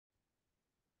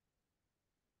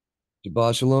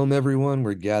Shabbat Shalom, everyone.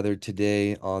 We're gathered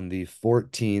today on the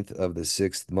 14th of the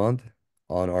sixth month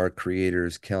on our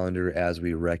Creator's calendar as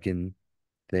we reckon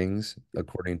things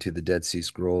according to the Dead Sea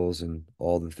Scrolls and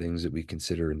all the things that we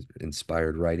consider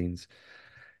inspired writings.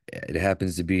 It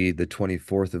happens to be the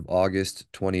 24th of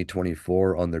August,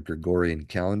 2024 on the Gregorian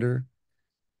calendar.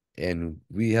 And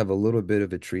we have a little bit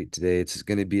of a treat today. It's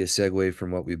going to be a segue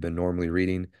from what we've been normally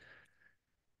reading.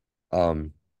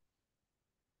 Um,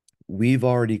 we've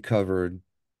already covered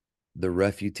the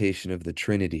refutation of the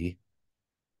Trinity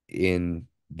in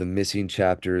the missing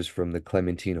chapters from the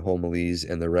Clementine homilies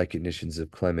and the recognitions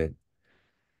of Clement.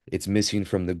 It's missing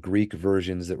from the Greek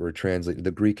versions that were translated,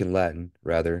 the Greek and Latin,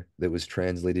 rather, that was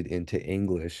translated into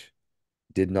English,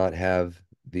 did not have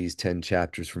these 10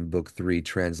 chapters from book 3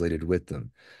 translated with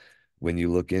them. When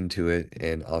you look into it,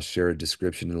 and I'll share a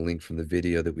description and a link from the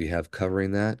video that we have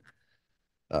covering that,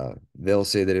 they'll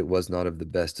say that it was not of the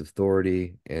best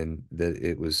authority and that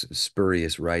it was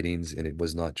spurious writings and it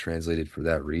was not translated for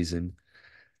that reason.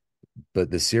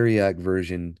 But the Syriac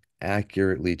version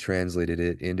accurately translated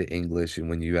it into English. And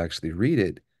when you actually read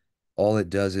it, all it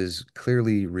does is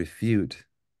clearly refute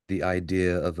the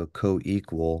idea of a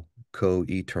co-equal,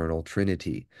 co-eternal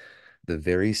Trinity. The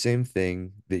very same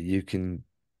thing that you can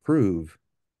prove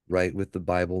right with the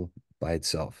Bible by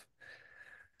itself.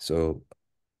 So,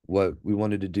 what we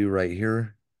wanted to do right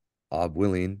here, ob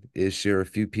willing, is share a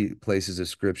few places of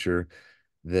scripture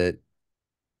that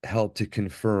help to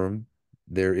confirm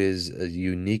there is a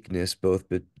uniqueness both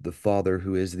with the Father,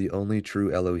 who is the only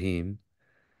true Elohim,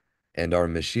 and our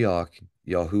Mashiach,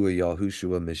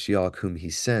 Yahushua Mashiach, whom he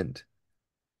sent,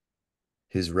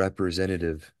 his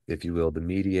representative, if you will, the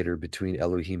mediator between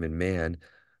Elohim and man,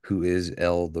 who is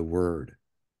El, the Word,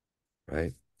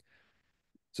 right?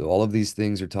 So all of these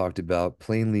things are talked about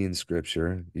plainly in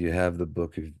Scripture. You have the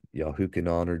book of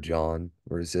Yahuchanan or John,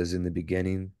 where it says, in the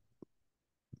beginning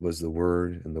was the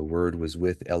Word, and the Word was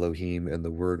with Elohim, and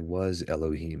the Word was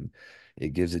Elohim. It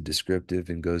gives a descriptive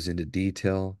and goes into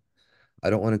detail. I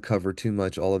don't want to cover too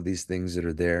much all of these things that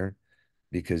are there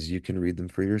because you can read them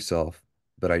for yourself.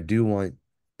 But I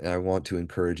want to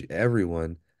encourage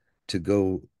everyone to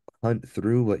go hunt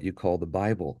through what you call the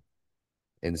Bible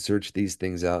and search these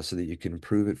things out so that you can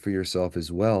prove it for yourself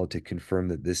as well to confirm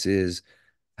that this is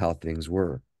how things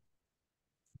were.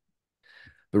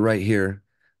 But right here,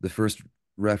 the first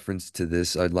reference to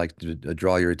this, I'd like to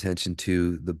draw your attention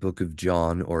to the book of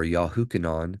John, or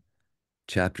Yahuchanan,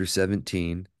 chapter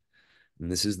 17.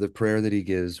 And this is the prayer that he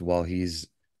gives while he's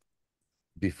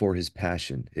before his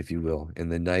passion, if you will, in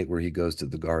the night where he goes to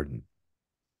the garden.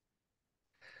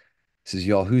 It says,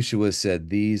 Yahushua said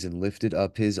these and lifted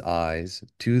up his eyes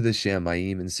to the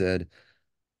Shamayim and said,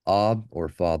 Ab, or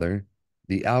Father,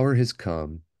 the hour has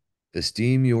come.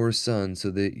 Esteem your son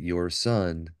so that your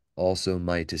son also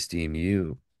might esteem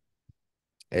you.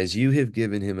 As you have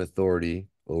given him authority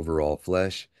over all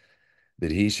flesh,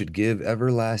 that he should give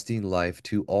everlasting life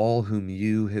to all whom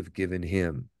you have given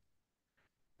him.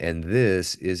 And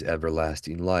this is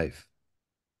everlasting life,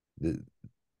 that,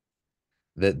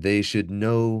 that they should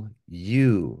know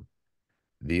you,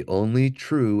 the only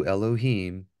true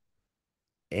Elohim,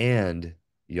 and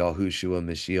Yahushua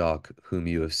Mashiach, whom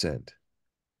you have sent.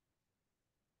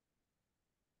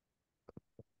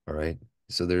 All right.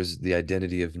 So there's the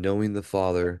identity of knowing the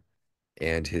Father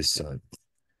and his Son.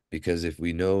 Because if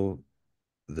we know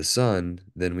the Son,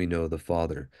 then we know the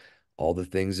Father. All the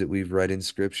things that we've read in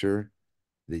Scripture,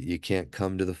 that you can't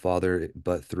come to the Father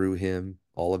but through him,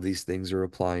 all of these things are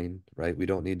applying, right? We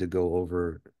don't need to go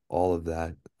over all of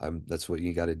that. That's what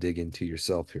you got to dig into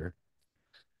yourself here.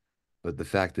 But the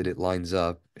fact that it lines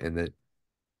up and that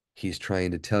he's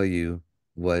trying to tell you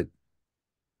what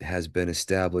has been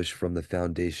established from the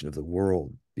foundation of the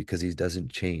world because he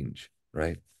doesn't change,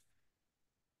 right?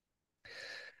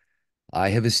 I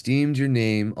have esteemed your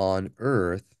name on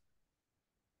earth,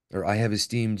 or I have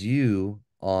esteemed you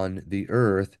on the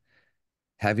earth,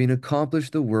 having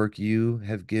accomplished the work you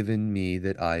have given me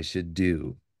that I should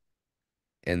do.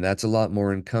 And that's a lot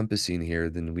more encompassing here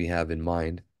than we have in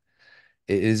mind.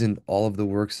 It isn't all of the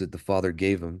works that the Father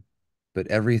gave him, but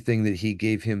everything that he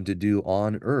gave him to do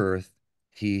on earth,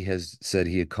 he has said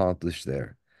he accomplished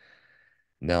there.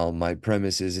 Now, my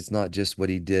premise is it's not just what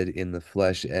he did in the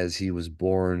flesh as he was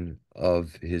born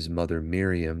of his mother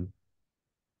Miriam,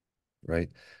 right?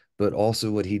 But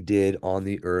also what he did on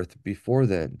the earth before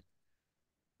then,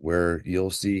 where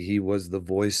you'll see he was the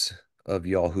voice of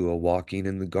Yahuwah walking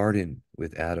in the garden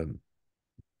with Adam.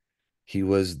 He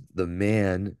was the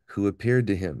man who appeared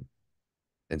to him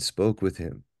and spoke with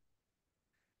him.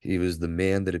 He was the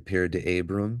man that appeared to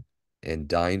Abram and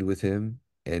dined with him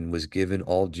and was given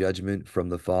all judgment from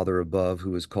the Father above,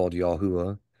 who is called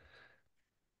Yahuwah.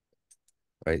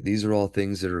 Right? These are all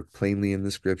things that are plainly in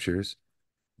the scriptures,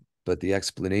 but the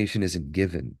explanation isn't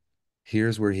given.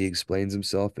 Here's where he explains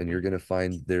himself, and you're going to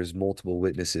find there's multiple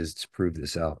witnesses to prove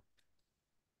this out.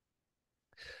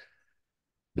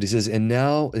 But he says, and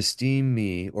now esteem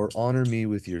me or honor me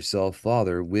with yourself,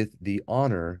 Father, with the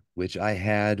honor which I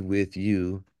had with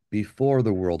you before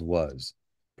the world was.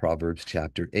 Proverbs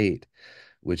chapter 8,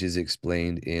 which is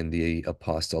explained in the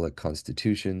Apostolic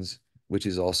Constitutions, which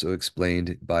is also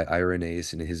explained by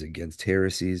Irenaeus in his Against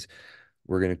Heresies.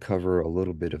 We're going to cover a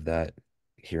little bit of that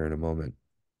here in a moment,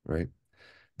 right?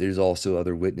 There's also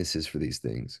other witnesses for these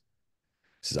things.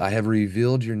 It says, I have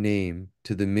revealed your name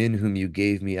to the men whom you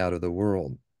gave me out of the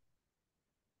world.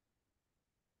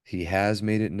 He has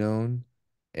made it known,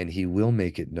 and he will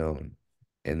make it known.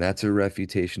 And that's a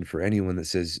refutation for anyone that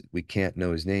says we can't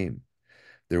know his name.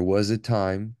 There was a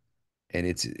time,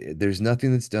 and there's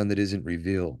nothing that's done that isn't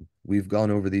revealed. We've gone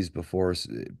over these before.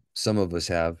 Some of us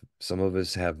have, some of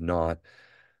us have not.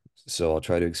 So I'll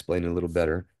try to explain it a little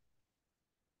better.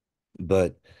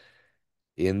 But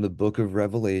in the book of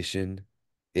Revelation,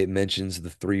 it mentions the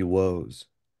three woes.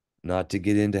 Not to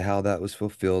get into how that was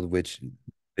fulfilled, which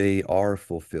they are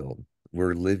fulfilled.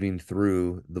 We're living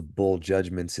through the bowl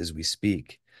judgments as we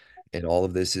speak. And all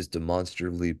of this is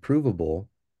demonstrably provable.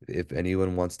 If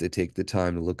anyone wants to take the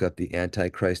time to look up the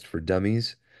Antichrist for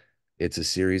Dummies, it's a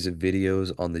series of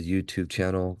videos on the YouTube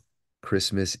channel,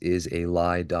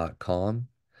 christmasisalie.com.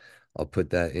 I'll put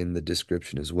that in the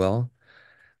description as well.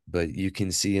 But you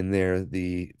can see in there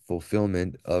the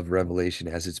fulfillment of Revelation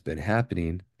as it's been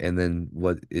happening, and then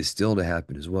what is still to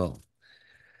happen as well.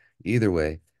 Either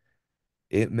way,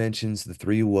 it mentions the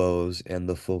three woes and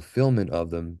the fulfillment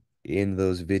of them in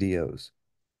those videos.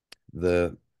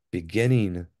 The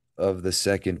beginning of the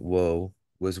second woe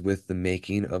was with the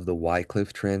making of the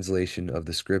Wycliffe translation of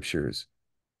the scriptures,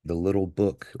 the little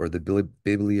book, or the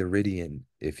Bibliaridion,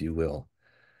 if you will.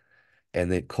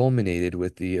 And it culminated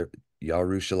with the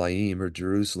Yerushalayim, or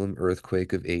Jerusalem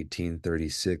earthquake of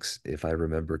 1836, if I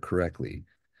remember correctly.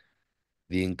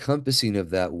 The encompassing of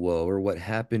that woe, or what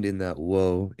happened in that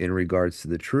woe in regards to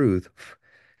the truth,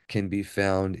 can be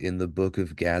found in the book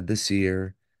of Gad the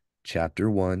Seer, chapter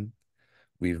 1.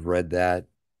 We've read that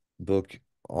book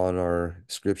on our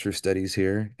scripture studies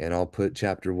here, and I'll put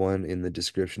chapter 1 in the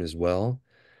description as well.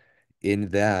 In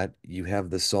that, you have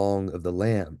the Song of the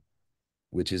Lamb,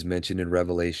 which is mentioned in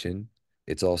Revelation.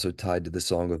 It's also tied to the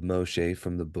Song of Moshe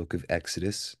from the book of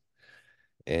Exodus,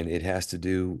 and it has to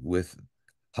do with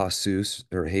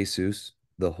Jesus,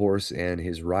 the horse and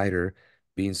his rider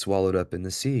being swallowed up in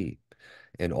the sea,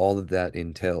 and all of that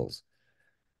entails.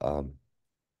 Um,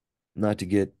 Not to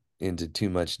get into too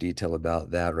much detail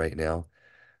about that right now.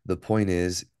 The point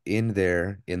is, in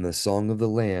there, in the Song of the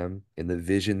Lamb, in the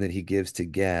vision that he gives to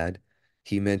Gad,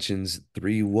 he mentions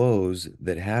three woes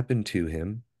that happened to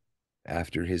him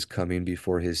after his coming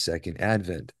before his second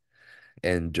advent.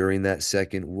 And during that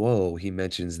second woe, he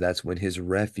mentions that's when his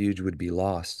refuge would be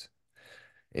lost.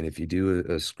 And if you do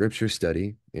a scripture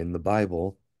study in the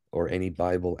Bible or any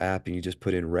Bible app and you just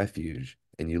put in refuge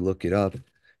and you look it up,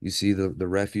 you see the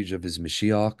refuge of his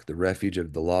Mashiach, the refuge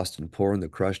of the lost and poor and the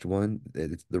crushed one.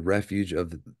 It's the refuge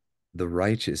of the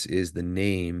righteous is the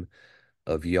name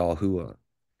of Yahuwah.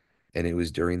 And it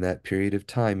was during that period of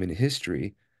time in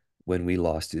history when we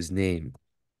lost his name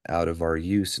out of our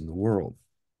use in the world.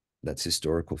 That's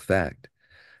historical fact.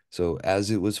 So as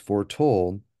it was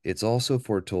foretold, it's also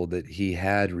foretold that he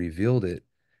had revealed it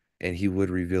and he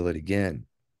would reveal it again,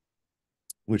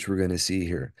 which we're going to see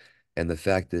here. And the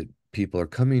fact that people are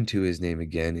coming to his name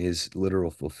again is literal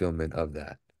fulfillment of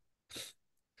that.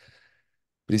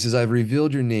 But he says, I've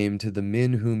revealed your name to the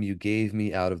men whom you gave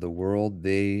me out of the world.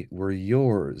 They were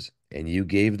yours, and you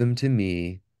gave them to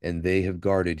me, and they have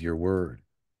guarded your word.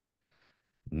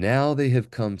 Now they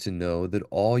have come to know that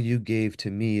all you gave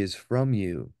to me is from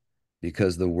you,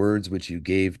 because the words which you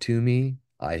gave to me,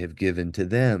 I have given to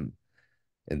them,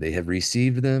 and they have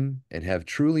received them, and have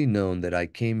truly known that I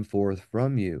came forth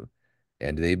from you,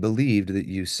 and they believed that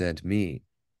you sent me.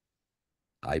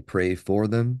 I pray for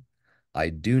them. I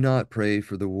do not pray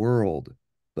for the world,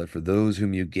 but for those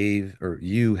whom you gave, or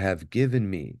you have given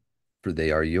me, for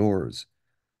they are yours.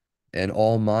 And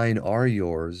all mine are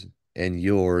yours, and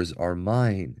yours are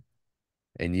mine.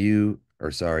 And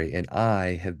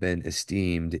I have been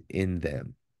esteemed in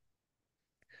them.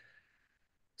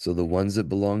 So the ones that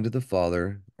belong to the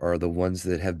Father are the ones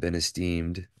that have been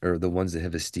esteemed, or the ones that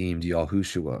have esteemed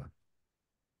Yahushua.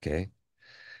 Okay?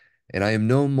 And I am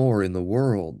no more in the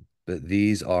world, but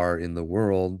these are in the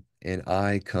world, and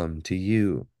I come to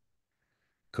you.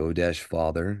 Kodesh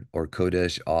Father, or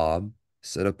Kodesh Ab,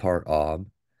 set apart Ab,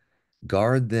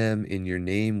 guard them in your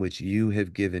name which you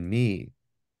have given me,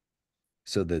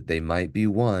 so that they might be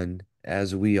one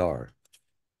as we are.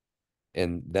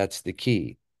 And that's the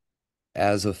key.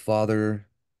 As a father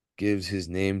gives his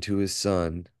name to his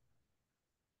son,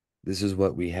 this is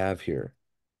what we have here.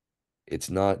 It's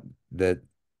not that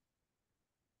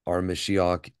our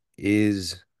Mashiach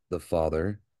is the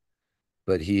Father,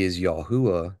 but he is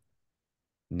Yahuwah,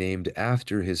 named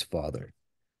after his Father.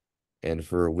 And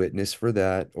for a witness for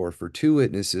that, or for two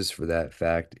witnesses for that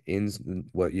fact, in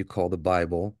what you call the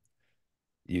Bible,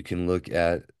 you can look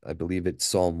at, I believe it's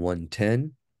Psalm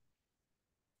 110,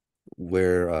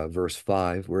 where verse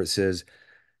 5, where it says,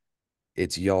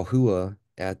 it's Yahuwah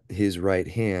at his right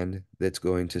hand that's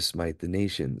going to smite the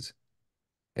nations.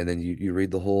 And then you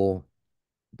read the whole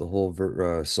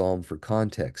psalm for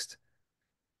context,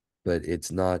 but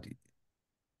it's not,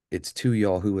 it's two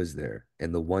Yahuwahs there,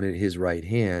 and the one at his right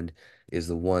hand is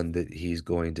the one that he's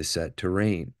going to set to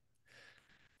reign.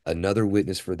 Another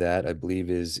witness for that, I believe,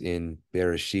 is in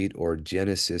Bereshit or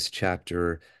Genesis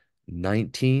chapter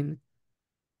 19,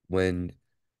 when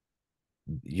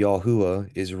Yahuwah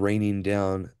is raining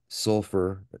down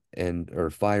sulfur and or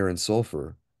fire and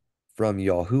sulfur from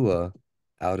Yahuwah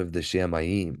out of the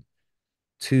Shamayim.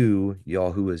 Two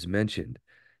Yahuwahs mentioned.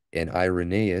 And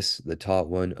Irenaeus, the taught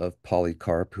one of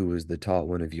Polycarp, who was the taught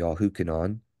one of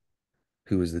Yahukanon,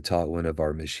 who was the taught one of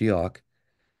our Mashiach,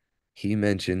 he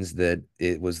mentions that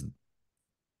it was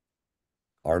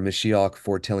our Mashiach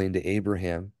foretelling to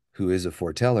Abraham, who is a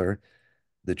foreteller,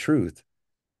 the truth,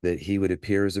 that he would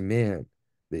appear as a man,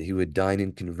 that he would dine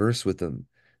and converse with them,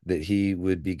 that he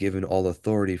would be given all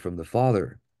authority from the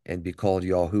Father and be called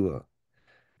Yahuwah.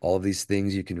 All of these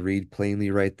things you can read plainly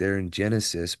right there in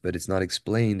Genesis, but it's not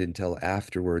explained until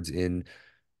afterwards in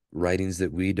writings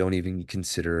that we don't even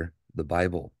consider the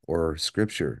Bible or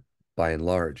scripture by and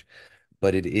large.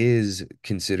 But it is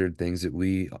considered things that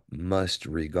we must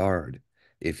regard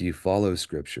if you follow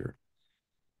scripture.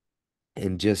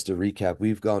 And just to recap,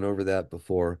 we've gone over that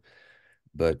before,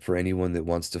 but for anyone that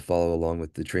wants to follow along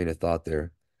with the train of thought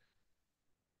there,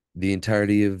 the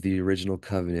entirety of the original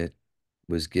covenant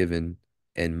was given,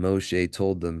 and Moshe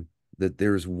told them that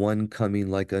there is one coming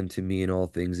like unto me in all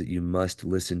things that you must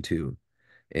listen to.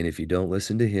 And if you don't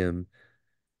listen to him,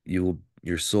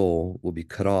 your soul will be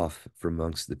cut off from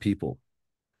amongst the people.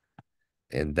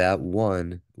 And that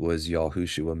one was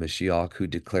Yahushua Mashiach, who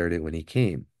declared it when he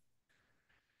came.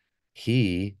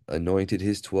 He anointed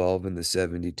his 12 and the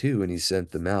 72, and he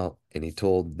sent them out, and he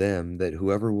told them that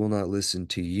whoever will not listen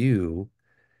to you,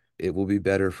 it will be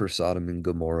better for Sodom and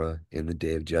Gomorrah in the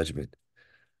day of judgment.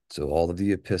 So all of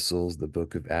the epistles, the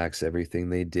book of Acts, everything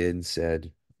they did and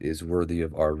said is worthy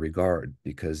of our regard,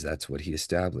 because that's what he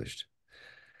established.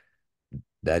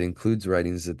 That includes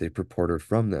writings that they purport are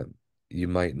from them. You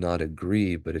might not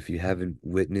agree, but if you haven't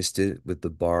witnessed it with the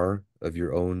bar of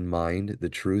your own mind, the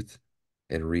truth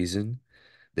and reason,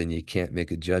 then you can't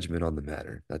make a judgment on the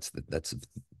matter. That's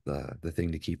the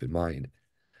thing to keep in mind.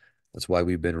 That's why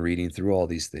we've been reading through all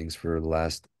these things for the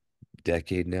last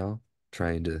decade now,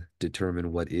 trying to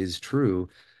determine what is true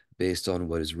based on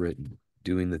what is written,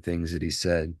 doing the things that he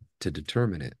said to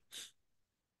determine it.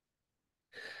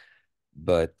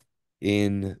 But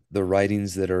in the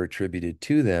writings that are attributed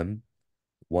to them,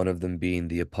 one of them being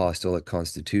the apostolic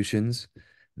constitutions,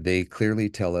 they clearly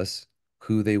tell us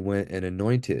who they went and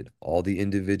anointed, all the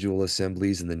individual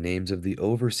assemblies and the names of the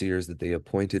overseers that they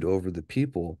appointed over the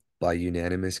people by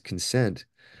unanimous consent,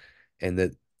 and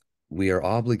that we are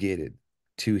obligated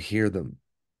to hear them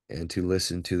and to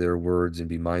listen to their words and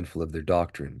be mindful of their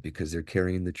doctrine, because they're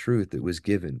carrying the truth that was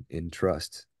given in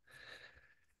trust.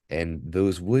 And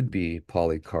those would be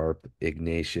Polycarp,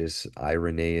 Ignatius,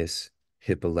 Irenaeus,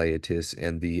 Hippolytus,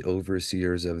 and the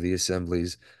overseers of the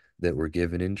assemblies that were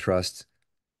given in trust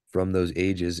from those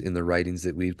ages in the writings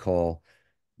that we'd call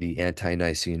the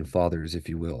ante-Nicene fathers, if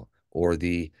you will, or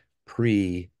the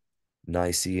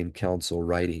pre-Nicene Council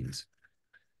writings.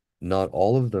 Not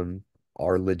all of them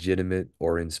are legitimate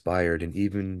or inspired, and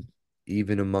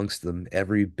even amongst them,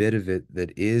 every bit of it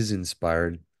that is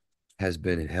inspired has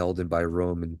been held in by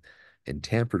Rome and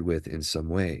tampered with in some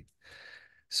way.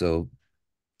 So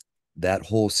that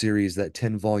whole series, that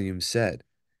 10-volume set,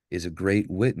 is a great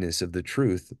witness of the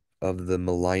truth of the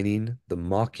maligning, the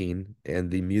mocking, and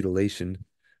the mutilation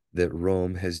that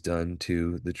Rome has done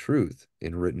to the truth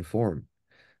in written form.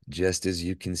 Just as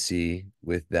you can see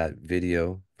with that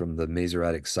video from the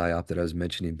Masoretic psyop that I was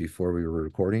mentioning before we were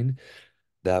recording,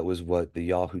 that was what the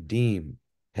Yahudim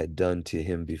had done to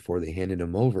him before they handed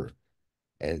him over.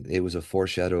 And it was a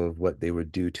foreshadow of what they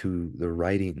would do to the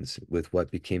writings with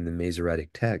what became the Masoretic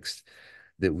text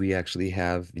that we actually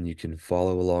have, and you can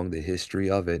follow along the history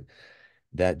of it.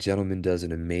 That gentleman does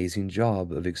an amazing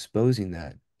job of exposing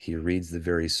that. He reads the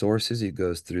very sources, he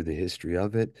goes through the history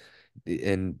of it,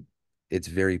 and it's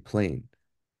very plain.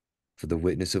 For the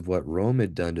witness of what Rome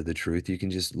had done to the truth, you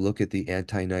can just look at the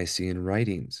ante-Nicene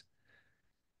writings.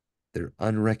 They're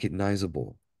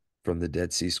unrecognizable from the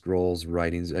Dead Sea Scrolls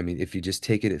writings. I mean, if you just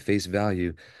take it at face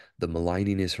value, the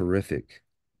maligning is horrific.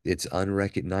 It's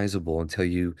unrecognizable until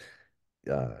you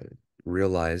uh,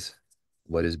 realize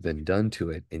what has been done to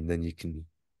it, and then you can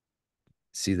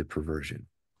see the perversion.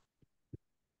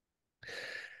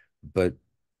 But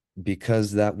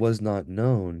because that was not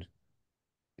known,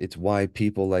 it's why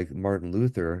people like Martin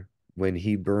Luther, when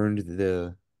he burned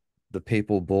the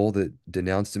papal bull that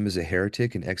denounced him as a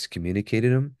heretic and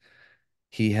excommunicated him,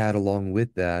 he had along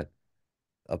with that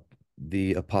uh,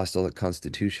 the apostolic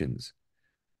constitutions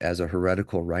as a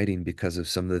heretical writing because of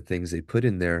some of the things they put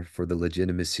in there for the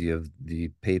legitimacy of the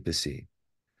papacy.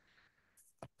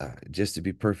 Just to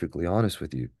be perfectly honest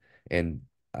with you, and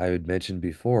I had mentioned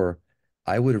before,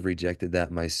 I would have rejected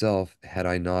that myself had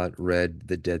I not read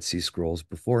the Dead Sea Scrolls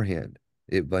beforehand.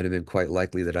 It might have been quite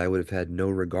likely that I would have had no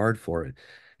regard for it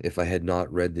if I had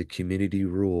not read the community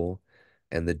rule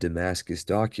and the Damascus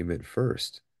document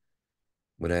first.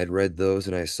 When I had read those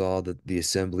and I saw the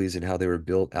assemblies and how they were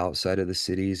built outside of the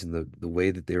cities and the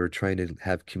way that they were trying to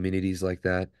have communities like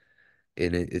that,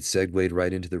 and it segued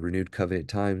right into the renewed covenant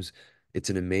times. It's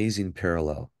an amazing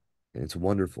parallel and it's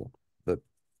wonderful. But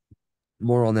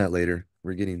more on that later.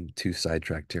 We're getting too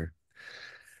sidetracked here.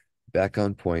 Back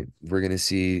on point. We're going to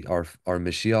see our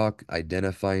Mashiach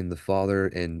identifying the Father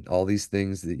and all these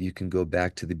things that you can go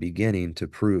back to the beginning to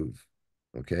prove.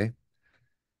 Okay? It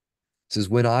says,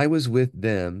 when I was with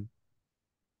them,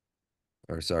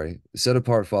 or sorry, set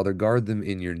apart, Father, guard them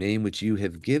in your name, which you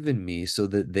have given me, so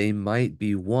that they might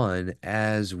be one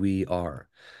as we are.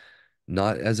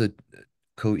 Not as a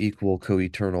co-equal,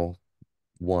 co-eternal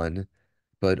one,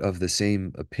 but of the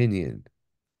same opinion,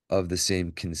 of the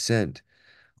same consent.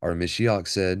 Our Mashiach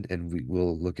said, and we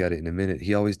will look at it in a minute,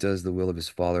 he always does the will of his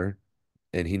Father,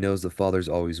 and he knows the Father's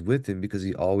always with him because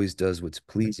he always does what's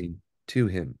pleasing to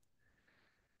him.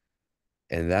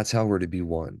 And that's how we're to be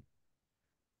one.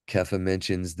 Kepha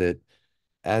mentions that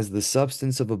as the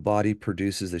substance of a body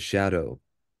produces a shadow,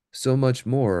 so much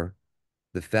more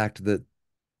the fact that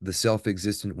the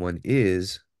self-existent one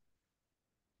is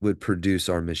would produce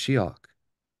our Mashiach.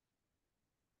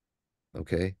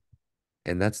 Okay?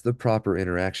 And that's the proper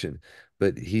interaction.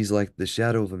 But he's like the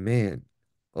shadow of a man,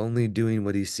 only doing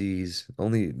what he sees,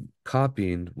 only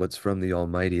copying what's from the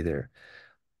Almighty there.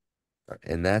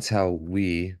 And that's how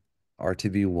we are to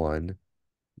be one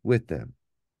with them,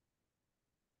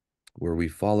 where we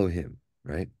follow him,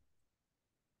 right?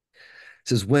 It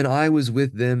says, when I was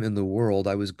with them in the world,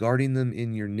 I was guarding them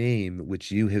in your name,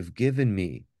 which you have given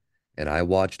me. And I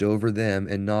watched over them,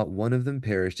 and not one of them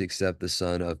perished except the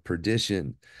son of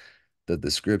perdition, that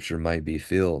the scripture might be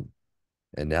filled.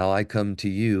 And now I come to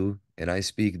you, and I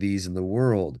speak these in the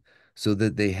world, so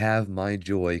that they have my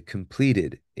joy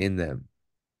completed in them.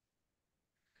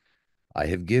 I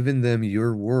have given them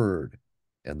your word,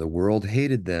 and the world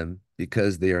hated them,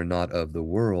 because they are not of the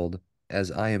world,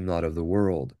 as I am not of the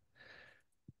world.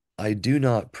 I do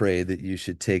not pray that you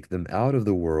should take them out of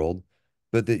the world,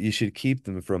 but that you should keep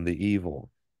them from the evil.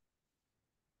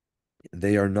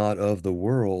 They are not of the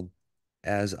world,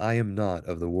 as I am not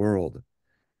of the world.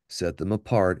 Set them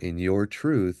apart in your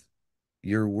truth.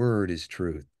 Your word is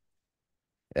truth.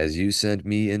 As you sent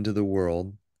me into the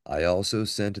world, I also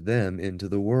sent them into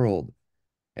the world,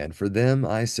 and for them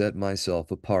I set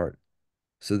myself apart,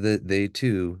 so that they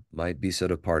too might be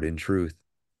set apart in truth.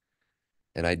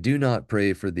 And I do not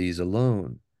pray for these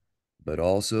alone, but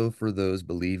also for those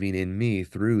believing in me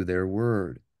through their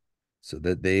word, so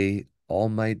that they all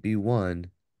might be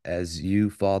one, as you,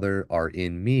 Father, are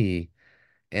in me,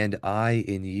 and I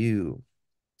in you,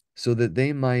 so that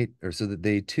they might, or so that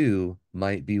they too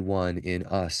might be one in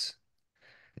us.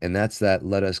 And that's that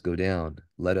let us go down,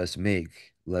 let us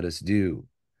make, let us do.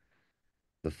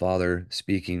 The Father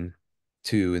speaking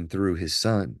to and through his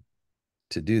Son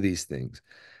to do these things.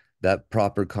 That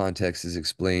proper context is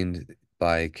explained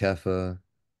by Kepha,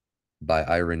 by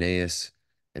Irenaeus,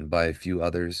 and by a few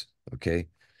others. Okay.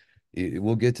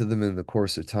 We'll get to them in the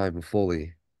course of time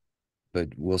fully, but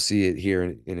we'll see it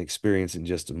here in experience in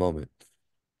just a moment.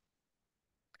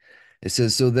 It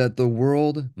says, so that the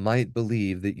world might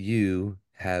believe that you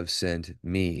have sent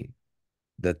me,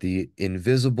 that the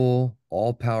invisible,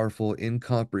 all powerful,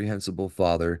 incomprehensible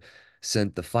Father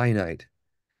sent the finite,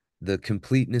 the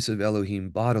completeness of Elohim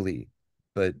bodily,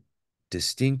 but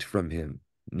distinct from him,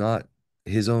 not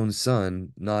his own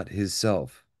son, not his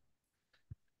self.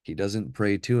 He doesn't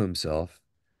pray to himself.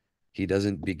 He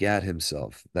doesn't begat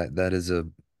himself.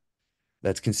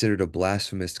 That's considered a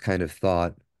blasphemous kind of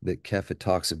thought that Kepha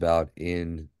talks about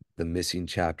in the missing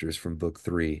chapters from book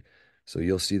 3. So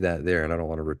you'll see that there, and I don't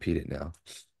want to repeat it now.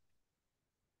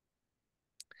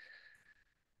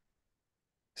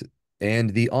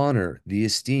 And the honor, the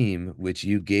esteem which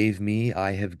you gave me,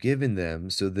 I have given them,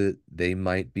 so that they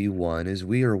might be one as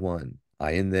we are one,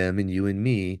 I and them, and you and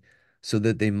me, so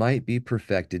that they might be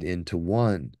perfected into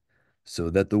one,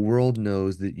 so that the world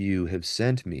knows that you have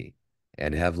sent me,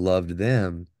 and have loved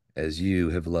them as you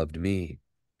have loved me.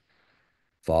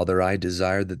 Father, I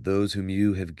desire that those whom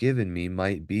you have given me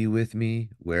might be with me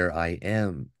where I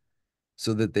am,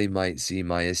 so that they might see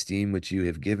my esteem which you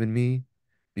have given me,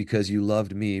 because you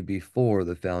loved me before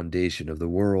the foundation of the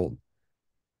world.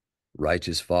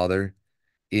 Righteous Father,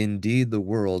 indeed the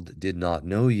world did not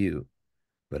know you,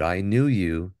 but I knew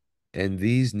you, and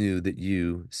these knew that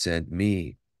you sent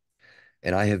me.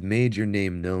 And I have made your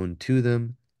name known to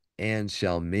them, and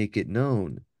shall make it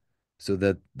known, so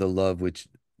that the love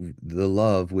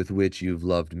with which you've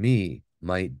loved me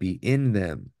might be in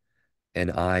them,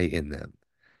 and I in them.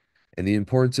 And the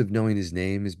importance of knowing his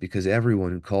name is because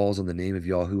everyone who calls on the name of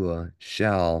Yahuwah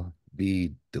shall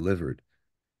be delivered.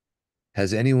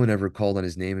 Has anyone ever called on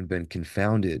his name and been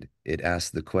confounded? It asks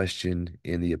the question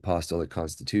in the apostolic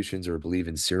constitutions, or I believe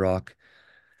in Sirach.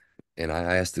 And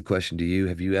I ask the question to you,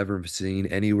 have you ever seen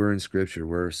anywhere in scripture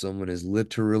where someone has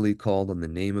literally called on the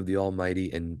name of the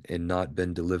Almighty and not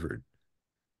been delivered?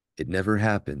 It never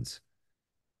happens.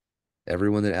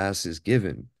 Everyone that asks is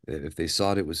given. If they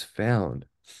sought, it was found.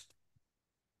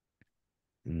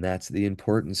 And that's the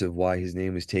importance of why his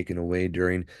name was taken away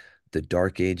during the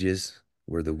dark ages,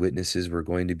 where the witnesses were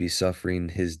going to be suffering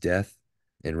his death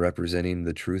and representing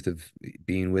the truth of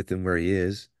being with him where he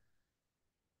is,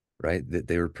 right? That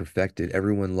they were perfected.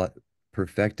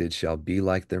 Perfected shall be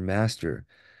like their master.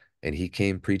 And he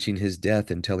came preaching his death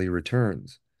until he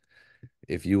returns.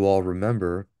 If you all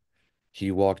remember, he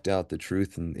walked out the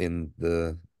truth in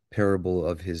the parable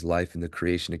of his life in the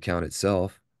creation account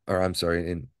itself. Or I'm sorry,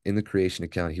 in the creation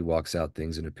account, he walks out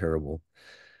things in a parable.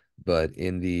 But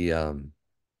in the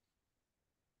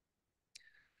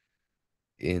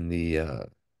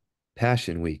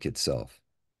Passion Week itself,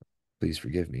 please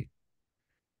forgive me.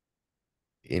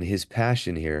 In his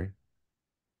passion here,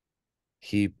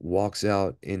 he walks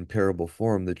out in parable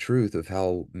form the truth of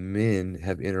how men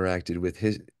have interacted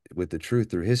with the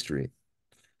truth through history.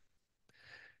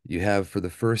 You have for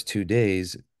the first 2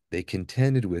 days, they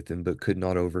contended with him but could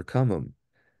not overcome him.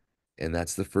 And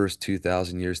that's the first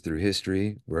 2,000 years through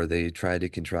history where they tried to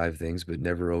contrive things but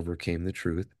never overcame the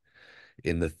truth.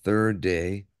 In the third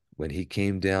day, when he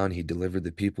came down, he delivered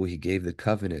the people, he gave the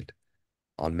covenant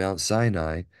on Mount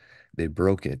Sinai, they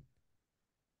broke it,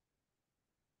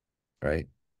 right?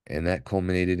 And that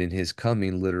culminated in his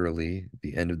coming, literally,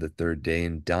 the end of the third day,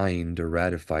 and dying to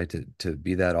ratify, to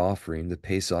be that offering, the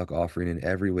Pesach offering in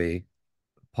every way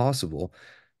possible,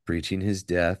 preaching his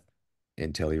death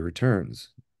until he returns,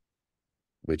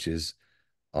 which is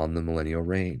on the millennial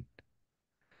reign.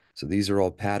 So these are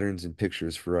all patterns and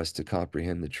pictures for us to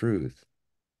comprehend the truth,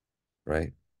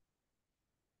 right?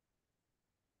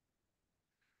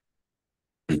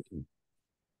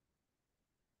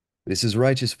 This is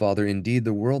righteous, Father. Indeed,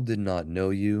 the world did not know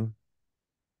you,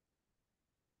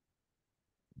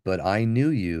 but I knew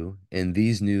you, and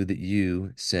these knew that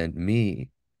you sent me,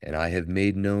 and I have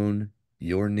made known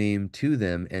your name to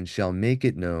them, and shall make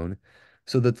it known,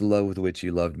 so that the love with which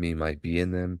you loved me might be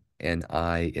in them, and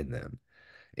I in them.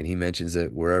 And he mentions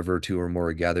that wherever two or more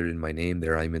are gathered in my name,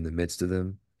 there I am in the midst of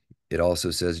them. It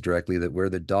also says directly that where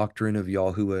the doctrine of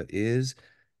Yahuwah is,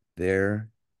 there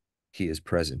he is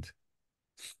present.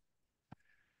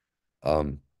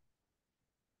 Um,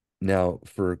 Now,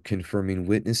 for confirming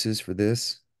witnesses for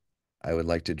this, I would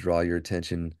like to draw your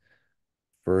attention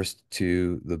first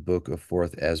to the book of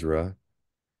Fourth Ezra,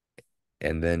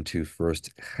 and then to First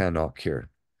Hanok here.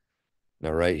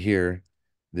 Now, right here,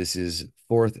 this is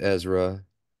Fourth Ezra,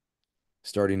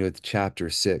 starting with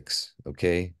chapter 6,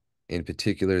 okay? In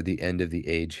particular, the end of the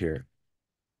age here.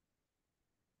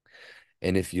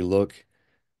 And if you look,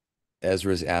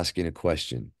 Ezra's asking a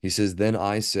question. He says, Then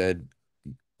I said,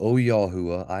 O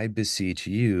Yahuwah, I beseech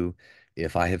you,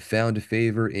 if I have found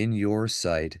favor in your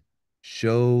sight,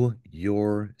 show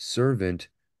your servant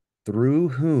through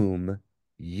whom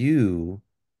you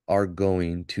are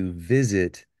going to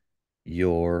visit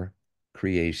your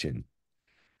creation.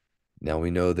 Now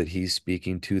we know that he's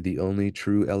speaking to the only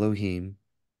true Elohim,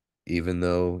 even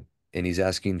though, and he's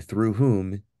asking through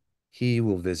whom he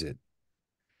will visit.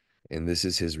 And this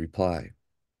is his reply.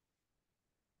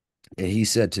 And he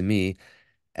said to me,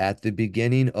 at the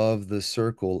beginning of the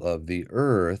circle of the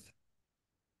earth,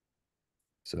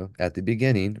 so at the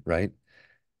beginning, right?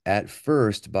 At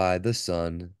first by the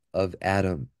son of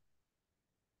Adam,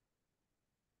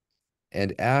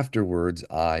 and afterwards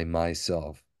I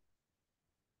myself.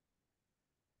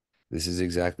 This is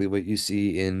exactly what you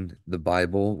see in the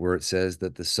Bible, where it says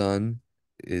that the Son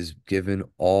is given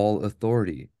all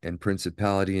authority and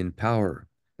principality and power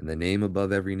and the name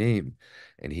above every name.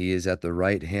 And he is at the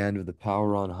right hand of the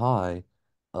power on high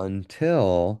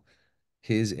until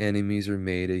his enemies are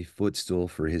made a footstool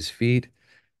for his feet,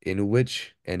 in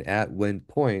which and at when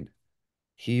point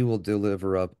he will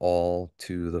deliver up all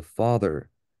to the Father,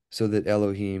 so that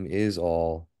Elohim is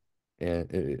all and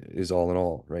is all in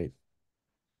all, right?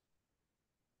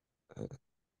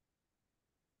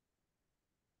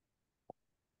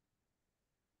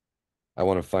 I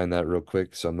want to find that real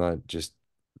quick so I'm not just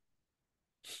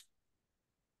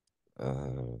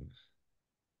uh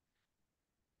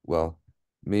well,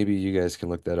 maybe you guys can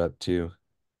look that up too.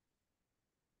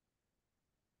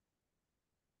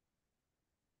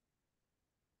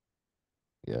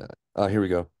 Yeah. Here we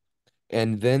go.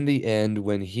 And then the end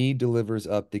when he delivers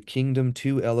up the kingdom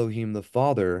to Elohim the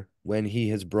Father, when he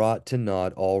has brought to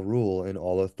naught all rule and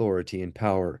all authority and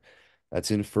power.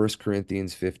 That's in 1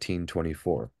 Corinthians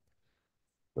 15:24.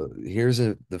 Here's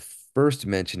the first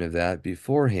mention of that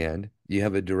beforehand. You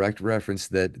have a direct reference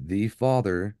that the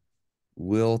Father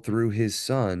will through his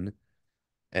Son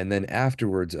and then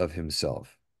afterwards of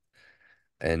himself.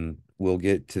 And we'll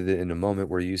get to the in a moment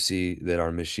where you see that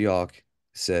our Mashiach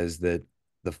says that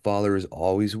the Father is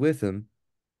always with him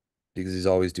because he's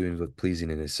always doing what's pleasing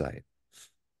in his sight.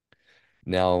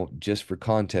 Now, just for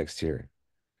context here,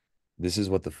 this is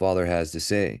what the Father has to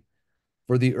say.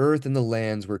 For the earth and the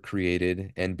lands were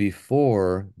created, and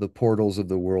before the portals of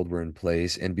the world were in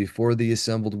place, and before the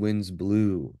assembled winds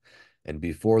blew, and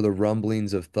before the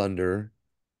rumblings of thunder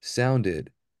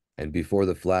sounded, and before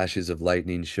the flashes of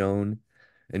lightning shone,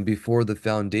 and before the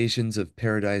foundations of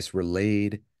paradise were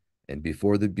laid, and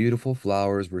before the beautiful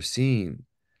flowers were seen,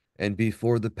 and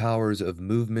before the powers of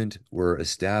movement were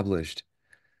established,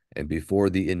 and before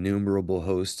the innumerable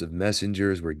hosts of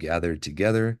messengers were gathered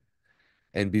together,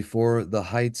 and before the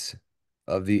heights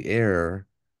of the air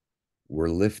were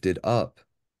lifted up,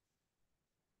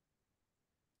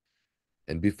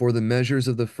 and before the measures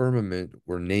of the firmament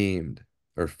were named,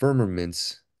 or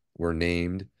firmaments were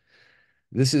named.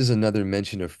 This is another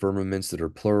mention of firmaments that are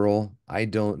plural. I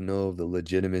don't know of the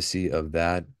legitimacy of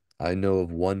that. I know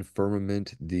of one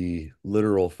firmament, the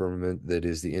literal firmament, that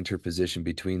is the interposition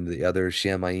between the other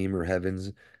Shamayim or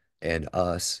heavens and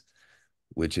us,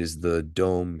 which is the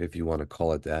dome, if you want to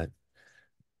call it that.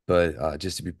 But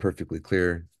just to be perfectly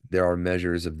clear, there are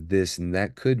measures of this, and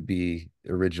that could be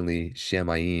originally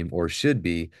Shamayim or should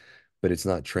be, but it's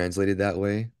not translated that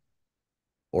way,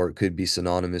 or it could be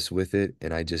synonymous with it,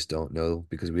 and I just don't know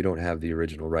because we don't have the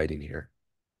original writing here.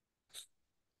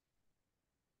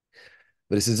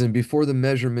 But it says, and before the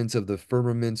measurements of the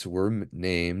firmaments were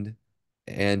named,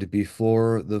 and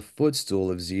before the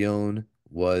footstool of Zion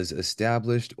was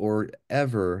established, or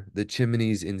ever the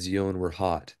chimneys in Zion were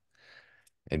hot,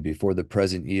 and before the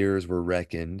present years were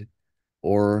reckoned,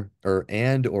 or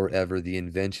ever the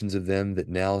inventions of them that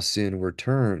now sin were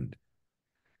turned,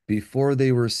 before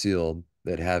they were sealed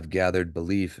that have gathered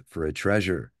belief for a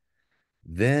treasure.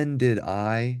 Then did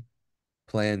I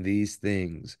plan these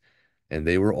things, and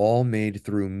they were all made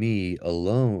through me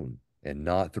alone, and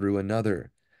not through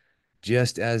another,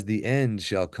 just as the end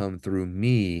shall come through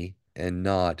me and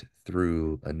not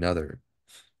through another.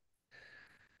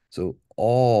 So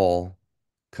all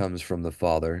comes from the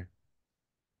Father,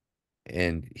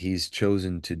 and he's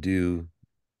chosen to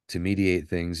mediate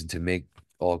things and to make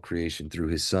all creation through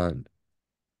his Son,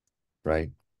 right?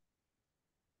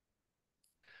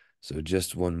 So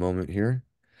just one moment here.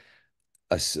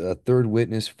 A third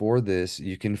witness for this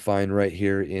you can find right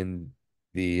here in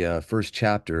the first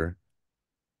chapter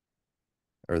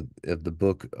or of the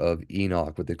book of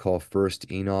Enoch, what they call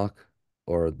First Enoch,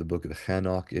 or the book of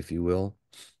Enoch, if you will.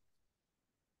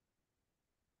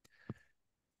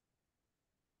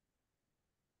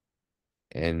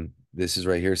 And this is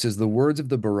right here. It says, the words of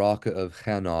the Baraka of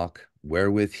Enoch,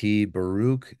 wherewith he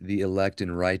Baruch the elect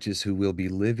and righteous who will be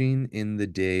living in the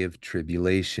day of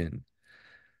tribulation.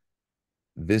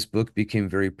 This book became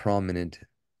very prominent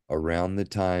around the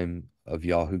time of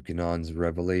Yahukanan's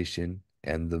revelation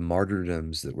and the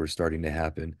martyrdoms that were starting to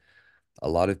happen. A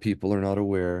lot of people are not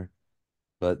aware,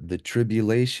 but the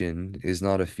tribulation is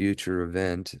not a future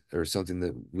event or something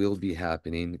that will be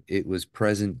happening. It was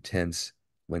present tense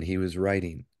when he was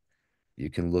writing. You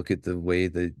can look at the way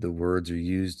the words are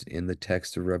used in the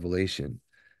text of Revelation.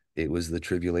 It was the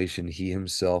tribulation he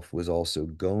himself was also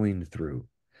going through.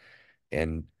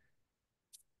 And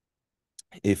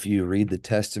if you read the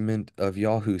testament of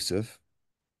Yahushua,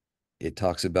 it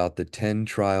talks about the 10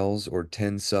 trials or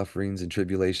 10 sufferings and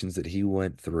tribulations that he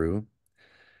went through.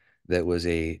 That was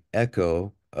a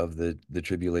echo of the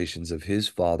tribulations of his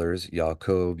fathers,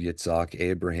 Jacob, Yitzhak,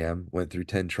 Abraham, went through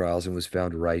 10 trials and was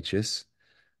found righteous,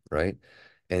 right?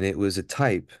 And it was a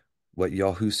type, what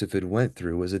Yahushua went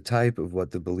through was a type of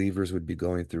what the believers would be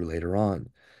going through later on.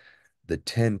 The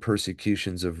 10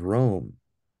 persecutions of Rome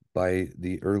by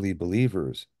the early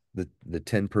believers, the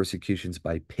 10 persecutions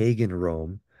by pagan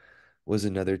Rome was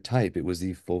another type. It was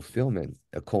the fulfillment,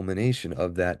 a culmination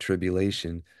of that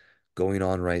tribulation going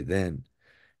on right then.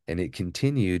 And it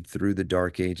continued through the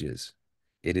Dark Ages.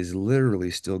 It is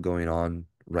literally still going on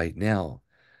right now.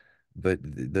 But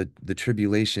the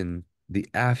tribulation, the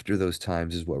after those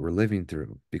times is what we're living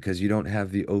through because you don't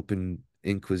have the open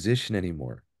inquisition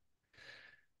anymore.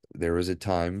 There was a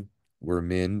time where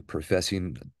men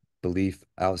professing belief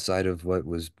outside of what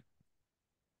was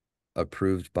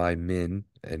approved by men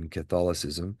and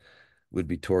Catholicism would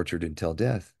be tortured until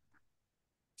death.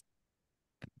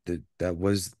 That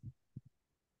was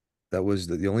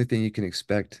the only thing you can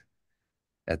expect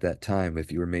at that time.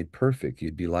 If you were made perfect,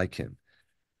 you'd be like him.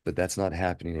 But that's not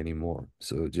happening anymore.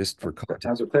 So just for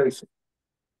context,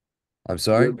 I'm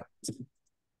sorry.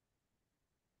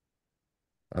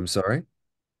 I'm sorry.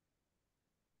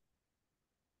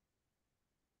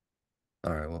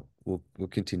 All right. Well, we'll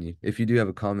continue. If you do have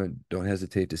a comment, don't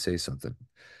hesitate to say something.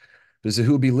 This is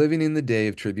who will be living in the day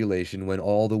of tribulation when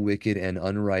all the wicked and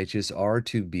unrighteous are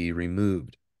to be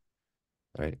removed.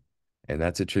 Right. And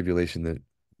that's a tribulation that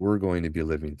we're going to be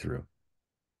living through.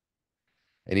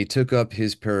 And he took up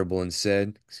his parable and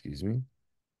said, excuse me,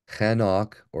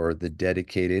 Hanok, or the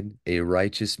dedicated, a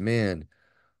righteous man,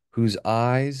 whose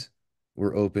eyes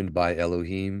were opened by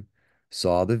Elohim,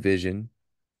 saw the vision.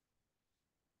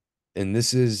 And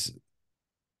this is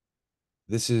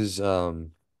this is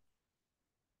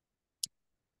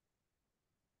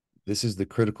the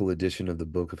critical edition of the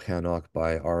Book of Hanok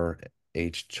by R.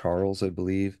 H. Charles, I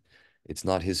believe. It's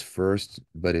not his first,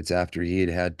 but it's after he had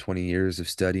had 20 years of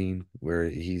studying, where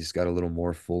he's got a little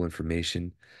more full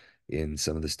information in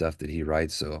some of the stuff that he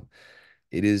writes. So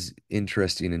it is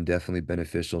interesting and definitely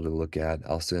beneficial to look at.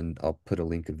 I'll put a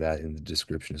link of that in the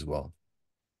description as well.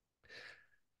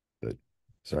 But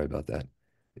sorry about that.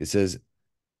 It says,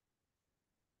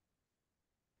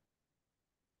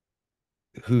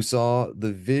 who saw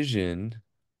the vision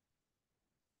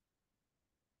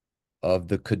of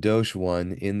the Kadosh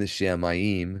one in the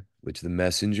Shamayim, which the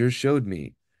messenger showed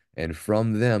me. And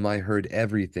from them I heard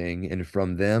everything, and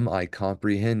from them I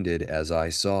comprehended as I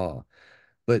saw.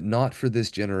 But not for this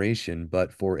generation,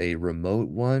 but for a remote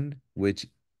one, which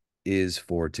is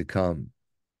for to come.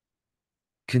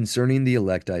 Concerning the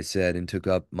elect, I said, and took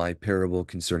up my parable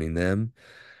concerning them.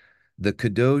 The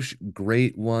Kadosh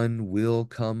great one will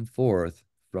come forth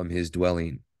from his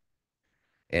dwelling,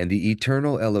 and the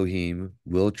eternal Elohim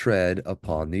will tread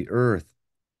upon the earth.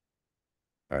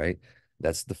 All right,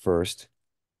 that's the first.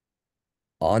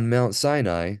 On Mount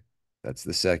Sinai, that's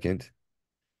the second.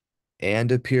 And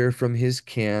appear from his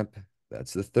camp,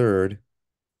 that's the third.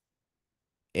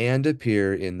 And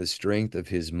appear in the strength of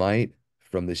his might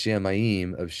from the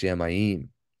Shamayim of Shamayim,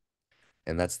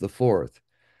 and that's the fourth.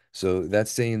 So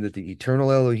that's saying that the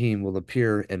eternal Elohim will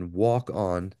appear and walk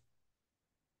on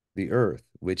the earth,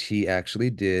 which he actually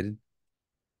did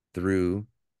through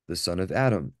the son of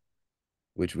Adam,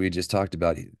 which we just talked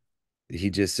about. He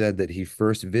just said that he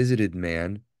first visited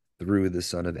man through the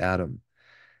son of Adam.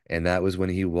 And that was when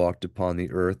he walked upon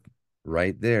the earth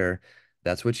right there.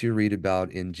 That's what you read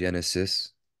about in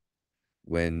Genesis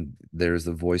when there's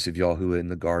the voice of Yahuwah in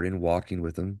the garden walking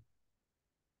with him.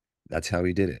 That's how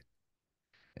he did it.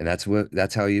 And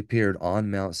that's how he appeared on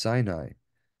Mount Sinai.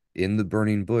 In the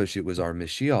burning bush, it was our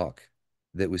Mashiach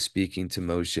that was speaking to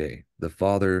Moshe, the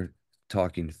Father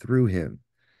talking through him.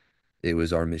 It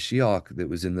was our Mashiach that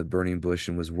was in the burning bush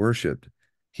and was worshipped.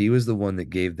 He was the one that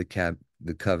gave the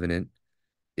covenant.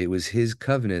 It was his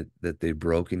covenant that they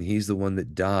broke, and he's the one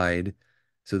that died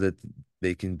so that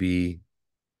they can be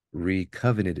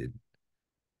recovenanted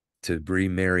to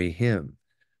remarry him.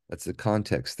 That's the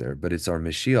context there. But it's our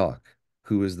Mashiach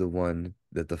who is the one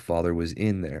that the Father was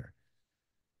in there.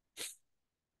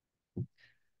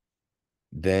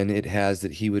 Then it has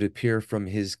that he would appear from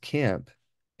his camp.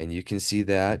 And you can see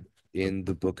that in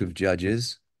the book of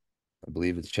Judges. I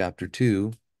believe it's chapter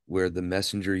 2, where the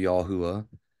messenger Yahuwah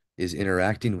is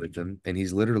interacting with them, and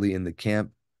he's literally in the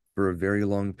camp for a very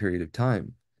long period of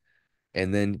time.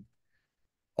 And then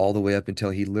all the way up until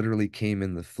he literally came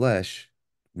in the flesh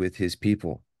with his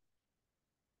people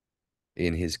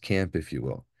in his camp, if you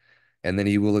will. And then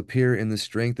he will appear in the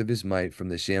strength of his might from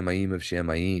the Shamayim of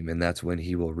Shamayim, and that's when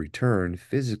he will return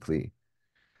physically.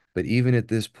 But even at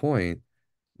this point,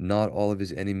 not all of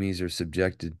his enemies are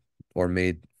subjected or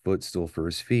made footstool for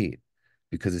his feet,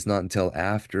 because it's not until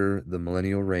after the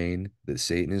millennial reign that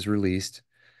Satan is released,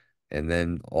 and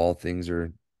then all things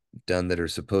are done that are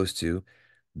supposed to.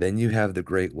 Then you have the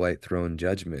great white throne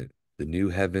judgment, the new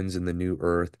heavens and the new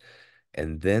earth,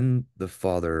 and then the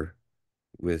Father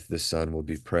with the Son will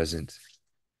be present,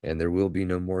 and there will be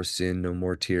no more sin, no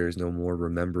more tears, no more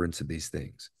remembrance of these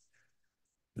things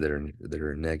that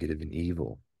are negative and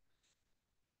evil,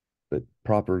 but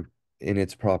proper in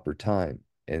its proper time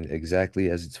and exactly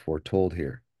as it's foretold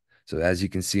here. So as you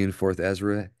can see in fourth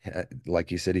Ezra, like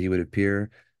he said, he would appear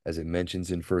as it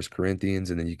mentions in First Corinthians,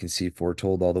 and then you can see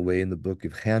foretold all the way in the book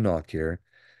of Hanoch here.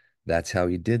 That's how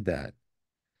he did that.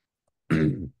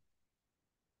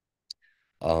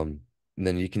 Um, and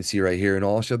then you can see right here, and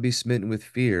all shall be smitten with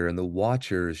fear, and the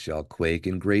watchers shall quake,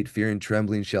 and great fear and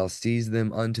trembling shall seize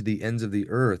them unto the ends of the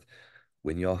earth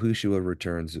when Yahushua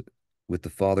returns with the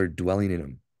Father dwelling in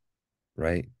him,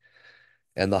 right?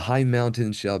 And the high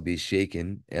mountains shall be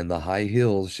shaken, and the high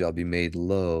hills shall be made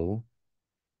low,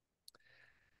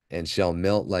 and shall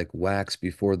melt like wax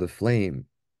before the flame.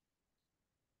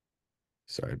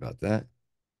 Sorry about that.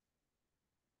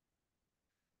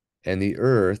 And the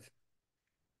earth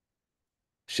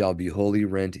shall be wholly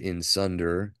rent in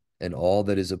sunder, and all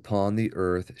that is upon the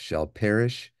earth shall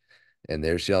perish, and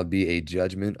there shall be a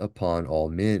judgment upon all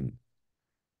men.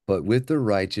 But with the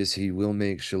righteous he will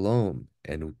make shalom,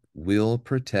 and will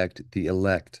protect the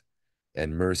elect,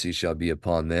 and mercy shall be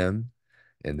upon them,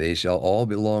 and they shall all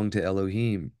belong to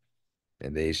Elohim,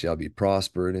 and they shall be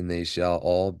prospered, and they shall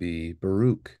all be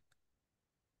Baruch.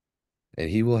 And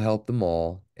he will help them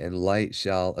all, and light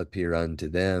shall appear unto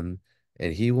them,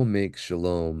 and he will make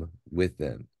shalom with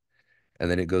them. And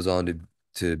then it goes on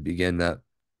to begin that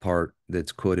part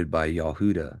that's quoted by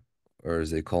Yahuda, or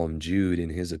as they call him, Jude, in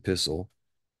his epistle,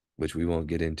 which we won't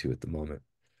get into at the moment.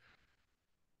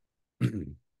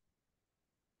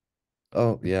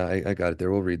 Oh, yeah, I got it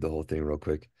there. We'll read the whole thing real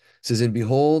quick. It says, and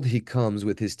behold, he comes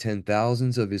with his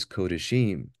 10,000s of his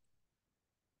Kodashim,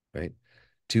 right?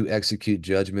 To execute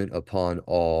judgment upon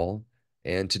all,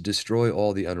 and to destroy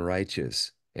all the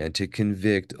unrighteous, and to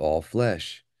convict all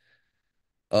flesh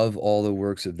of all the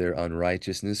works of their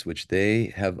unrighteousness which they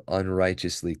have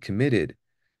unrighteously committed,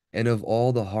 and of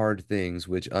all the hard things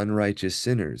which unrighteous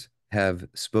sinners have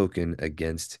spoken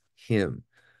against him,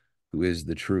 who is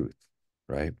the truth,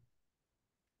 right?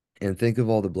 And think of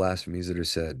all the blasphemies that are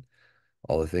said,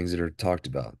 all the things that are talked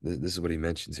about. This is what he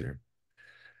mentions here.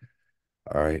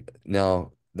 All right.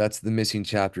 Now, that's the missing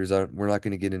chapters. We're not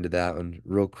going to get into that one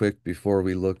real quick before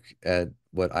we look at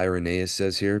what Irenaeus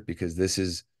says here, because this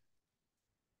is,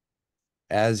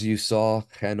 as you saw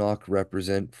Hanok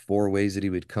represent 4 ways that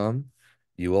he would come,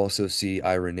 you also see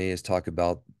Irenaeus talk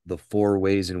about the 4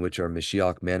 ways in which our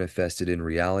Mashiach manifested in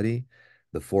reality,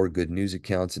 the 4 good news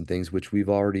accounts and things, which we've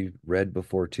already read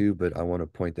before too, but I want to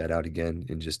point that out again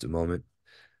in just a moment.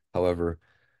 However,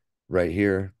 right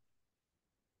here,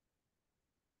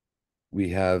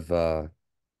 we have a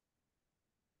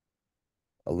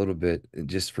little bit,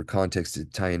 just for context to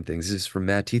tie in things. This is from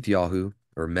Matithyahu,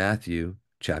 or Matthew,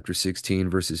 chapter 16,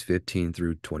 verses 15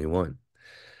 through 21.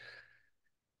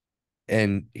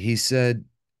 And he said,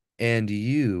 and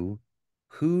you,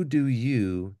 who do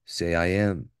you say I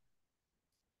am?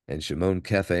 And Shimon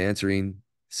Kepha answering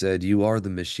said, you are the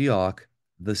Mashiach,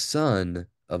 the son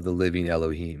of the living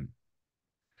Elohim.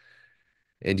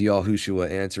 And Yahushua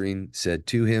answering said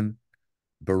to him,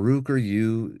 Baruch are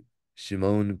you,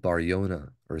 Shimon Bar Yonah,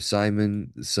 or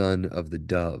Simon, the son of the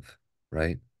dove,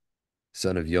 right?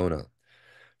 Son of Yonah.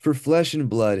 For flesh and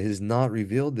blood has not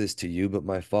revealed this to you, but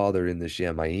my Father in the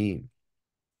Shamayim.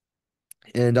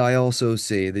 And I also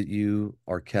say that you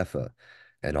are Kepha,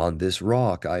 and on this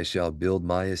rock I shall build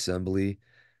my assembly,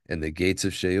 and the gates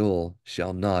of Sheol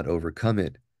shall not overcome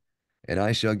it. And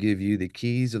I shall give you the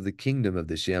keys of the kingdom of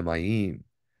the Shamayim,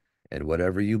 and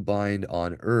whatever you bind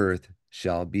on earth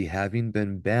shall be having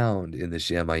been bound in the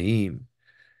Shamayim,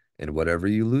 and whatever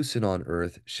you loosen on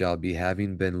earth shall be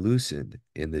having been loosened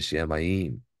in the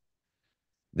Shamayim.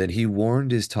 Then he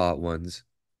warned his taught ones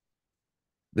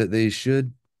that they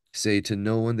should say to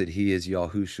no one that he is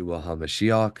Yahushua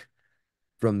HaMashiach.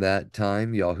 From that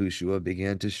time, Yahushua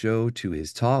began to show to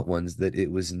his taught ones that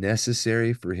it was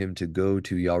necessary for him to go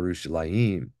to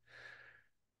Yerushalayim.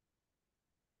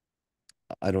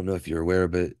 I don't know if you're aware,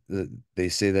 but they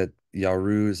say that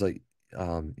Yaru is like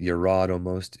Yarad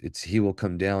almost. It's he will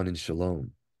come down in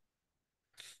Shalom.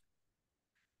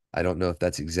 I don't know if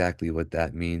that's exactly what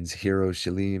that means. Hero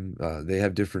Shalim, they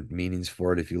have different meanings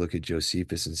for it if you look at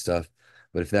Josephus and stuff.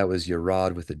 But if that was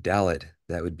Yarad with a Dalet,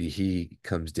 that would be he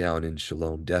comes down in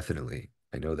Shalom, definitely.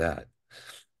 I know that.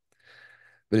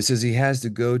 But it says he has to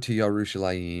go to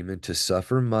Yerushalayim and to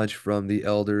suffer much from the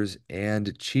elders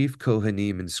and chief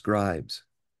Kohanim and scribes,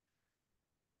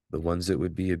 the ones that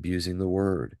would be abusing the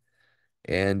word,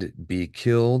 and be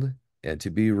killed and to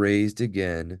be raised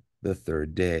again the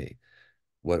third day.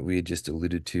 What we had just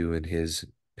alluded to in his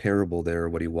parable there,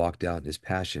 what he walked out in his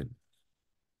passion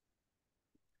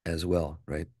as well,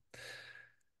 right?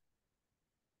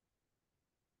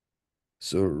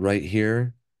 So right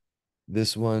here,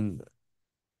 this one,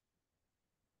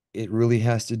 it really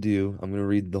has to do, I'm going to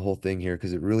read the whole thing here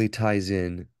because it really ties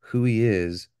in who he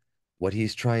is, what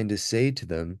he's trying to say to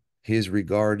them, his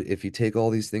regard, if you take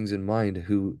all these things in mind,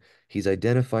 who he's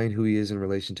identifying who he is in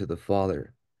relation to the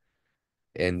Father.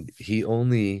 And he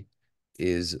only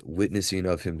is witnessing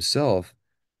of himself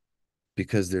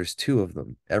because there's two of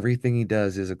them. Everything he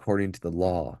does is according to the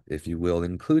law, if you will,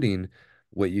 including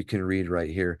what you can read right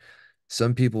here.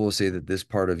 Some people will say that this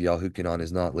part of Yahukanon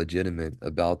is not legitimate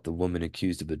about the woman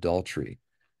accused of adultery.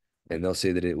 And they'll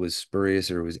say that it was spurious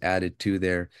or it was added to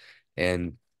there.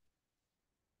 And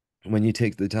when you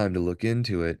take the time to look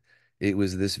into it, it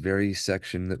was this very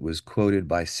section that was quoted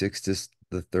by Sixtus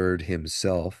the Third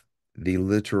himself, the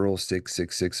literal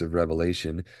 666 of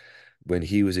Revelation, when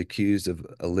he was accused of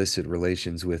illicit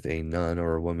relations with a nun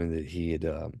or a woman that he had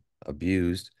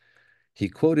abused. He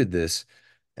quoted this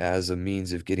as a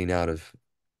means of getting out of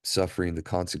suffering the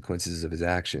consequences of his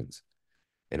actions.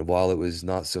 And while it was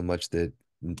not so much that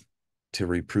to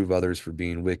reprove others for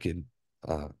being wicked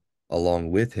uh,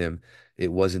 along with him,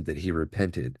 it wasn't that he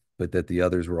repented, but that the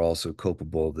others were also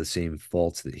culpable of the same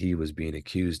faults that he was being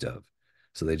accused of.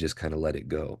 So they just kind of let it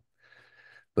go.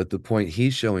 But the point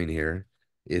he's showing here,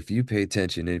 if you pay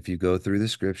attention and if you go through the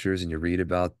scriptures and you read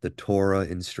about the Torah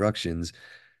instructions,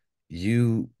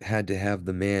 you had to have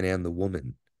the man and the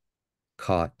woman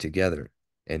caught together.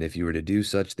 And if you were to do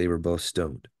such, they were both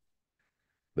stoned.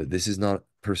 But this is not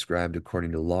prescribed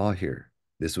according to law here.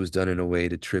 This was done in a way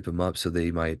to trip him up so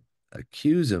they might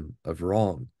accuse him of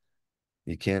wrong.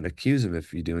 You can't accuse him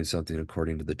if you're doing something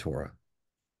according to the Torah.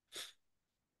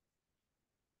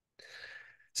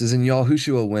 It says, and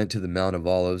Yahushua went to the Mount of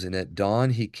Olives, and at dawn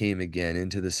he came again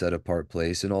into the set apart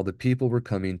place, and all the people were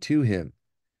coming to him.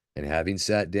 And having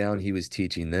sat down, he was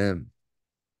teaching them.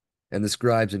 And the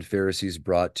scribes and Pharisees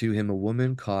brought to him a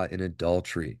woman caught in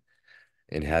adultery.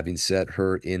 And having set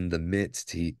her in the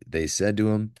midst, they said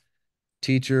to him,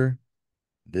 Teacher,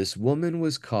 this woman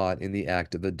was caught in the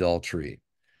act of adultery.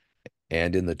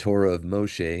 And in the Torah of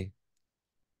Moshe,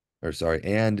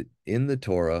 and in the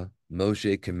Torah,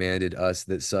 Moshe commanded us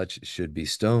that such should be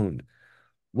stoned.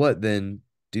 What then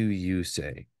do you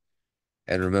say?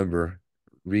 And remember,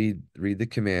 read the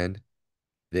command.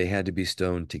 They had to be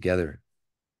stoned together.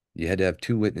 You had to have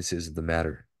two witnesses of the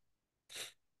matter.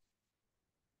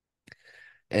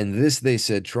 And this they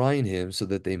said, trying him so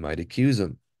that they might accuse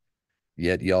him.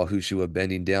 Yet Yahushua,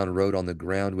 bending down, wrote on the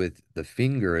ground with the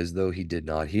finger as though he did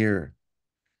not hear.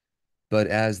 But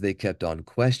as they kept on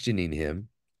questioning him,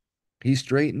 he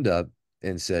straightened up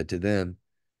and said to them,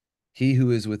 He who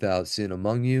is without sin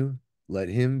among you, let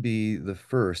him be the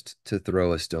first to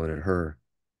throw a stone at her.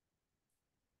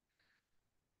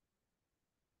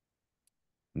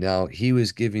 Now, he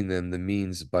was giving them the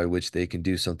means by which they can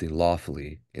do something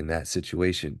lawfully in that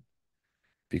situation,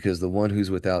 because the one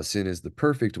who's without sin is the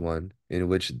perfect one in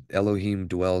which Elohim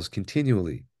dwells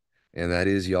continually. And that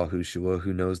is Yahushua,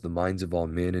 who knows the minds of all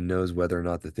men and knows whether or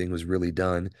not the thing was really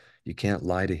done. You can't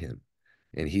lie to him.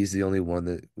 And he's the only one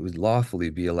that would lawfully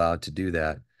be allowed to do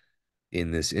that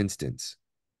in this instance.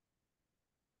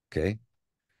 Okay?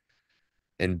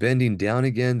 And bending down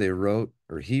again,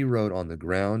 he wrote on the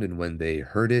ground, and when they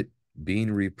heard it,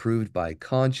 being reproved by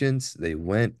conscience, they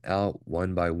went out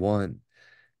one by one,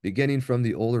 beginning from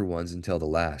the older ones until the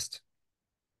last.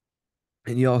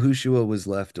 And Yahushua was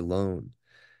left alone,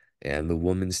 and the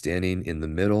woman standing in the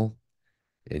middle,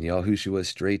 and Yahushua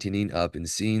straightening up and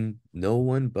seeing no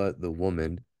one but the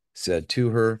woman, said to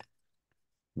her,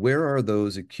 Where are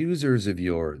those accusers of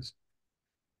yours?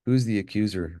 Who's the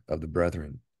accuser of the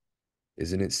brethren?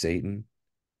 Isn't it Satan?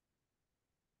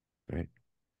 Right?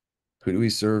 Who do we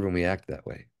serve when we act that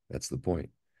way? That's the point.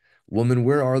 Woman,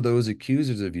 where are those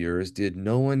accusers of yours? Did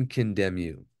no one condemn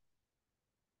you?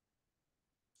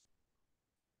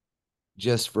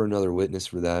 Just for another witness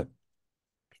for that,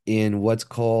 in what's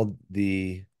called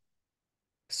the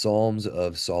Psalms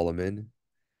of Solomon,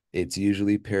 it's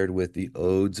usually paired with the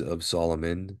Odes of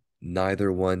Solomon,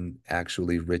 neither one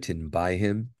actually written by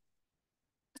him,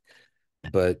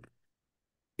 but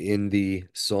in the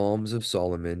Psalms of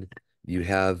Solomon, you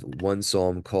have one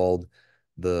psalm called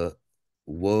the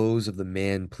Woes of the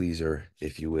Man Pleaser,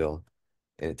 if you will.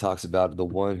 And it talks about the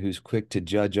one who's quick to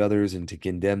judge others and to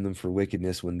condemn them for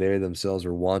wickedness when they themselves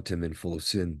are wanton and full of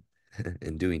sin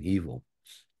and doing evil.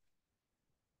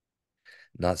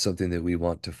 Not something that we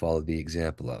want to follow the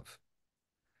example of.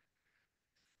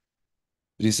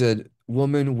 But he said,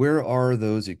 Woman, where are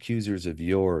those accusers of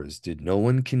yours? Did no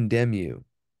one condemn you?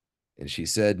 And she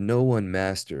said, No one,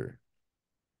 master.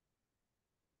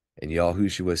 And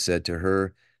Yahushua said to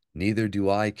her, Neither do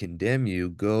I condemn you.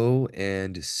 Go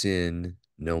and sin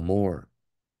no more.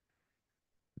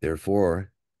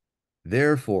 Therefore,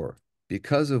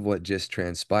 because of what just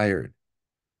transpired,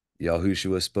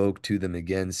 Yahushua spoke to them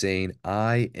again, saying,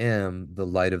 I am the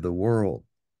light of the world.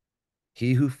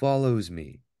 He who follows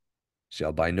me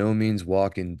shall by no means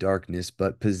walk in darkness,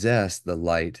 but possess the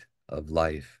light of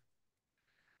life.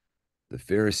 The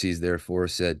Pharisees therefore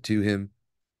said to him,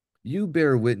 You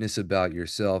bear witness about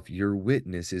yourself. Your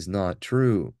witness is not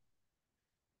true.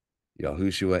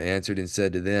 Yahushua answered and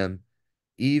said to them,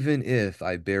 Even if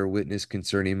I bear witness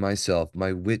concerning myself,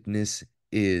 my witness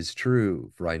is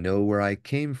true, for I know where I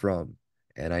came from,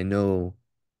 and I know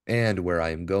and where I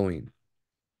am going.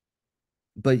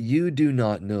 But you do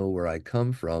not know where I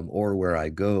come from or where I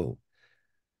go.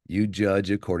 You judge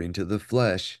according to the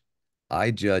flesh.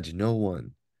 I judge no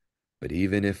one. But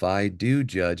even if I do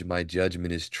judge, my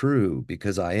judgment is true,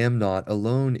 because I am not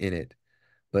alone in it,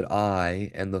 but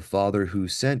I and the Father who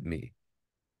sent me.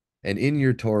 And in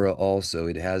your Torah also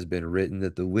it has been written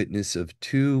that the witness of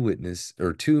two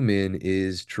men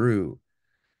is true.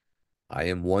 I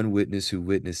am one witness who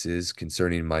witnesses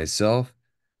concerning myself,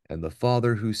 and the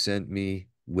Father who sent me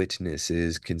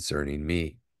witnesses concerning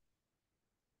me.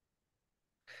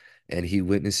 And he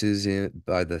witnesses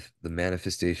by the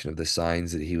manifestation of the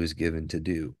signs that he was given to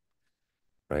do,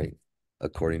 right?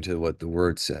 According to what the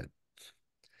word said.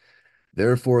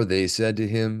 Therefore they said to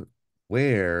him,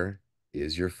 Where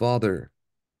is your father?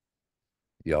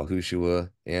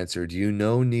 Yahushua answered, You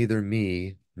know neither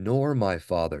me nor my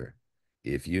Father.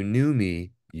 If you knew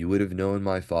me, you would have known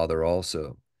my Father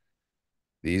also.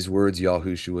 These words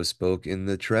Yahushua spoke in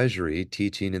the treasury,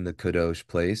 teaching in the Kadosh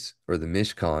place, or the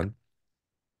Mishkan,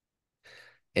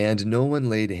 and no one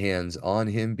laid hands on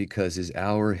him because his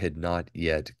hour had not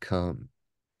yet come.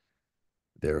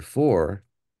 Therefore,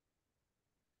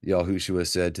 Yahushua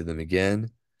said to them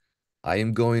again, I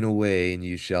am going away, and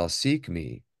you shall seek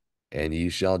me, and you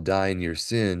shall die in your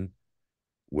sin.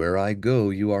 Where I go,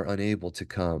 you are unable to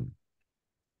come.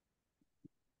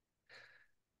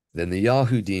 Then the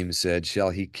Yahudim said, Shall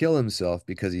he kill himself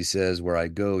because he says, Where I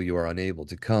go, you are unable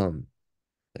to come?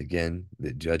 Again,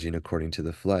 that judging according to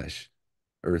the flesh,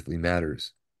 earthly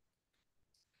matters.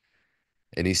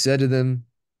 And he said to them,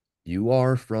 You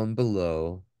are from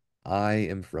below, I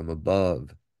am from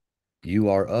above. You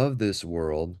are of this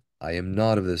world, I am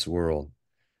not of this world.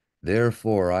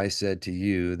 Therefore I said to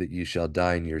you that you shall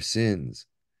die in your sins.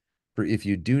 For if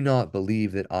you do not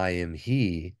believe that I am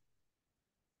he,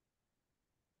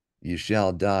 you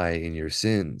shall die in your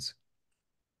sins.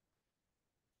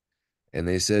 And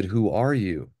they said, Who are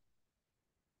you?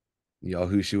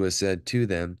 Yahushua said to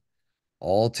them,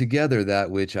 Altogether that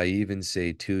which I even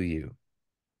say to you.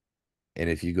 And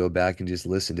if you go back and just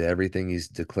listen to everything he's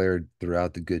declared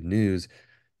throughout the good news,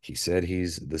 he said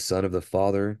he's the Son of the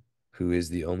Father, who is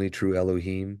the only true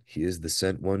Elohim. He is the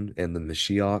sent one and the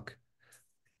Mashiach.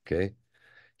 Okay.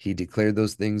 He declared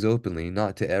those things openly,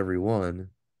 not to everyone,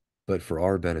 but for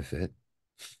our benefit.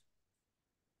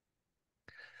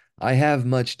 I have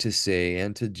much to say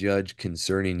and to judge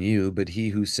concerning you, but he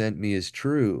who sent me is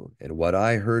true, and what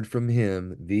I heard from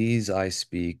him, these I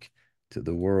speak to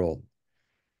the world.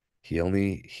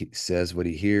 He says what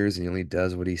he hears, and he only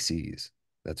does what he sees.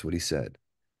 That's what he said.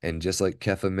 And just like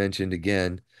Kepha mentioned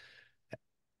again,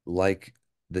 like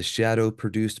the shadow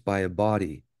produced by a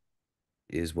body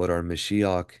is what our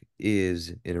Mashiach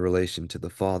is in relation to the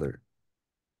Father.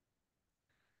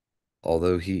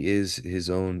 Although he has his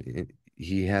own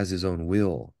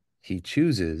will. He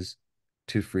chooses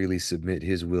to freely submit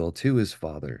his will to his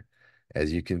Father,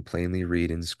 as you can plainly read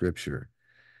in Scripture.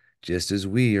 Just as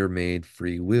we are made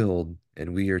free-willed,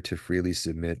 and we are to freely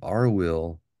submit our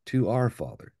will to our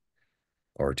Father,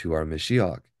 or to our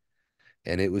Mashiach.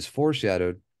 And it was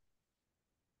foreshadowed.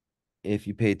 If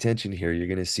you pay attention here, you're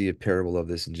going to see a parable of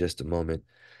this in just a moment.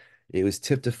 It was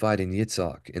typified in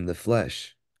Yitzhak in the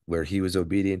flesh, where he was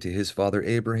obedient to his father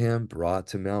Abraham, brought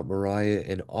to Mount Moriah,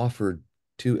 and offered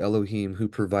to Elohim, who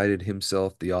provided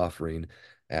himself the offering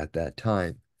at that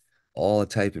time. All a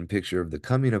type and picture of the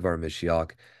coming of our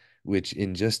Mashiach, which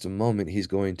in just a moment he's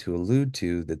going to allude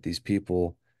to that these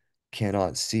people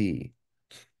cannot see.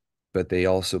 But they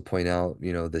also point out,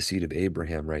 the seed of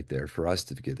Abraham right there for us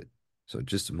to get it. So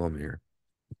just a moment here.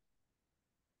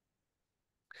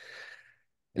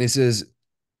 And it says,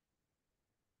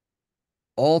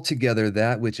 altogether,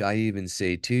 that which I even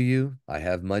say to you, I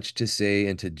have much to say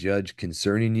and to judge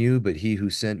concerning you, but he who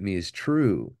sent me is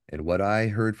true, and what I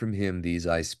heard from him, these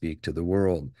I speak to the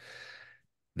world.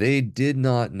 They did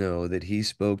not know that he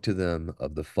spoke to them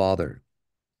of the Father.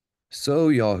 So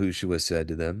Yahushua said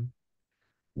to them,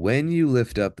 when you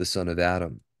lift up the son of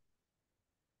Adam,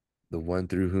 the one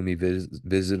through whom he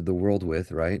visited the world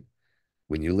with, right?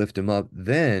 When you lift him up,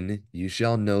 then you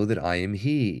shall know that I am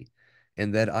he,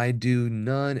 and that I do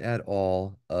none at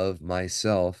all of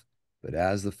myself, but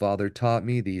as the Father taught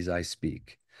me, these I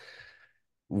speak.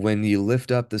 When you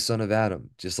lift up the son of Adam,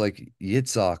 just like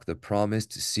Yitzhak, the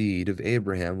promised seed of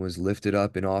Abraham, was lifted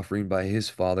up in offering by his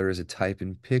father as a type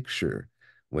and picture.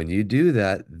 When you do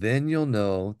that, then you'll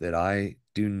know that I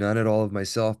do none at all of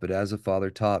myself, but as the Father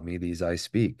taught me, these I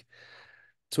speak.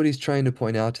 That's what he's trying to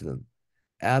point out to them.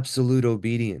 Absolute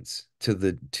obedience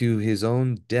to his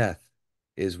own death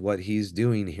is what he's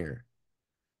doing here.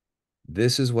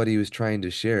 This is what he was trying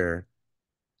to share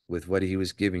with what he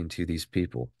was giving to these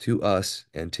people, to us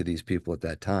and to these people at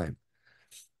that time.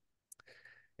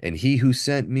 And he who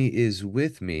sent me is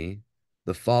with me.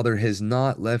 The Father has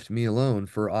not left me alone,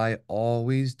 for I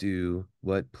always do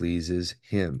what pleases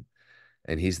him.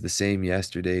 And he's the same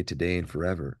yesterday, today, and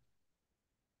forever.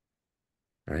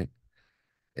 Right?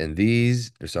 And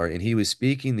and he was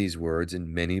speaking these words,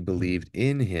 and many believed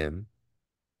in him.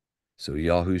 So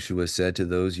Yahushua said to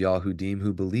those Yahudim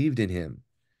who believed in him,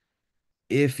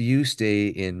 if you stay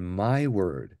in my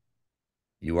word,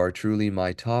 you are truly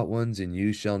my taught ones, and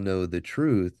you shall know the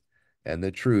truth, and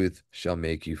the truth shall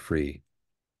make you free.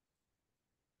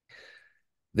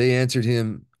 They answered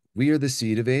him, we are the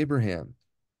seed of Abraham,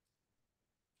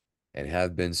 and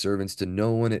have been servants to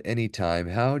no one at any time.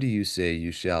 How do you say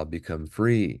you shall become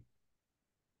free?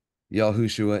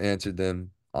 Yahushua answered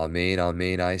them, Amen,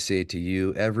 amen, I say to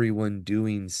you, everyone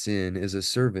doing sin is a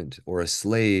servant or a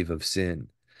slave of sin.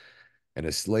 And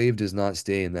a slave does not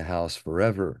stay in the house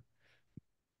forever.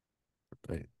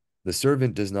 Right? The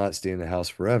servant does not stay in the house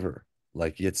forever,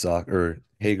 like Yitzhak or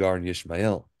Hagar and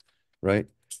Ishmael, right?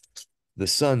 The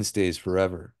son stays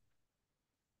forever.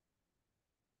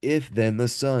 If then the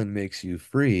son makes you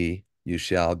free, you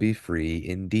shall be free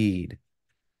indeed.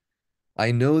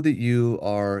 I know that you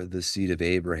are the seed of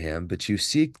Abraham, but you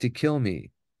seek to kill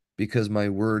me, because my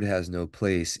word has no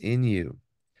place in you.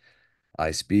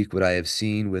 I speak what I have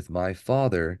seen with my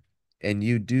father, and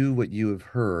you do what you have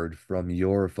heard from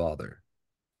your father.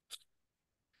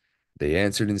 They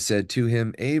answered and said to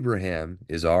him, Abraham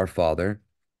is our father.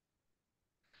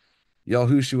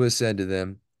 Yahushua said to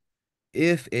them,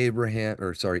 if you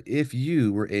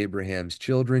were Abraham's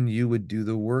children, you would do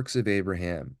the works of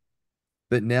Abraham.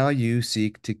 But now you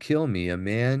seek to kill me, a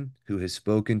man who has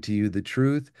spoken to you the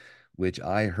truth, which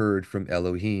I heard from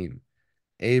Elohim.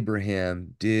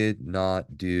 Abraham did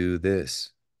not do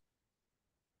this.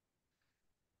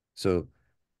 So,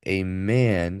 a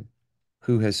man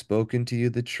who has spoken to you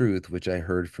the truth, which I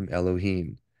heard from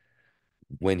Elohim.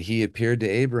 When he appeared to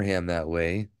Abraham that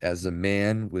way, as a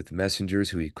man with messengers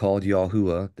who he called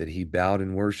Yahuwah, that he bowed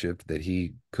and worshiped, that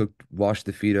he cooked, washed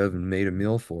the feet of, and made a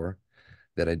meal for,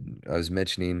 that I was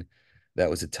mentioning, that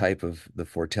was a type of the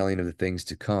foretelling of the things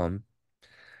to come.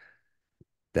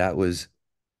 That was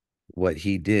what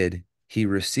he did. He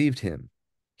received him.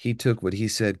 He took what he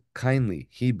said kindly.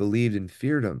 He believed and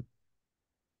feared him.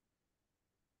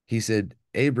 He said,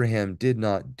 Abraham did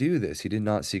not do this. He did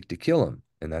not seek to kill him.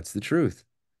 And that's the truth.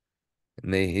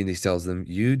 And he tells them,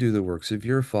 you do the works of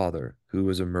your father, who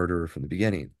was a murderer from the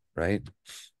beginning, right?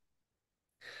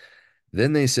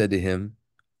 Then they said to him,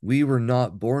 we were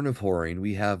not born of whoring.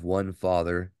 We have one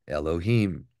father,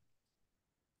 Elohim.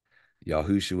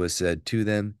 Yahushua said to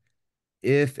them,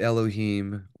 if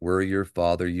Elohim were your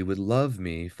father, you would love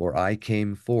me, for I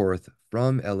came forth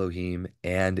from Elohim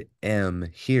and am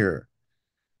here.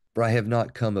 For I have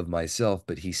not come of myself,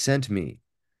 but he sent me.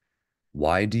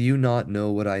 Why do you not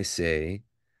know what I say?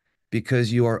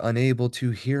 Because you are unable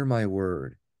to hear my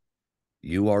word.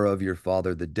 You are of your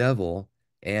father the devil,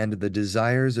 and the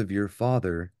desires of your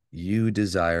father you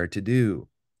desire to do.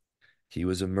 He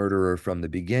was a murderer from the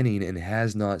beginning and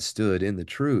has not stood in the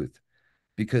truth,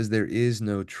 because there is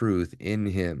no truth in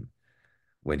him.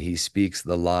 When he speaks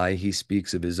the lie, he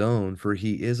speaks of his own, for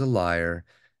he is a liar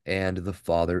and the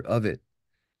father of it.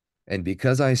 And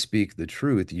because I speak the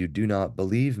truth, you do not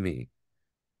believe me.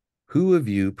 Who of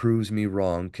you proves me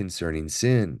wrong concerning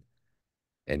sin?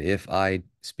 And if I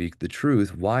speak the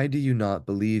truth, why do you not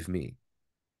believe me?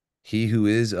 He who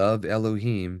is of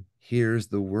Elohim hears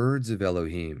the words of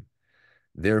Elohim.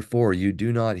 Therefore, you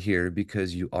do not hear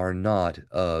because you are not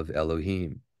of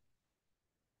Elohim.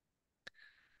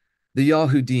 The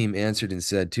Yahudim answered and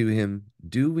said to him,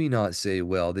 Do we not say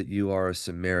well that you are a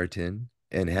Samaritan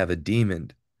and have a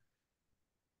demon?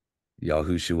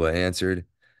 Yahushua answered,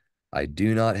 I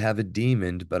do not have a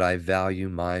demon, but I value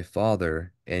my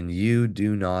Father, and you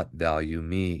do not value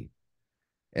me.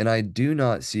 And I do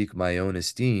not seek my own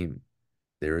esteem.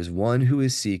 There is one who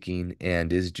is seeking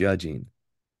and is judging.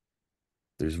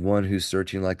 There's one who's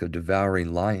searching like a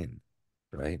devouring lion,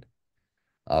 right?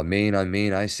 Amen,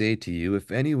 amen, I say to you,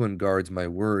 if anyone guards my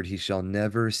word, he shall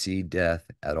never see death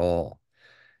at all.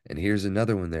 And here's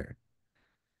another one there.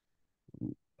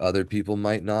 Other people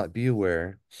might not be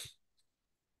aware,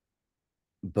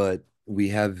 but we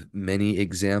have many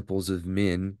examples of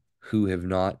men who have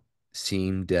not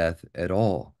seen death at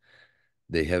all.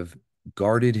 They have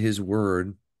guarded his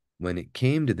word. When it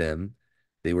came to them,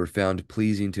 they were found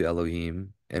pleasing to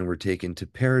Elohim and were taken to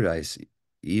paradise,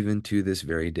 even to this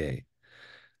very day.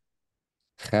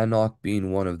 Hanok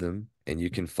being one of them, and you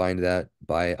can find that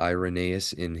by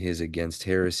Irenaeus in his Against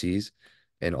Heresies,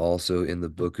 and also in the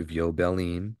book of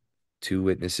Yobelim, two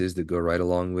witnesses that go right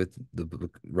along with the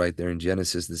book right there in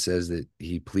Genesis that says that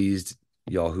he pleased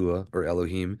Yahuwah or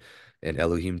Elohim, and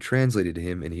Elohim translated to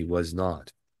him, and he was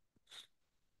not.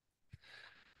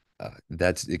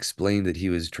 That's explained that he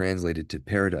was translated to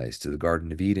paradise, to the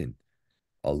Garden of Eden.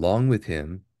 Along with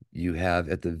him, you have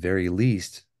at the very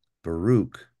least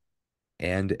Baruch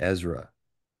and Ezra,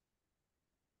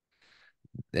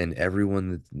 and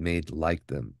everyone that made like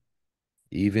them.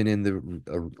 Even in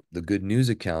the good news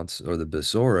accounts or the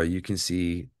Besorah, you can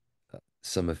see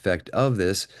some effect of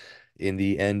this in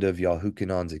the end of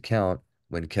Yahukanan's account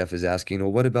when Keph is asking,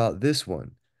 well, what about this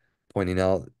one? Pointing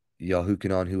out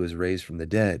Yahukanan who was raised from the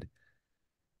dead.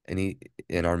 And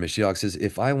our Mashiach says,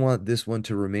 if I want this one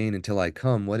to remain until I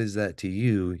come, what is that to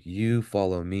you? You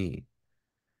follow me.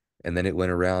 And then it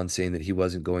went around saying that he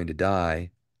wasn't going to die.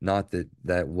 Not that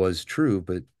that was true,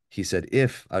 but he said,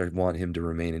 if I want him to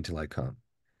remain until I come.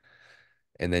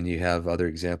 And then you have other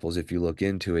examples. If you look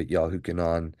into it,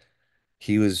 Yahukanan,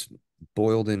 he was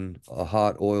boiled in a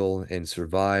hot oil and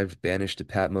survived, banished to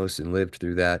Patmos and lived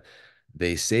through that.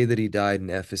 They say that he died in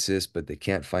Ephesus, but they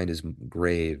can't find his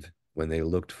grave when they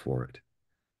looked for it.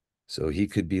 So he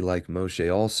could be like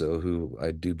Moshe also, who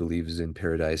I do believe is in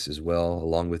paradise as well,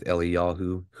 along with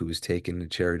Eliyahu, who was taken in a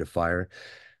chariot of fire.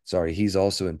 Sorry, he's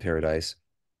also in paradise.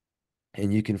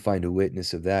 And you can find a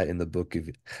witness of that in the book of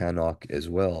Hanok as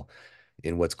well,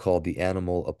 in what's called the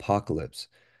animal apocalypse.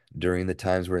 During the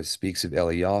times where it speaks of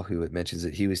Eliyahu, it mentions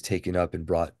that he was taken up and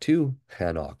brought to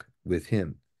Hanok with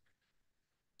him.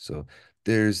 So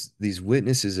there's these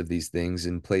witnesses of these things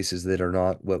in places that are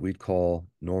not what we'd call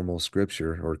normal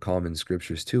scripture or common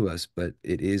scriptures to us, but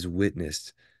it is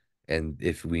witnessed. And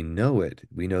if we know it,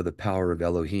 we know the power of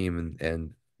Elohim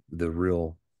and the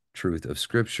real truth of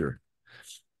scripture.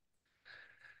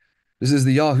 This is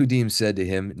the Yahudim said to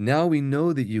him, now we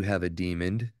know that you have a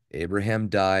demon. Abraham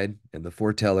died, and the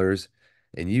foretellers,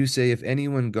 and you say, if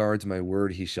anyone guards my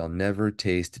word, he shall never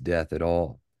taste death at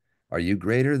all. Are you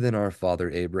greater than our father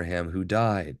Abraham, who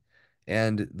died,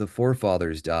 and the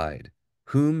forefathers died?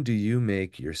 Whom do you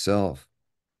make yourself?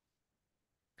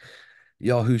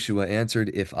 Yahushua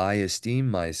answered, if I esteem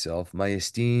myself, my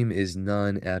esteem is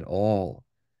none at all.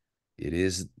 It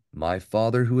is my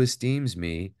Father who esteems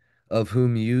me, of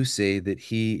whom you say that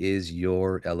he is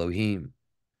your Elohim.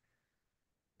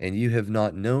 And you have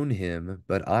not known him,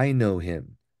 but I know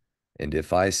him. And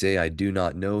if I say I do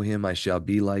not know him, I shall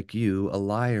be like you, a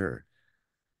liar.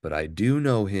 But I do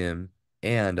know him,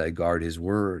 and I guard his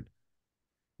word.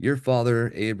 Your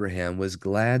father Abraham was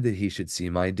glad that he should see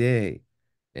my day,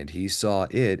 and he saw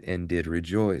it and did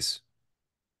rejoice.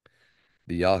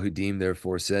 The Yahudim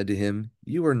therefore said to him,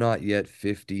 you are not yet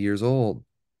 50 years old.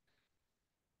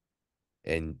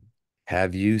 And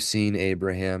have you seen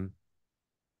Abraham?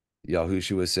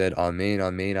 Yahushua said, Amen,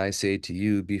 amen, I say to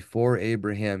you, before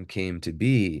Abraham came to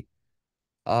be,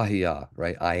 Ahia,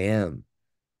 right? I am.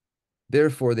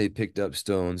 Therefore they picked up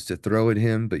stones to throw at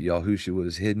him, but Yahushua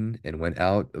was hidden and went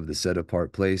out of the set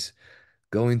apart place,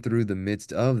 going through the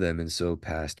midst of them, and so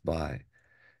passed by.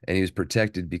 And he was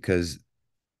protected because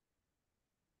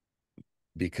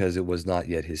it was not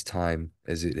yet his time,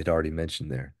 as it had already mentioned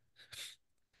there.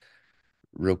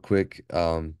 Real quick,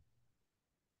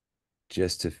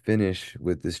 just to finish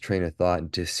with this train of thought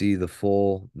and to see the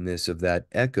fullness of that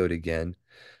echoed again,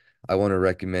 I want to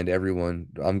recommend everyone.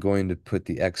 I'm going to put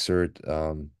the excerpt,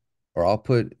 or I'll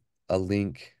put a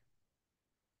link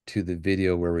to the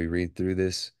video where we read through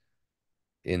this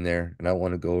in there. And I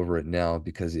want to go over it now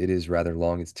because it is rather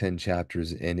long. It's 10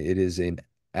 chapters and it is an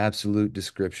absolute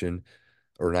description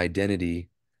or an identity.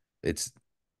 It's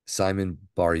Simon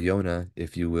Bar Yonah,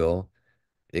 if you will,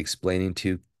 explaining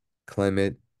to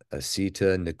Clement,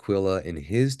 Asita, and Aquila, and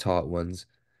his taught ones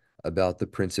about the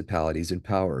principalities and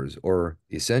powers, or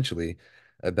essentially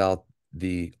about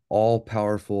the all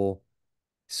powerful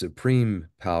supreme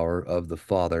power of the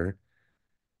Father,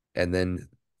 and then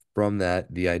from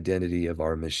that, the identity of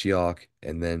our Mashiach,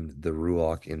 and then the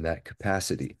Ruach in that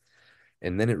capacity.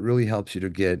 And then it really helps you to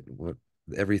get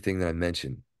everything that I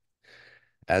mentioned.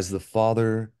 As the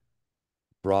Father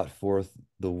brought forth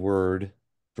the word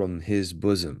from his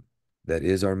bosom, that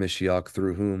is our Mashiach,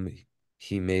 through whom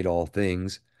he made all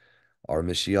things, our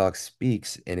Mashiach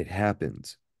speaks and it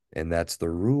happens. And that's the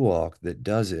Ruach that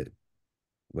does it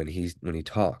when he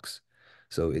talks.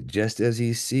 So it just as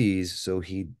he sees, so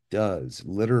he does,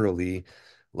 literally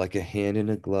like a hand in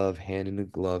a glove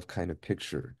kind of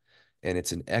picture. And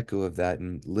it's an echo of that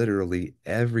in literally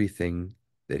everything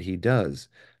that he does,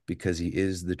 because he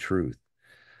is the truth.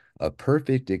 A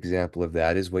perfect example of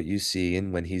that is what you see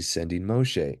in when he's sending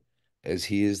Moshe. As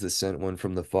he is the sent one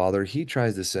from the Father, he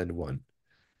tries to send one.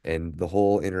 And the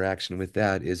whole interaction with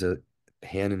that is a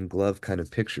hand in glove kind of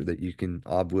picture that you can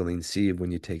willing see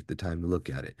when you take the time to look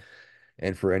at it.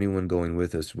 And for anyone going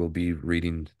with us, we'll be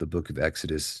reading the book of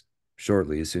Exodus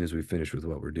shortly, as soon as we finish with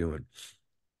what we're doing.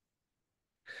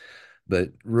 But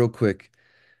real quick,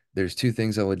 there's two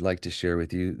things I would like to share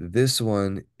with you. This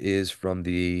one is from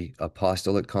the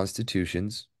Apostolic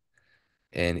Constitutions,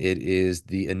 and it is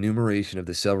the enumeration of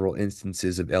the several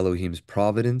instances of Elohim's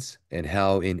providence and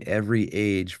how in every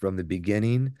age from the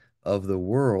beginning of the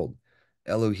world,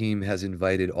 Elohim has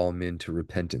invited all men to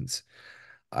repentance.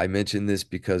 I mention this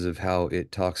because of how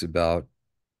it talks about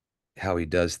how he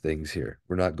does things here.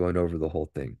 We're not going over the whole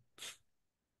thing.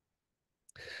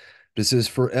 This says,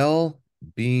 for El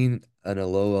being an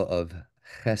Eloah of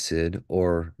chesed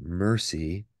or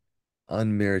mercy,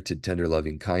 unmerited tender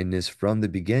loving kindness from the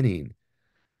beginning,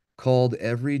 called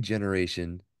every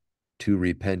generation to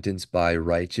repentance by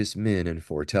righteous men and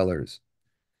foretellers.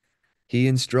 He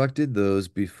instructed those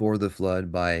before the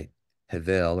flood by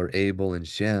Hevel or Abel and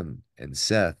Shem and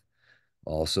Seth,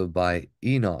 also by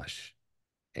Enosh,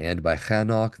 and by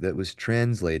Hanok that was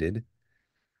translated,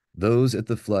 those at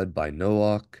the flood by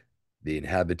Noach, the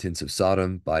inhabitants of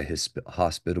Sodom by his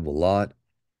hospitable Lot,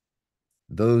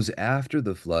 those after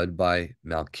the flood by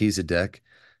Melchizedek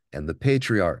and the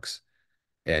patriarchs,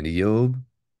 and Job,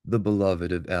 the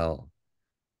beloved of El,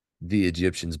 the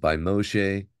Egyptians by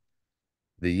Moshe,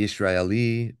 the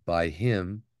Yisraeli by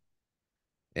him,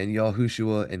 and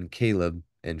Yahushua and Caleb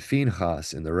and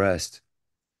Phinehas and the rest,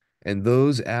 and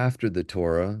those after the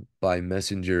Torah by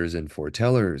messengers and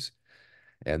foretellers,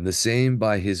 and the same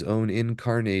by his own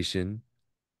incarnation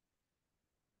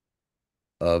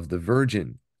of the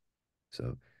Virgin.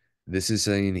 So this is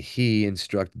saying he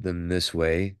instructed them this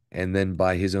way, and then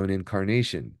by his own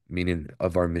incarnation, meaning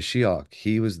of our Mashiach.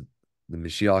 He was the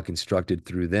Mashiach instructed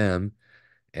through them,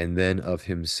 and then of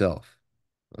himself.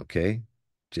 Okay?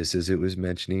 Just as it was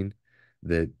mentioning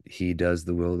that he does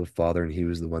the will of the Father and he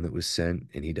was the one that was sent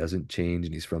and he doesn't change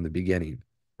and he's from the beginning,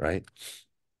 right?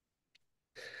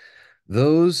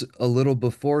 Those a little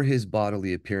before his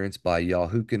bodily appearance by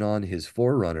Yahukanon, his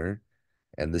forerunner,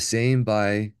 and the same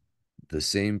by the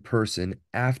same person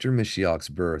after Mashiach's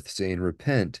birth, saying,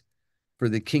 repent, for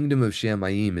the kingdom of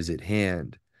Shamayim is at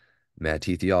hand.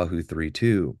 Matithyahu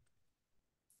 3:2.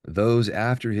 Those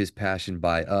after his passion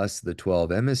by us, the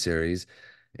 12 emissaries,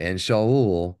 and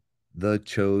Shaul, the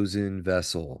chosen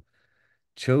vessel.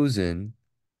 Chosen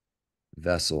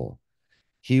vessel.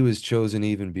 He was chosen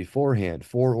even beforehand,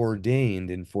 foreordained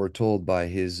and foretold by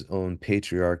his own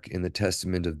patriarch in the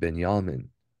testament of Benjamin.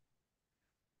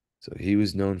 So he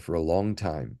was known for a long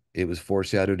time. It was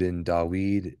foreshadowed in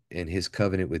Dawid and his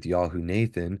covenant with Yahu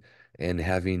Nathan, and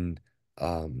having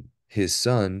his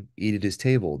son eat at his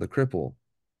table, the cripple,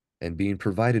 and being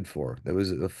provided for. That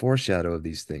was a foreshadow of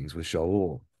these things with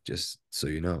Shaul, just so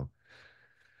you know.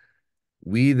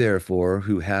 We, therefore,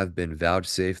 who have been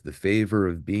vouchsafed the favor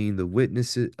of being the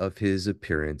witnesses of his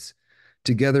appearance,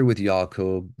 together with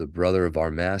Jacob, the brother of our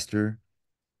master,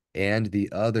 and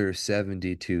the other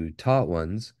 72 taught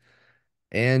ones,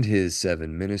 and his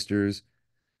 7 ministers,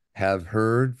 have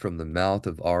heard from the mouth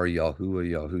of our Yahuwah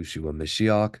Yahushua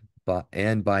Mashiach,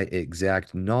 and by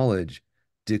exact knowledge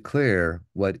declare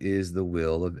what is the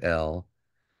will of El,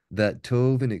 that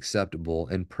tov and acceptable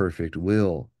and perfect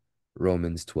will,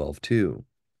 Romans 12:2,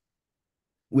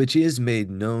 which is made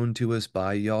known to us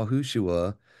by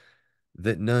Yahushua,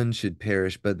 that none should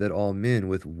perish, but that all men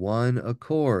with one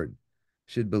accord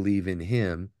should believe in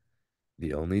him,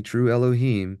 the only true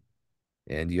Elohim,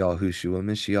 and Yahushua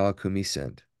Mashiach whom he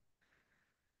sent,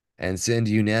 and send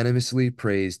unanimously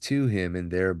praise to him,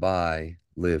 and thereby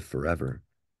live forever.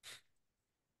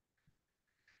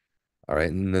 All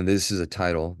right, and then this is a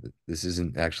title. This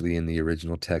isn't actually in the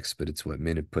original text, but it's what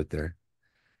men have put there.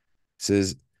 It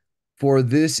says, "For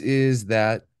this is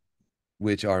that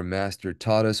which our master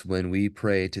taught us when we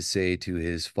pray to say to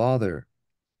his Father,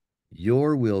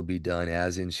 your will be done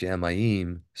as in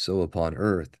Shamayim, so upon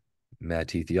earth."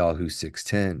 Matithyahu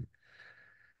 6:10.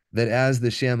 That as the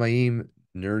Shamayim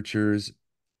nurtures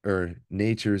or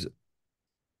natures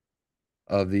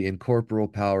of the incorporeal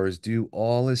powers do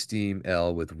all esteem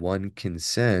El with one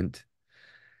consent,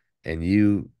 and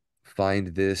you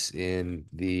find this in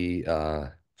the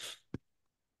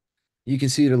you can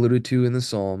see it alluded to in the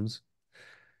Psalms.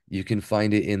 You can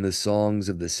find it in the songs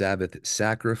of the Sabbath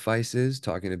sacrifices,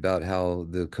 talking about how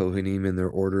the Kohanim and their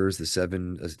orders, the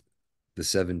seven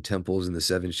temples and the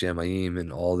 7 Shamayim,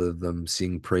 and all of them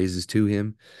sing praises to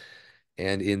him.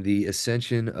 And in the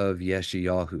ascension of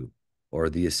Yeshayahu, or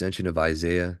the ascension of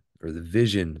Isaiah, or the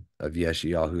vision of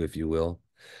Yeshayahu, if you will,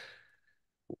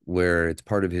 where it's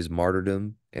part of his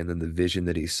martyrdom, and then the vision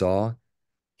that he saw,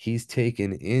 he's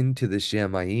taken into the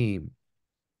Shamayim,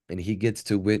 and he gets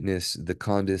to witness the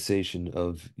condensation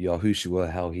of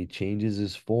Yahushua, how he changes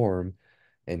his form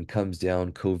and comes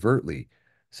down covertly,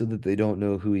 so that they don't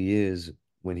know who he is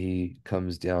when he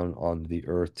comes down on the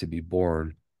earth to be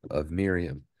born of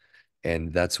Miriam.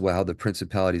 And that's how the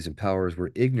principalities and powers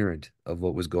were ignorant of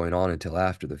what was going on until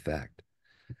after the fact.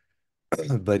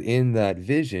 But in that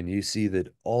vision, you see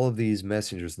that all of these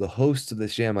messengers, the hosts of the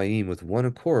Shamayim, with one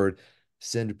accord,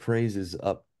 send praises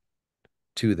up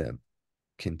to them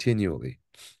continually,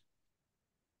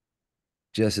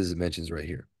 just as it mentions right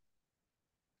here.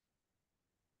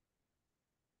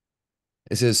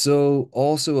 It says, "So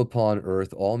also upon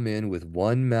earth all men with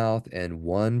one mouth and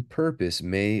one purpose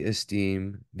may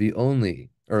esteem the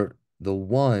only, or the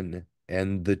one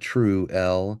and the true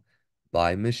El,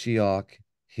 by Mashiach,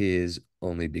 his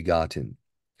only begotten.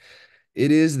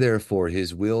 It is therefore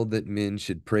his will that men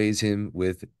should praise him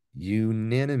with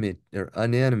unanimity, or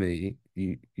unanimity,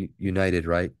 united,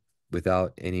 right?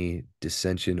 Without any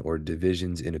dissension or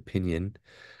divisions in opinion,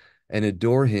 and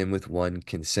adore him with one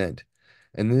consent."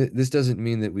 And this doesn't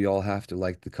mean that we all have to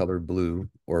like the color blue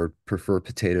or prefer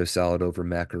potato salad over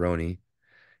macaroni.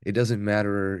 It doesn't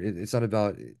matter. It's not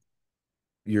about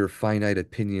your finite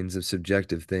opinions of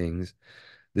subjective things.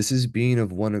 This is being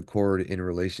of one accord in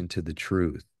relation to the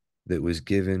truth that was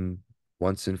given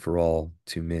once and for all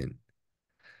to men,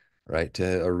 right?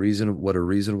 To what a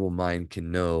reasonable mind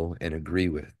can know and agree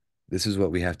with. This is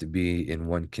what we have to be in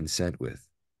one consent with.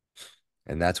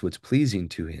 And that's what's pleasing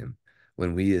to him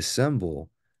when we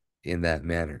assemble in that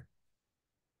manner.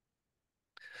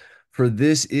 For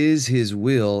this is his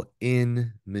will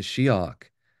in Mashiach,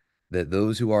 that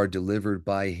those who are delivered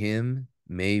by him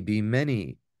may be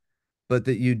many, but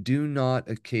that you do not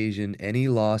occasion any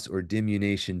loss or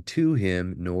diminution to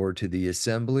him, nor to the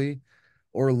assembly,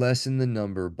 or lessen the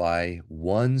number by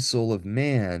one soul of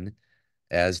man,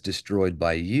 as destroyed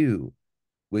by you,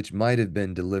 which might have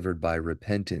been delivered by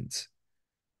repentance,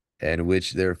 and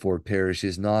which therefore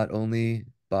perishes not only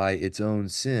by its own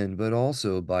sin, but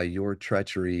also by your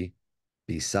treachery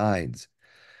besides,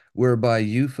 whereby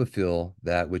you fulfill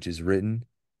that which is written,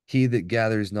 he that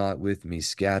gathers not with me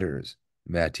scatters.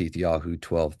 Matithyahu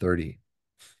 12:30.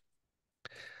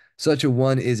 Such a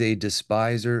one is a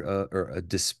despiser, or a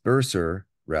disperser,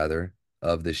 rather,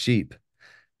 of the sheep,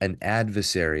 an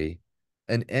adversary,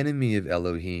 an enemy of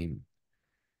Elohim,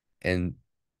 and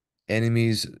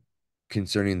enemies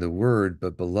concerning the word,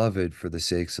 but beloved for the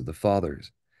sakes of the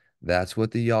fathers. That's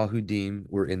what the Yahudim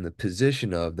were in the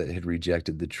position of, that had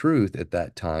rejected the truth at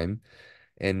that time.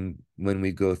 And when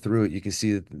we go through it, you can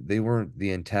see that they weren't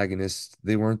the antagonists.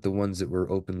 They weren't the ones that were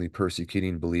openly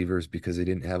persecuting believers because they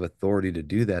didn't have authority to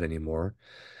do that anymore.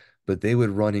 But they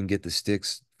would run and get the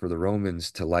sticks for the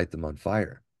Romans to light them on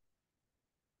fire.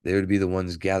 They would be the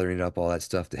ones gathering up all that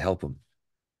stuff to help him.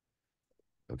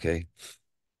 Okay.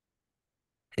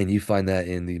 And you find that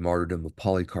in the martyrdom of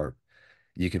Polycarp.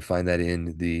 You can find that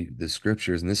in the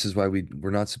scriptures. And this is why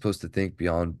we're not supposed to think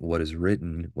beyond what is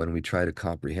written when we try to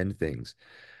comprehend things.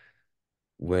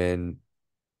 When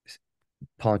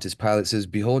Pontius Pilate says,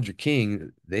 "Behold your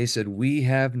king," they said, "We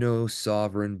have no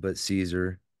sovereign but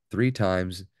Caesar," three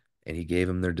times, and he gave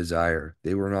them their desire.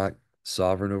 They were not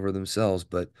sovereign over themselves,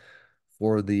 but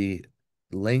for the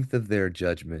length of their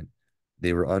judgment,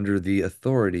 they were under the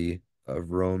authority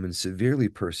of Rome and severely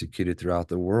persecuted throughout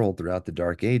the world throughout the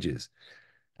Dark Ages.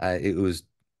 It was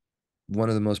one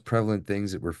of the most prevalent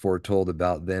things that were foretold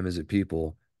about them as a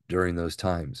people during those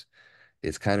times.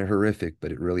 It's kind of horrific,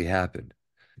 but it really happened.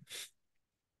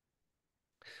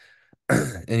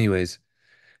 Anyways,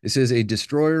 it says, "A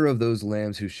destroyer of those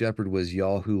lambs whose shepherd was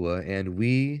Yahuwah, and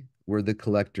we were the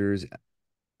collectors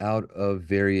out of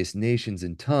various nations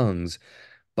and tongues,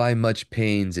 by much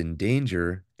pains and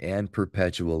danger, and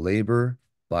perpetual labor,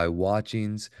 by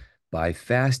watchings, by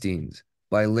fastings,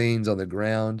 by layings on the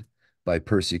ground, by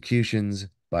persecutions,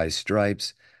 by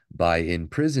stripes, by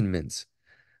imprisonments,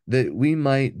 that we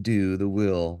might do the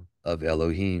will of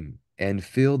Elohim, and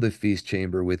fill the feast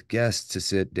chamber with guests to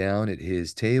sit down at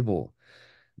his table."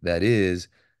 That is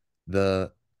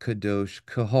the Kadosh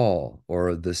Kahal,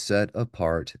 or the set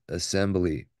apart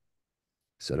assembly,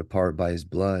 set apart by his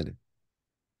blood,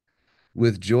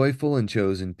 with joyful and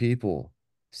chosen people,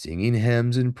 singing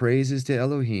hymns and praises to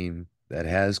Elohim that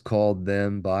has called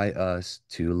them by us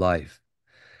to life.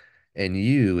 And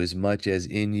you, as much as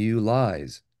in you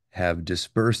lies, have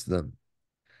dispersed them.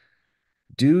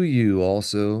 Do you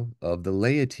also of the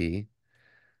laity,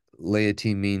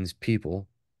 laity means people,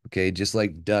 okay, just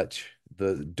like Dutch,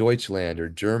 the Deutschland or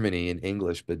Germany in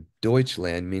English, but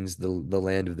Deutschland means the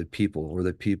land of the people or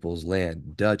the people's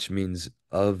land. Dutch means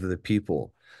of the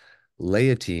people.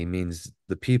 Laity means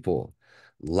the people.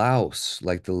 Laos,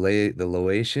 like the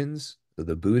Laotians,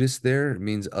 the Buddhists there,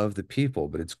 means of the people,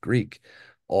 but it's Greek.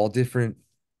 All different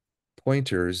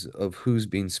pointers of who's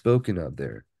being spoken of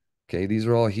there. Okay, these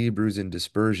are all Hebrews in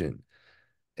dispersion.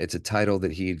 It's a title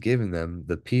that he had given them,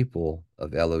 the people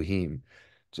of Elohim.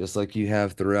 Just like you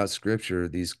have throughout scripture,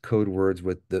 these code words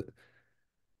with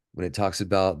when it talks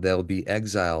about they'll be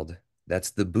exiled,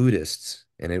 that's the Buddhists.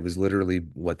 And it was literally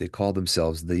what they called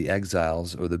themselves, the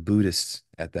exiles or the Buddhists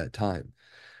at that time.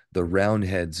 The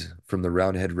Roundheads from the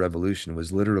Roundhead Revolution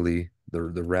was literally the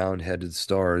round-headed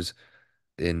stars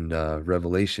in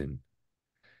Revelation.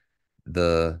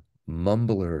 The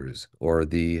mumblers or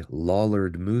the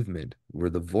Lollard movement were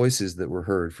the voices that were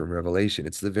heard from Revelation.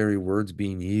 It's the very words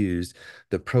being used.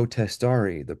 The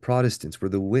protestari, the Protestants, were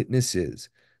the witnesses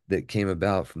that came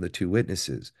about from the two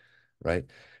witnesses, right?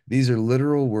 These are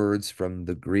literal words from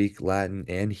the Greek, Latin,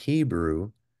 and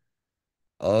Hebrew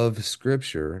of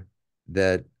Scripture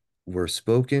that were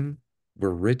spoken,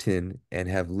 were written, and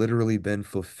have literally been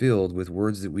fulfilled with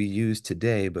words that we use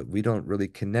today, but we don't really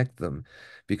connect them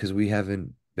because we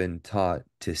haven't been taught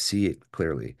to see it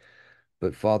clearly.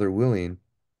 But Father willing,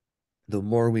 the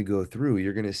more we go through,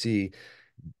 you're going to see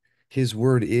his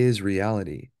word is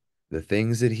reality. The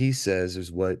things that he says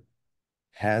is what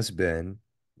has been,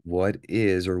 what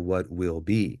is, or what will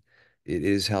be. It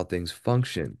is how things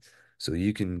function. So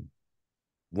you can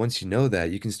once you know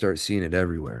that, you can start seeing it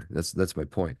everywhere. That's my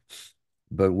point.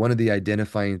 But one of the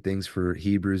identifying things for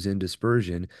Hebrews in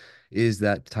dispersion is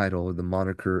that title, the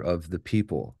moniker of the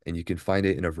people. And you can find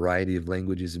it in a variety of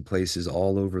languages and places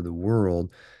all over the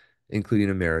world, including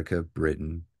America,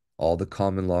 Britain, all the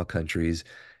common law countries,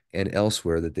 and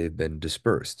elsewhere that they've been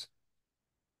dispersed.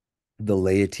 The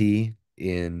laity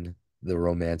in the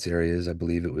Romance areas, I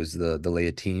believe it was the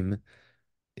laitime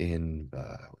in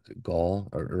Gaul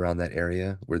or around that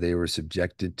area where they were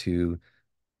subjected to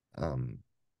um,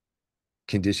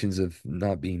 conditions of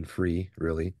not being free,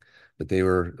 really. But they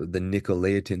were the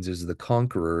Nicolaitans as the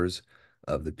conquerors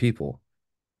of the people,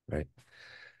 right?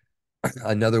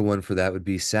 Another one for that would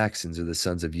be Saxons or the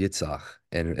sons of Yitzhak,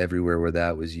 and everywhere where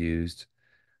that was used,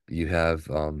 you have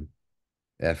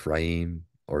Ephraim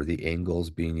or the angles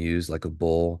being used like a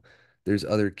bull. There's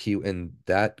other key, and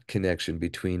that connection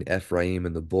between Ephraim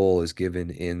and the bull is given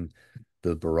in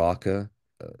the Baraka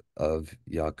of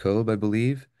Jacob, I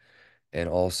believe, and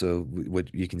also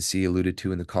what you can see alluded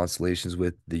to in the constellations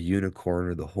with the unicorn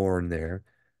or the horn there,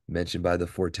 mentioned by the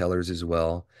foretellers as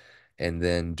well, and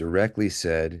then directly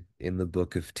said in the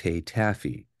book of Tay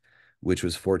Taffy, which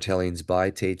was foretellings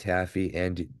by Tay Taffy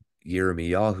and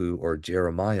Yirmiyahu or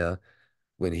Jeremiah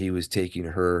when he was taking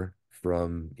her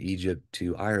from Egypt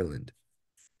to Ireland.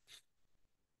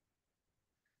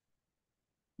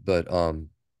 But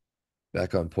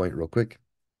back on point real quick.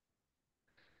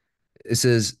 It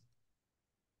says,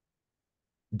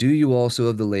 do you also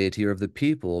of the laity or of the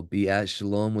people be at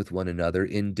shalom with one another,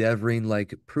 endeavoring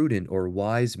like prudent or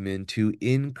wise men to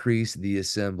increase the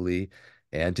assembly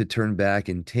and to turn back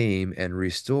and tame and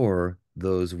restore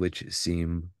those which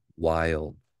seem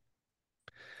wild?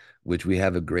 Which we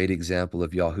have a great example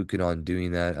of Yahukanon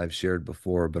doing that. I've shared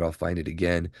before, but I'll find it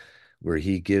again, where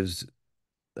he gives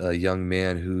a young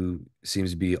man who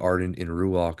seems to be ardent in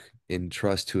Ruach in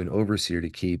trust to an overseer to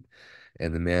keep,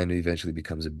 and the man eventually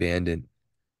becomes abandoned.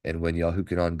 And when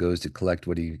Yahukanon goes to collect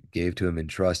what he gave to him in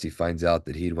trust, he finds out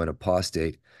that he'd went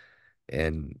apostate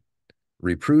and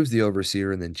reproves the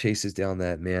overseer and then chases down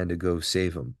that man to go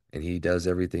save him. And he does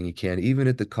everything he can, even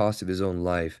at the cost of his own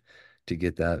life, to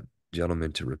get that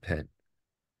gentleman to repent.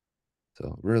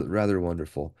 So rather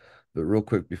wonderful. But real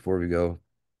quick before we go,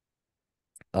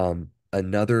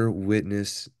 another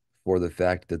witness for the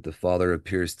fact that the Father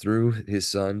appears through his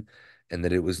Son and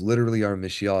that it was literally our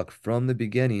Mashiach from the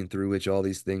beginning through which all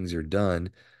these things are done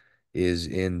is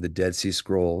in the Dead Sea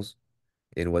Scrolls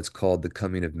in what's called the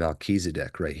coming of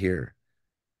Melchizedek right here.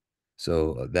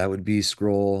 So that would be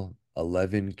scroll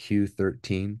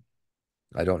 11Q13.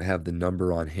 I don't have the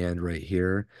number on hand right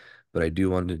here, but I do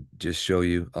want to just show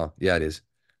you. Oh, yeah, it is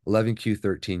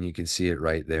 11Q13. You can see it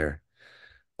right there.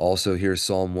 Also, here's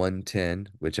Psalm 110,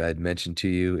 which I had mentioned to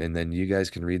you, and then you guys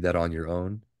can read that on your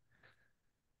own.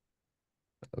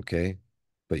 Okay.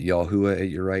 But Yahuwah at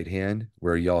your right hand,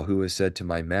 where Yahuwah said to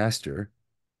my master,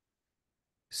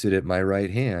 sit at my right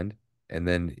hand, and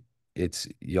then it's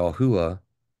Yahuwah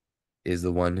is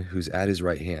the one who's at his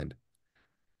right hand.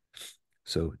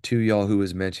 So two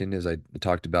Yahuwahs mentioned, as I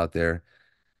talked about there.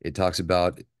 It talks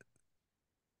about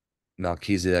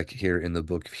Melchizedek here in the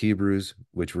book of Hebrews,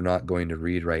 which we're not going to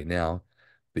read right now,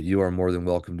 but you are more than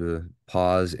welcome to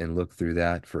pause and look through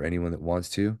that for anyone that wants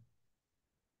to.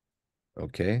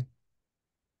 Okay.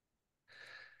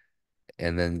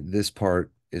 And then this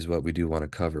part is what we do want to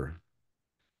cover.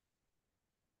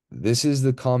 This is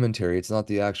the commentary. It's not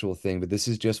the actual thing, but this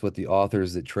is just what the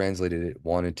authors that translated it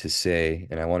wanted to say,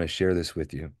 and I want to share this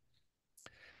with you.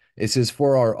 It says,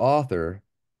 for our author,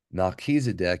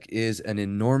 Melchizedek is an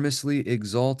enormously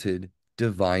exalted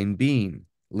divine being,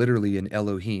 literally an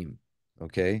Elohim,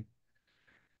 okay?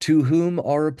 To whom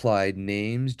are applied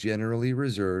names generally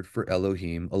reserved for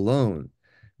Elohim alone,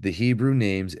 the Hebrew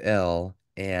names El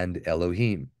and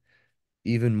Elohim.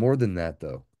 Even more than that,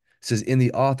 though. It says in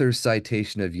the author's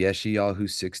citation of Yeshayahu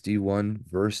 61,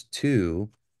 verse 2,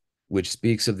 which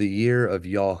speaks of the year of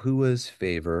Yahuwah's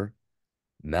favor,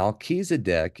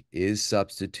 Melchizedek is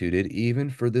substituted even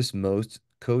for this most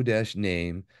Kodesh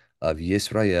name of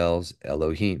Yisrael's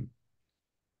Elohim.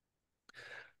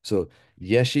 So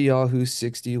Yeshayahu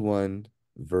 61,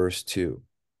 verse 2.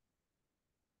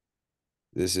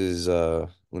 This is, let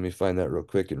me find that real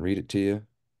quick and read it to you.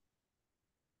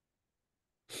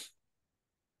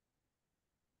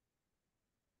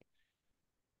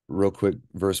 Real quick,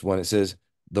 verse 1, it says,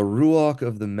 the Ruach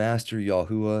of the Master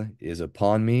Yahuwah is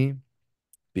upon me,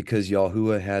 because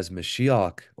Yahuwah has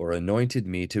Mashiach, or anointed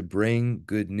me, to bring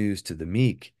good news to the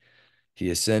meek. He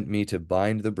has sent me to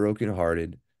bind the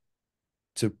brokenhearted,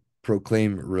 to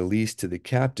proclaim release to the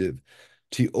captive,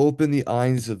 to open the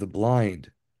eyes of the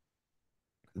blind.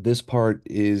 This part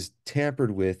is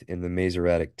tampered with in the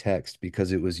Masoretic text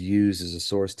because it was used as a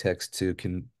source text to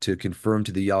confirm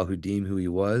to the Yahudim who he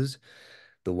was.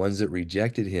 The ones that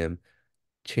rejected him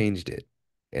changed it.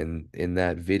 And in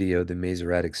that video, the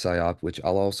Masoretic Psyop, which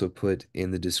I'll also put in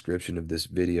the description of this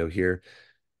video here,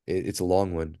 it's a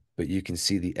long one, but you can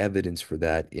see the evidence for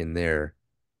that in there,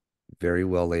 very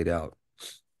well laid out.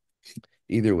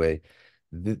 Either way,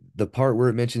 the part where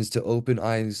it mentions to open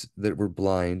eyes that were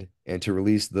blind and to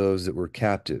release those that were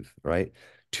captive, right?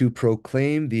 To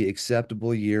proclaim the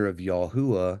acceptable year of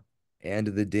Yahuwah and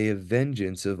the day of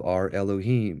vengeance of our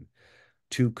Elohim,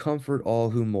 to comfort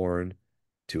all who mourn,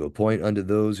 to appoint unto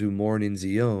those who mourn in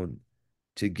Zion,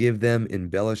 to give them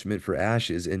embellishment for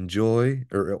ashes and joy,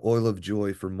 or oil of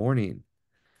joy for mourning,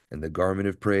 and the garment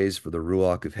of praise for the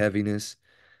ruach of heaviness,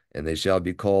 and they shall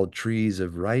be called trees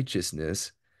of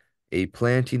righteousness, a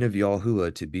planting of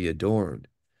Yahuwah to be adorned.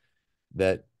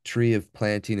 That tree of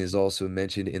planting is also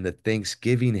mentioned in the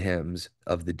thanksgiving hymns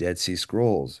of the Dead Sea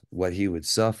Scrolls, what he would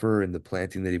suffer and the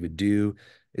planting that he would do.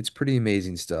 It's pretty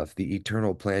amazing stuff. The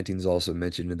eternal planting is also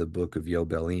mentioned in the book of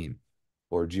Yobelim,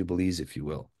 or Jubilees, if you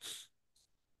will.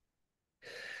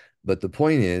 But the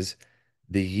point is,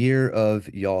 the year of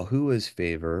Yahuwah's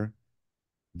favor,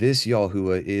 this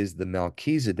Yahuwah is the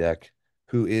Melchizedek,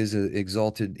 who is an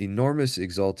exalted, enormous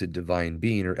exalted divine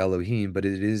being, or Elohim, but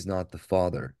it is not the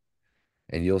Father.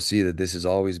 And you'll see that this has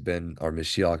always been our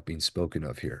Mashiach being spoken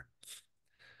of here.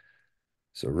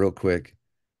 So, real quick,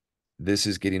 this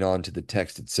is getting on to the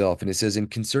text itself. And it says, "And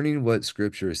concerning what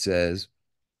scripture says,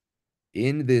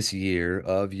 in this year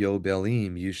of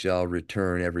Yobelim, you shall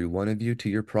return every one of you to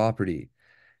your property.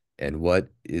 And what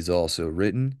is also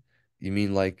written?" You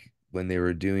mean like when they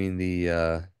were doing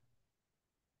the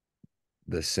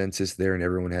census there and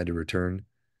everyone had to return?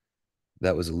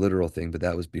 That was a literal thing, but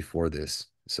that was before this.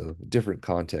 So different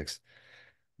context.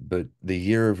 But the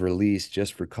year of release,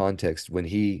 just for context, when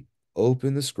he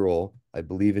opened the scroll, I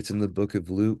believe it's in the book of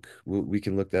Luke. We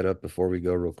can look that up before we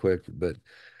go real quick. But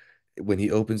when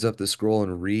he opens up the scroll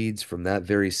and reads from that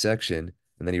very section,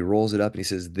 and then he rolls it up and he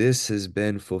says, "This has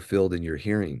been fulfilled in your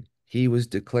hearing." He was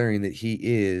declaring that he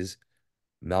is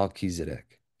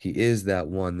Melchizedek. He is that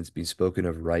one that's being spoken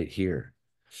of right here,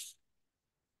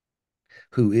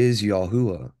 who is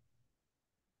Yahuwah.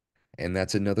 And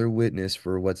that's another witness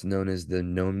for what's known as the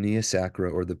Nomnia Sacra,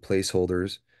 or the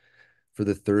placeholders for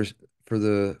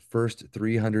the first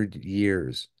 300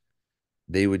 years.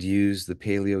 They would use the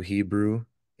Paleo Hebrew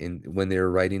in when they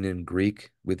were writing in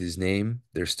Greek with his name.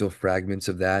 There's still fragments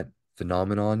of that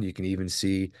phenomenon. You can even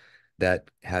see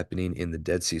that happening in the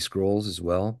Dead Sea Scrolls as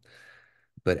well.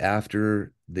 But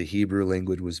after the Hebrew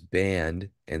language was banned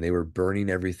and they were burning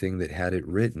everything that had it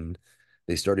written,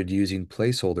 they started using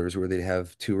placeholders where they'd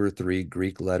have two or three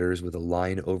Greek letters with a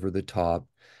line over the top,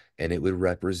 and it would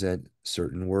represent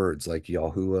certain words like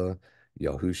Yahuwah,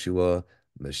 Yahushua,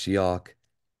 Mashiach,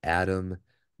 Adam,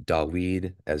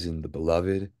 Dawid, as in the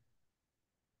beloved,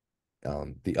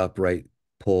 the upright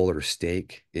pole or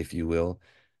stake, if you will,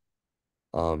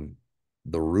 um,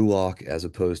 the Ruach, as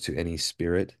opposed to any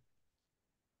spirit.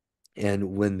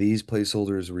 And when these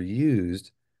placeholders were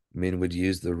used, men would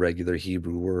use the regular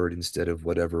Hebrew word instead of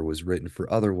whatever was written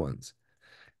for other ones.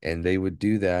 And they would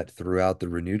do that throughout the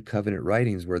renewed covenant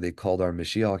writings where they called our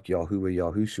Mashiach Yahuwah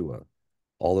Yahushua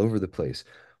all over the place.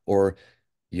 Or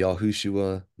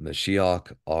Yahushua,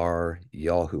 Mashiach, our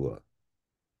Yahuwah.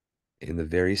 In the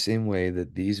very same way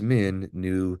that these men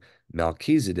knew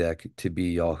Melchizedek to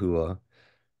be Yahuwah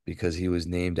because he was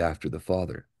named after the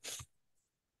Father.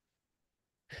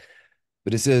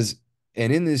 But it says,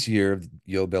 "And in this year of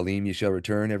Yobelim, you shall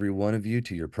return every one of you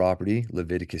to your property,"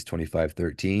 Leviticus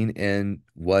 25:13, "and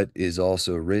what is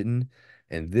also written,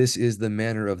 and this is the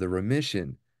manner of the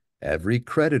remission. Every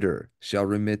creditor shall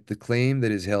remit the claim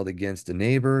that is held against a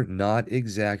neighbor, not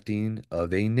exacting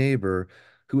of a neighbor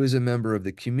who is a member of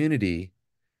the community,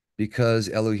 because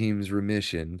Elohim's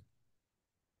remission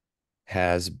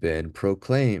has been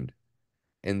proclaimed."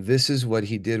 And this is what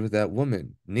he did with that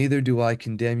woman. "Neither do I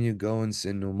condemn you, go and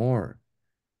sin no more."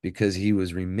 Because he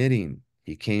was remitting,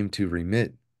 he came to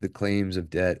remit the claims of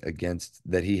debt against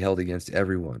that he held against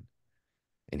everyone,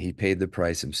 and he paid the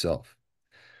price himself.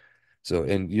 So,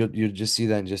 and you'll just see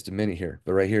that in just a minute here.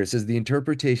 But right here it says the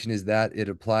interpretation is that it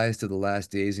applies to the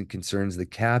last days and concerns the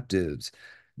captives,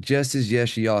 just as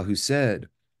Yeshayahu said,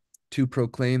 to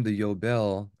proclaim the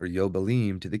Yobel or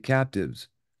Yobelim to the captives,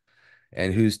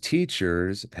 and whose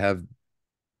teachers have,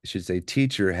 I should say,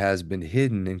 teacher has been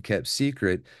hidden and kept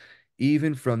secret,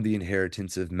 even from the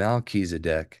inheritance of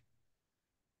Melchizedek.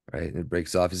 Right? And it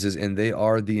breaks off. It says, "And they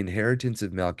are the inheritance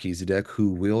of Melchizedek, who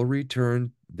will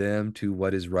return them to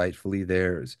what is rightfully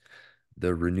theirs,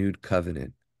 the renewed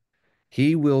covenant.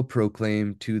 He will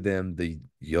proclaim to them the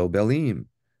Yobelim,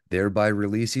 thereby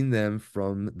releasing them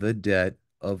from the debt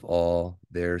of all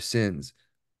their sins."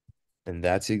 And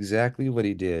that's exactly what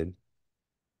he did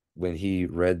when he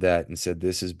read that and said,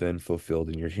 "This has been fulfilled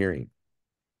in your hearing."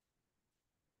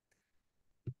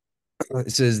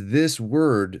 It says, "This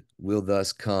word will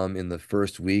thus come in the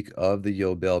first week of the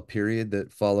Yobel period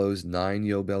that follows 9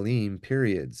 Yobelim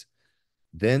periods.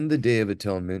 Then the Day of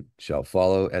Atonement shall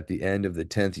follow at the end of the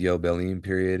 10th Yobelim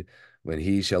period, when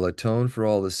he shall atone for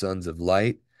all the sons of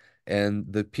light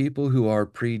and the people who are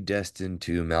predestined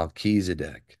to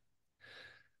Melchizedek.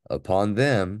 Upon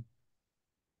them,"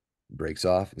 breaks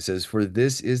off, it says, "For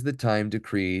this is the time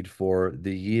decreed for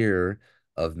the year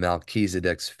of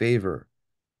Melchizedek's favor,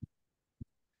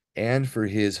 and for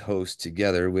his host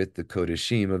together with the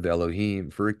Kodashim of Elohim,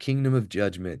 for a kingdom of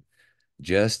judgment,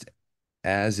 just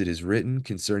as it is written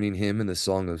concerning him in the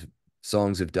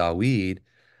songs of Dawid,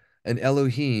 and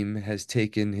Elohim has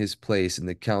taken his place in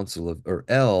the council of, or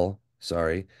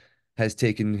has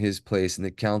taken his place in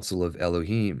the council of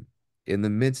Elohim. In the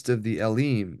midst of the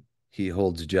Elim, he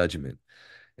holds judgment."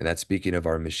 And that's speaking of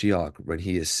our Mashiach when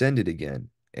he ascended again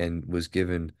and was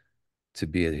given to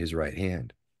be at his right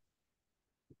hand.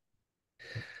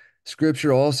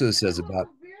 Scripture also says about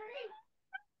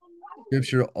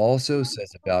Scripture also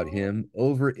says about him,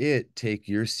 over it take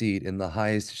your seat in the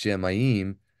highest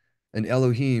Shemaim, and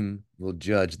Elohim will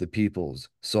judge the peoples.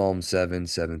 Psalm 7,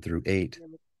 7 through 8.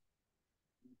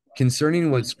 Concerning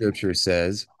what Scripture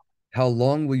says, how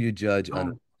long will you judge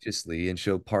unrighteously and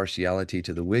show partiality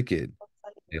to the wicked?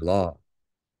 Law.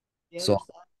 Psalm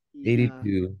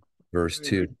 82, verse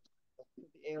 2.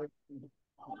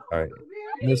 All right.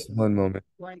 Just one moment.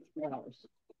 Thank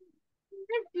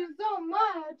you so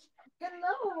much.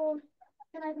 Hello.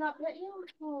 Can I not pet you?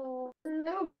 Oh,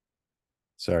 hello.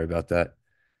 Sorry about that.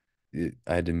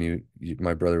 I had to mute.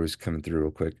 My brother was coming through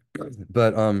real quick.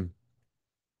 But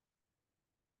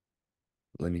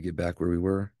let me get back where we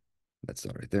were. That's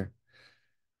not right there.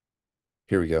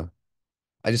 Here we go.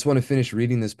 I just want to finish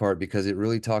reading this part because it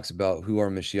really talks about who our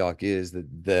Mashiach is,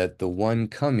 that the one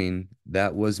coming,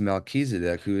 that was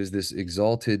Melchizedek, who is this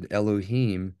exalted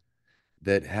Elohim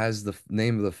that has the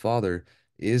name of the Father,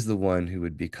 is the one who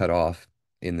would be cut off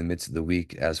in the midst of the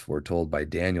week, as foretold by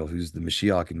Daniel, who's the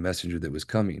Mashiach and messenger that was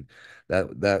coming.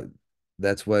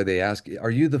 That's why they ask, "Are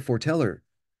you the foreteller?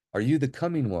 Are you the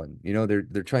coming one?" You know, they're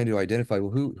trying to identify, well,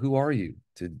 who are you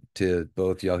to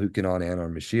both Yahukanon and our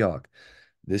Mashiach?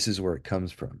 This is where it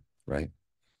comes from, right?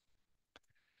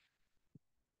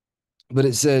 But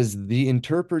it says the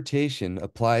interpretation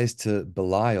applies to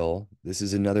Belial. This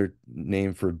is another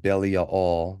name for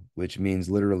Belial, which means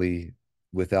literally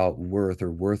without worth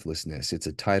or worthlessness. It's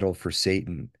a title for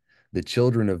Satan. The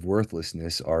children of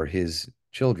worthlessness are his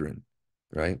children,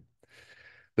 right?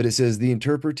 But it says the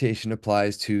interpretation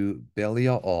applies to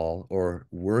Belial or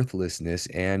worthlessness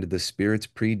and the spirits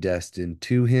predestined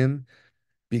to him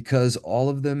because all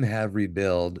of them have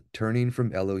rebelled, turning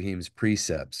from Elohim's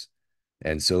precepts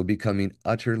and so becoming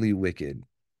utterly wicked.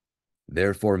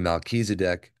 Therefore,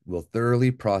 Melchizedek will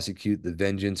thoroughly prosecute the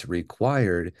vengeance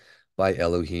required by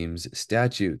Elohim's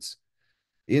statutes.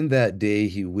 In that day,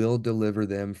 he will deliver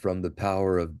them from the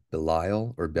power of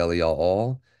Belial or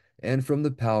Belial, and from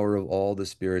the power of all the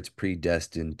spirits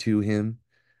predestined to him.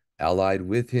 Allied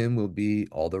with him will be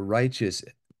all the righteous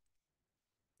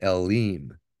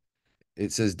Elim.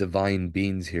 It says divine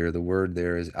beings here. The word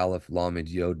there is Aleph Lamed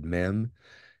Yod Mem.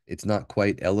 It's not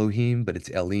quite Elohim, but it's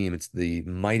Elim. It's the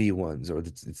mighty ones, or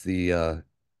it's the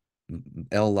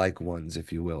El-like ones,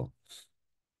 if you will.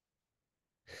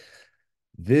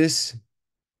 This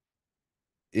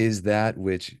is that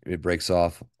which it breaks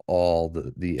off all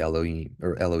the Elohim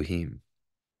or Elohim.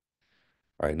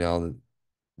 All right, now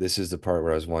this is the part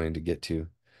where I was wanting to get to.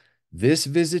 This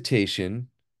visitation,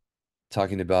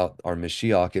 talking about our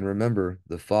Mashiach, and remember,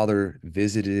 the Father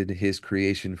visited his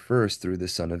creation first through the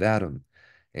Son of Adam,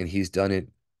 and he's done it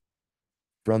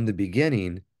from the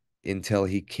beginning until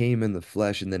he came in the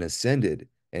flesh and then ascended.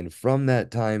 And from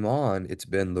that time on, it's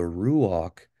been the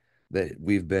Ruach that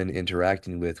we've been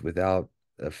interacting with without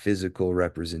a physical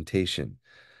representation.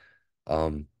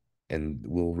 Um, and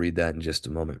we'll read that in just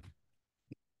a moment.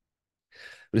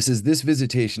 But it says, this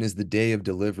visitation is the day of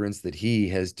deliverance that he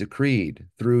has decreed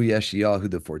through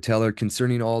Yeshayahu the foreteller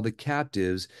concerning all the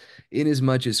captives,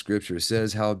 inasmuch as scripture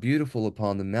says, how beautiful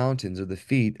upon the mountains are the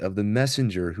feet of the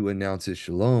messenger who announces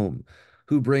shalom,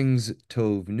 who brings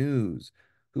tov news,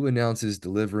 who announces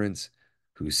deliverance,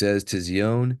 who says to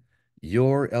Zion,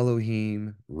 your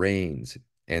Elohim reigns.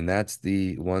 And that's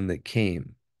the one that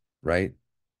came, right?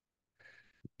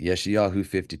 Yeshayahu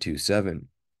 52:7.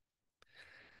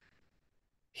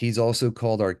 He's also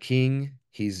called our king.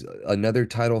 He's another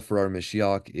title for our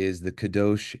Mashiach is the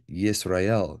Kadosh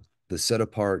Yisrael, the set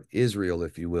apart Israel,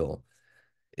 if you will.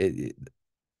 It,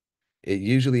 it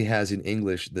usually has in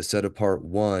English the set apart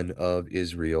one of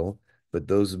Israel, but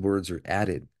those words are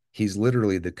added. He's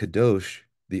literally the Kadosh,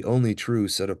 the only true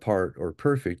set apart or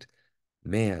perfect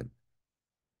man,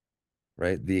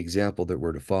 right? The example that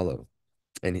we're to follow.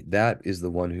 And that is the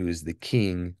one who is the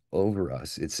king over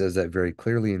us. It says that very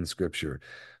clearly in scripture,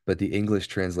 but the English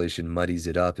translation muddies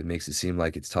it up and makes it seem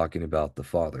like it's talking about the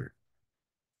Father.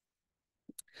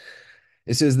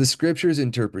 It says the scripture's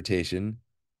interpretation,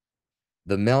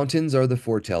 the mountains are the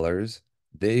foretellers,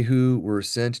 they who were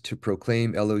sent to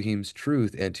proclaim Elohim's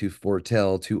truth and to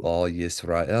foretell to all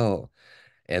Yisrael.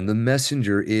 And the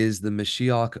messenger is the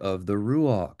Mashiach of the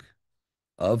Ruach,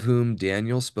 of whom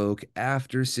Daniel spoke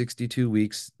after 62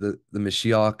 weeks, the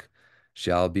Mashiach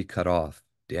shall be cut off.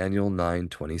 Daniel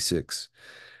 9:26.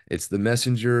 It's the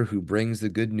messenger who brings the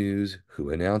good news, who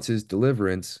announces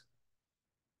deliverance.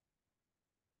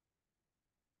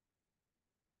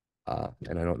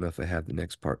 And I don't know if I have the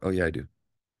next part. Oh, yeah, I do.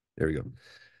 There we go.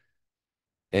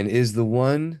 And is the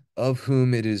one of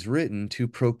whom it is written to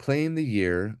proclaim the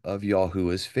year of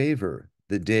Yahuwah's favor,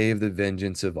 the day of the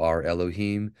vengeance of our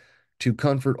Elohim, to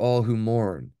comfort all who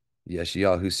mourn.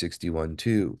 Yeshayahu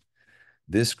 61:2.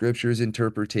 This scripture's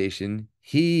interpretation,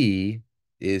 he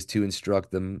is to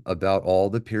instruct them about all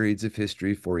the periods of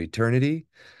history for eternity,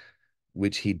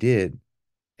 which he did.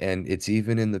 And it's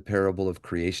even in the parable of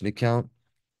creation account,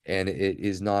 and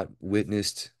it's not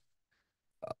witnessed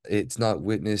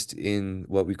in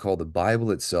what we call the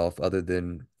Bible itself, other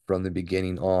than from the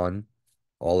beginning on,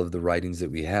 all of the writings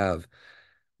that we have.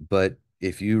 But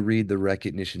if you read the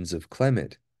recognitions of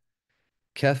Clement,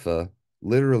 Kepha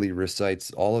literally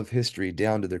recites all of history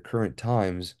down to the current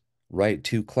times, right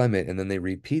to Clement, and then they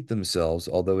repeat themselves,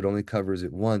 although it only covers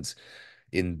it once,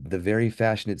 in the very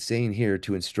fashion it's saying here,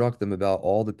 to instruct them about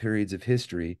all the periods of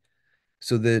history,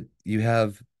 so that you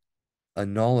have a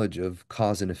knowledge of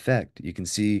cause and effect. You can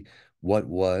see what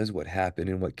was, what happened,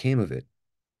 and what came of it,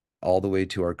 all the way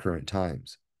to our current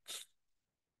times.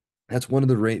 That's one of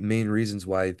the main reasons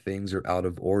why things are out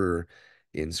of order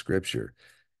in Scripture.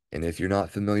 And if you're not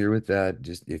familiar with that,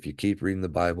 just if you keep reading the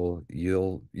Bible,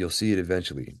 you'll see it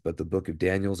eventually. But the book of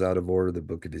Daniel's out of order, the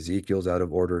book of Ezekiel's out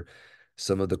of order.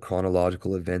 Some of the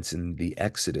chronological events in the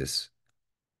Exodus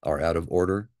are out of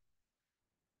order.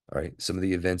 All right. Some of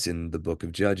the events in the book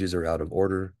of Judges are out of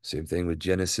order. Same thing with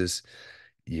Genesis.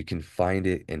 You can find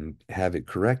it and have it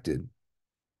corrected.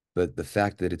 But the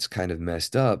fact that it's kind of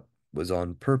messed up was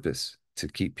on purpose to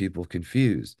keep people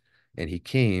confused. And he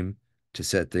came to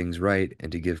set things right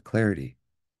and to give clarity.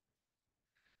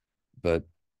 But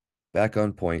back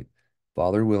on point,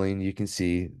 Father willing, you can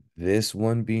see this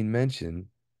one being mentioned,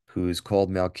 who is called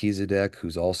Melchizedek,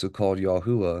 who's also called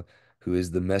Yahuwah, who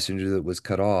is the messenger that was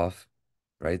cut off,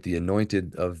 right? The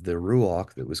anointed of the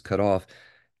Ruach that was cut off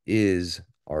is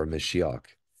our Mashiach.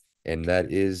 And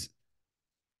that is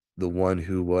the one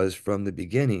who was from the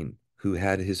beginning, who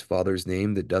had his Father's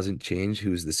name that doesn't change,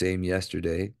 who's the same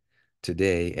yesterday,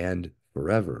 today, and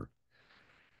forever.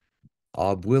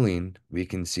 Ob willing, we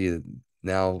can see that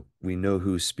now we know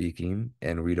who's speaking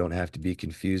and we don't have to be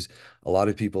confused. A lot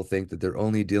of people think that they're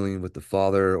only dealing with the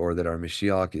Father, or that our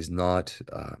Mashiach is not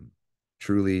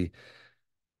truly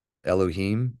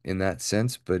Elohim in that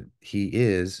sense, but he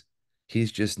is.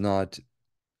 He's just not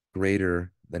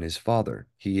greater than his Father.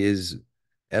 He is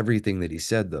everything that he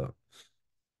said, though.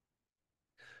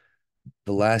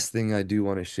 The last thing I do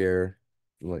want to share,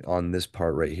 like, on this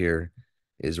part right here,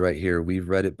 is right here. We've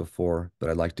read it before, but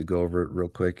I'd like to go over it real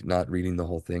quick, not reading the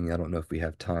whole thing. I don't know if we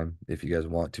have time, if you guys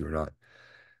want to or not,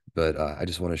 but I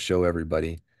just want to show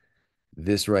everybody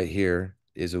this right here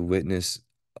is a witness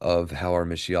of how our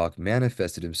Mashiach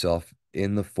manifested himself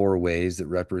in the four ways that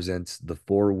represents the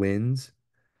four winds,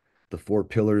 the four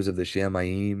pillars of the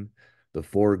Shamayim, the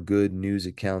four good news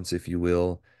accounts, if you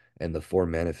will, and the four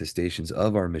manifestations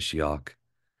of our Mashiach.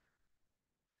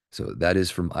 So that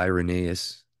is from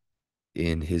Irenaeus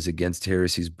in his Against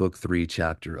Heresies, Book 3,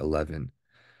 Chapter 11.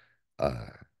 Uh,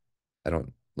 I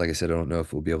don't, like I said, I don't know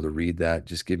if we'll be able to read that.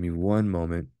 Just give me one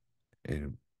moment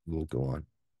and we'll go on.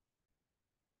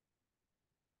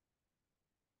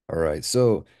 All right.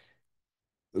 So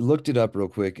looked it up real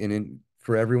quick.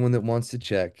 For everyone that wants to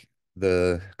check,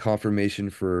 the confirmation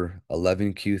for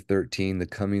 11Q13, the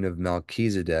coming of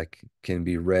Melchizedek, can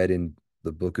be read in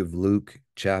the book of Luke,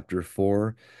 chapter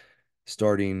 4,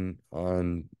 starting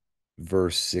on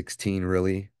verse 16,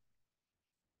 really.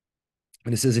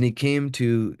 And it says, and he came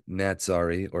to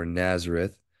Natsari, or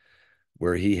Nazareth,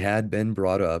 where he had been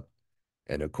brought up.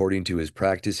 And according to his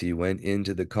practice, he went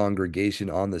into the congregation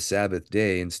on the Sabbath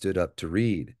day and stood up to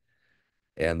read.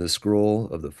 And the scroll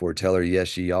of the foreteller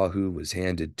Yeshayahu was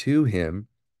handed to him.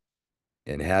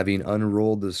 And having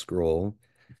unrolled the scroll,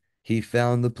 he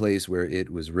found the place where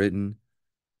it was written,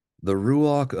 the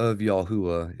Ruach of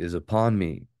Yahuwah is upon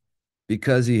me,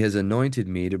 because he has anointed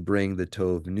me to bring the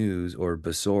Tov news, or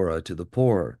Basora, to the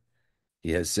poor.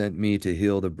 He has sent me to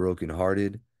heal the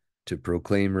brokenhearted, to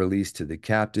proclaim release to the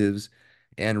captives,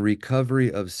 and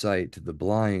recovery of sight to the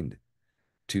blind,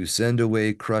 to send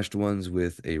away crushed ones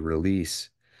with a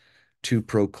release, to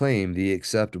proclaim the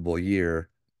acceptable year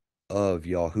of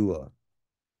Yahuwah.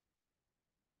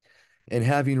 And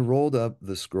having rolled up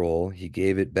the scroll, he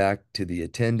gave it back to the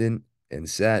attendant and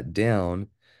sat down,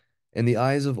 and the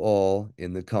eyes of all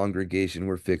in the congregation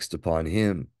were fixed upon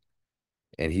him.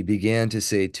 And he began to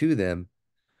say to them,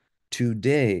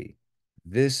 today,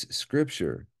 this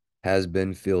scripture has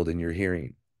been filled in your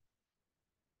hearing.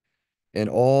 And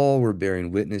all were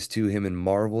bearing witness to him and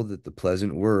marveled at the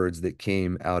pleasant words that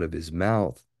came out of his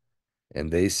mouth.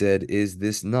 And they said, is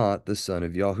this not the son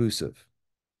of Yahusuf?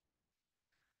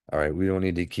 All right, we don't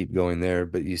need to keep going there,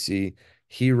 but you see,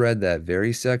 He read that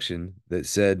very section that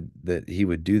said that he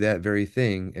would do that very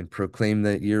thing and proclaim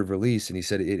that year of release. And he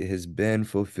said, it has been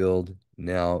fulfilled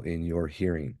now in your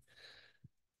hearing.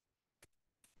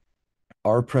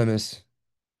 Our premise,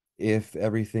 if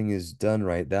everything is done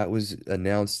right, that was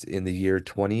announced in the year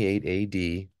 28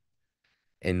 AD.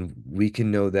 And we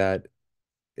can know that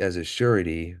as a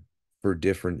surety for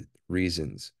different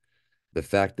reasons. The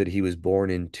fact that he was born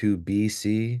in 2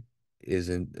 BC is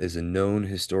a known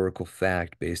historical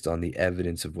fact based on the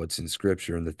evidence of what's in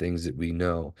scripture and the things that we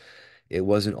know. It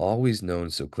wasn't always known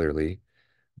so clearly,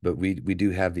 but we do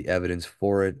have the evidence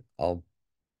for it.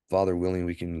 Father willing,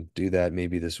 we can do that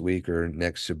maybe this week or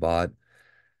next Shabbat.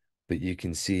 But you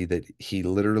can see that he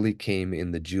literally came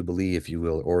in the Jubilee, if you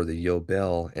will, or the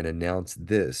Yobel, and announced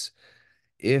this.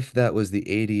 If that was the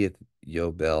 80th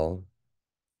Yobel,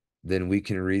 then we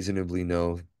can reasonably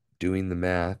know, doing the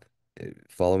math,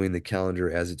 following the calendar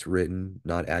as it's written,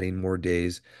 not adding more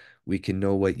days, we can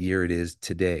know what year it is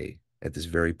today at this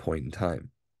very point in time.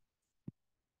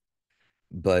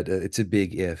 But it's a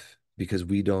big if because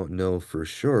we don't know for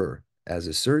sure as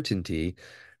a certainty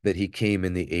that he came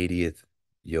in the 80th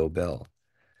Yobel.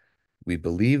 We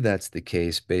believe that's the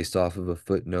case based off of a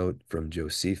footnote from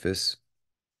Josephus,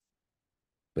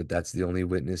 but that's the only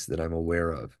witness that I'm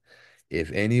aware of.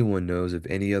 If anyone knows of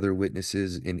any other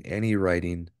witnesses in any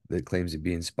writing that claims to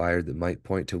be inspired that might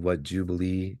point to what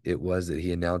Jubilee it was that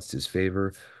he announced his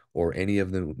favor, or any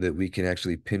of them that we can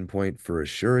actually pinpoint for a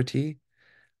surety,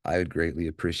 I would greatly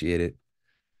appreciate it.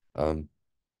 Um,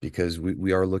 because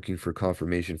we are looking for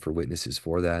confirmation for witnesses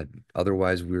for that.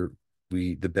 Otherwise,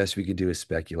 the best we can do is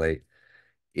speculate.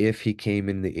 If he came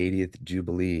in the 80th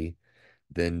Jubilee,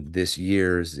 then this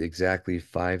year is exactly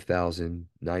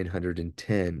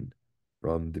 5,910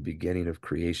 from the beginning of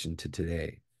creation to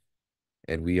today.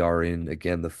 And we are in,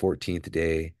 again, the 14th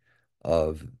day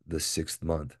of the 6th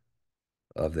month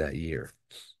of that year.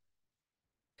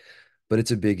 But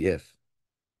it's a big if,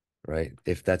 right?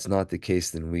 If that's not the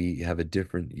case, then we have a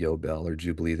different Yobel or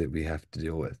Jubilee that we have to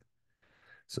deal with.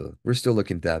 So we're still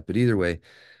looking at that. But either way,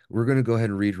 we're going to go ahead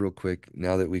and read real quick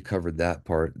now that we covered that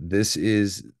part. This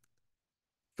is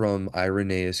from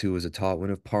Irenaeus, who was a taught one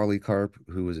of Polycarp,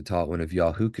 who was a taught one of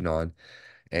Yahuchanan,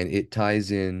 and it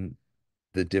ties in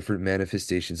the different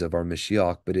manifestations of our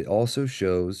Mashiach, but it also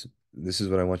shows, this is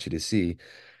what I want you to see,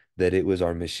 that it was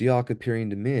our Mashiach appearing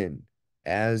to men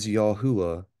as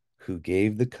Yahuwah who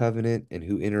gave the covenant and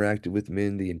who interacted with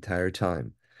men the entire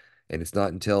time. And it's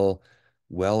not until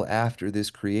well after this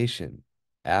creation,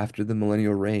 after the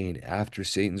millennial reign, after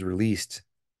Satan's released,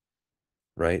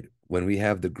 right? When we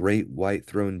have the great white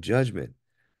throne judgment,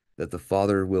 that the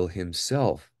Father will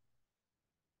himself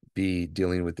be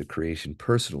dealing with the creation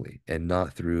personally and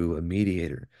not through a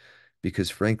mediator. Because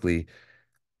frankly,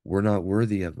 we're not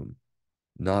worthy of him.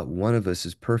 Not one of us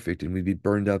is perfect, and we'd be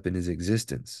burned up in his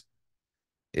existence.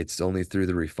 It's only through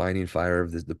the refining fire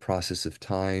of the process of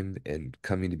time and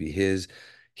coming to be his.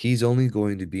 He's only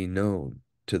going to be known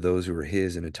to those who are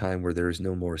his in a time where there is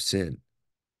no more sin.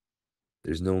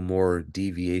 There's no more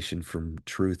deviation from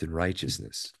truth and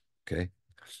righteousness. Okay.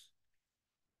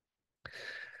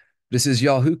 This is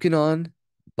Yahuchanan,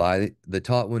 by the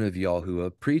taught one of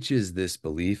Yahuwah, preaches this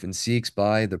belief and seeks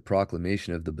by the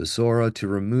proclamation of the Besorah to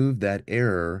remove that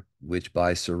error which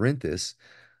by Cerinthus,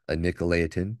 a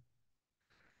Nicolaitan,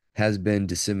 has been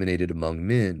disseminated among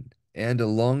men, and a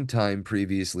long time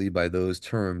previously by those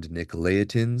termed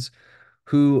Nicolaitans,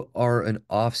 who are an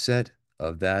offset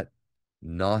of that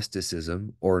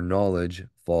Gnosticism or knowledge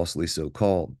falsely so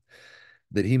called,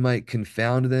 that he might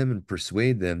confound them and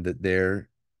persuade them that there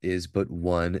is but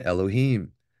one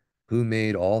Elohim, who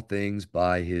made all things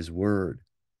by his word.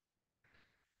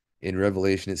 In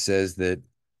Revelation, it says that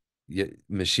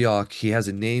Mashiach, he has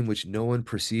a name which no one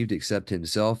perceived except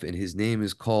himself, and his name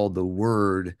is called the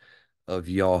Word of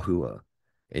Yahuwah.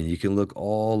 And you can look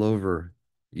all over.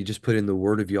 You just put in the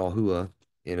Word of Yahuwah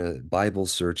in a Bible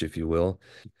search, if you will,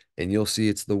 and you'll see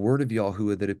it's the Word of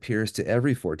Yahuwah that appears to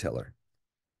every foreteller.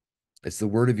 It's the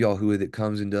Word of Yahuwah that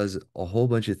comes and does a whole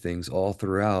bunch of things all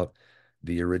throughout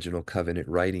the original covenant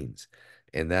writings.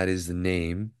 And that is the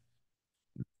name,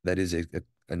 that is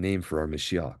a name for our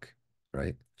Mashiach,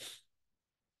 right?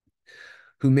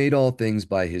 Who made all things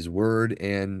by his word,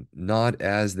 and not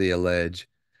as they allege,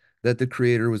 that the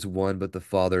Creator was one, but the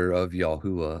Father of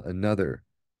Yahuwah another,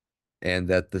 and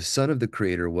that the Son of the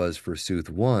Creator was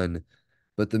forsooth one,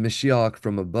 but the Mashiach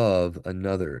from above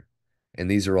another. And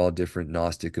these are all different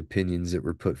Gnostic opinions that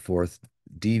were put forth,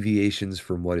 deviations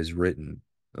from what is written.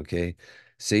 Okay.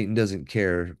 Satan doesn't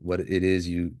care what it is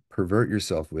you pervert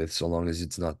yourself with so long as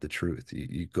it's not the truth.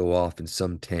 You go off in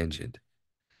some tangent.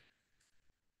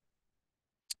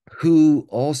 who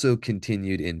also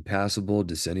continued impassible,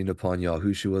 descending upon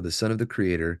Yahushua, the son of the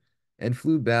Creator, and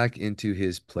flew back into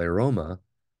his pleroma,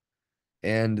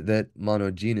 and that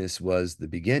monogenes was the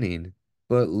beginning,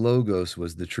 but Logos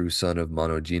was the true son of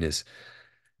monogenes.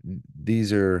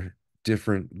 These are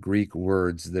different Greek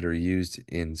words that are used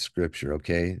in Scripture,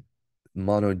 okay?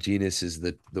 Monogenes is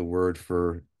the word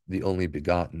for the only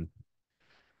begotten.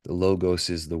 The Logos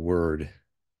is the word.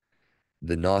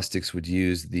 The Gnostics would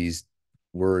use these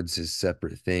words as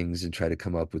separate things and try to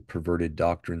come up with perverted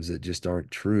doctrines that just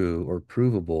aren't true or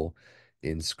provable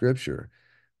in Scripture,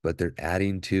 but they're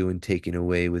adding to and taking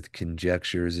away with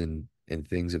conjectures and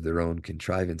things of their own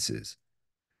contrivances.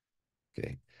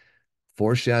 Okay.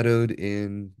 Foreshadowed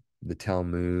in the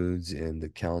Talmuds and the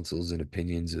councils and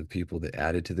opinions of people that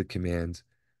added to the commands,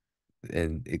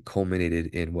 and it culminated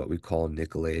in what we call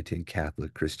Nicolaitan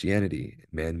Catholic Christianity,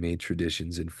 man-made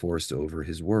traditions enforced over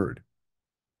his word.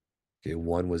 Okay,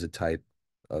 one was a type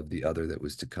of the other that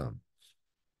was to come.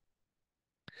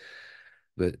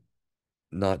 But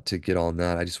not to get on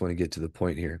that, I just want to get to the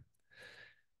point here.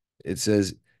 It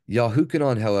says,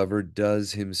 Yahukanon, however,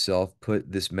 does himself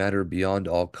put this matter beyond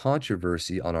all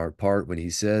controversy on our part when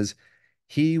he says,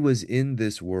 he was in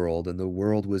this world, and the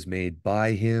world was made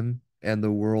by him, and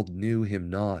the world knew him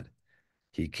not.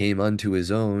 He came unto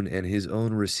his own, and his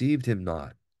own received him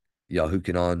not.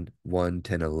 Yahukanon 1,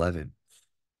 10, 11.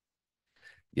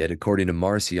 Yet according to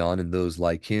Marcion and those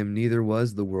like him, neither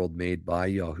was the world made by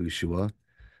Yahushua,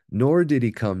 nor did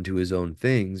he come to his own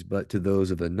things, but to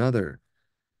those of another.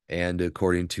 And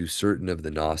according to certain of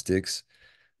the Gnostics,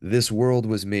 this world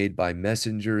was made by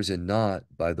messengers and not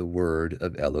by the word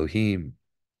of Elohim.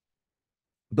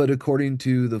 But according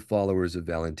to the followers of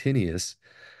Valentinius,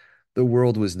 the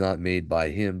world was not made by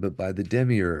him, but by the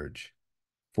demiurge.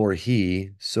 For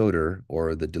he, Soter,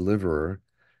 or the deliverer,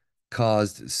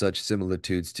 caused such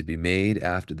similitudes to be made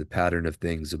after the pattern of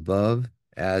things above,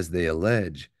 as they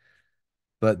allege.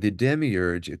 But the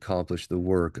demiurge accomplished the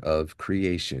work of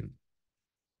creation.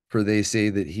 For they say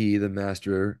that he, the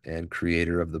master and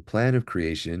creator of the plan of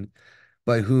creation,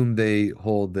 by whom they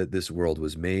hold that this world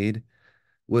was made,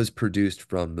 was produced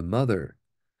from the mother,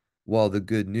 while the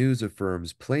good news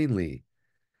affirms plainly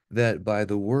that by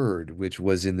the word which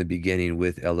was in the beginning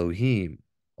with Elohim,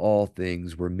 all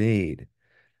things were made,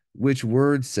 which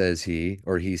word, says he,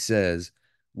 or he says,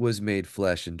 was made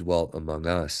flesh and dwelt among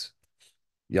us.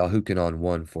 Yahukanon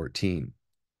 1:14.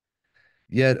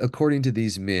 Yet, according to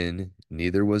these men,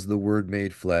 neither was the Word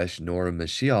made flesh, nor a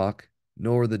Mashiach,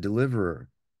 nor the Deliverer,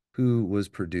 who was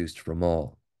produced from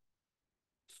all.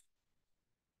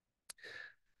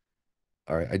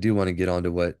 All right, I do want to get on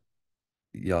to what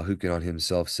Yahukanon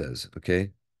himself says,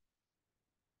 okay?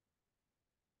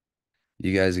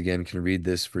 You guys, again, can read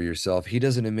this for yourself. He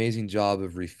does an amazing job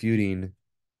of refuting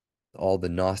all the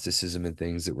Gnosticism and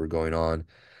things that were going on,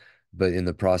 but in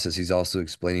the process, he's also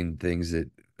explaining things that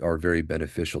are very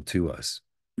beneficial to us.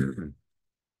 All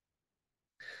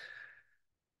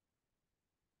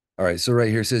right, so right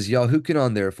here it says,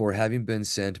 Yahukanon, therefore, having been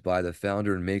sent by the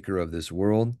founder and maker of this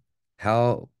world,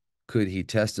 how could he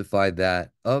testify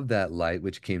that of that light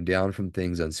which came down from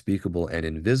things unspeakable and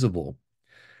invisible?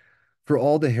 For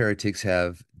all the heretics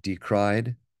have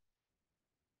decried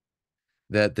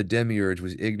that the demiurge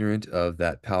was ignorant of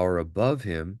that power above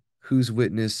him, whose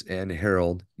witness and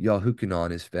herald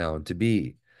Yahukanon is found to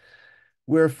be.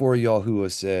 Wherefore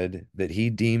Yahuwah said that he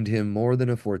deemed him more than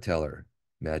a foreteller.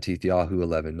 Matthew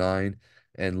 11:9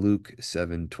 and Luke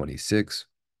 7:26.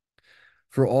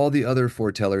 For all the other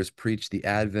foretellers preached the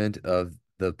advent of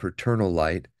the paternal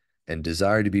light and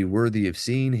desired to be worthy of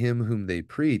seeing him whom they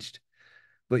preached.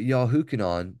 But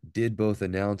Yahukanon did both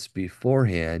announce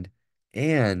beforehand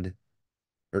and,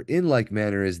 or in like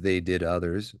manner as they did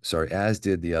others, as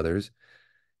did the others,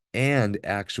 and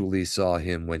actually saw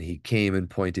him when he came and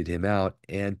pointed him out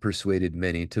and persuaded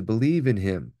many to believe in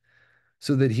him,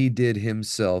 so that he did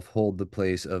himself hold the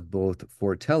place of both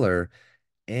foreteller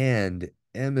and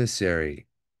emissary.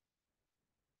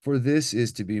 For this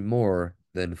is to be more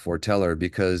than foreteller,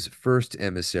 because first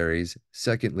emissaries,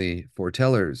 secondly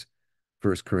foretellers,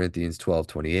 1 Corinthians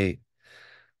 12:28.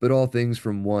 But all things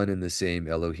from one and the same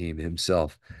Elohim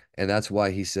himself. And that's why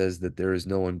he says that there is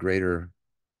no one greater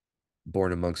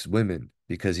born amongst women,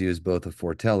 because he was both a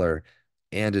foreteller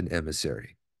and an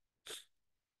emissary.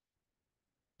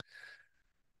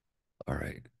 All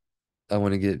right. I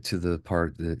want to get to the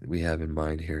part that we have in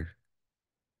mind here.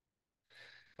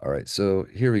 All right. So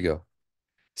here we go.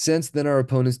 Since then our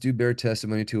opponents do bear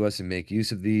testimony to us and make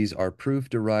use of these, our proof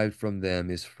derived from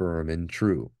them is firm and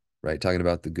true. Right? Talking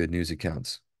about the good news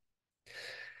accounts.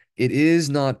 It is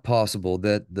not possible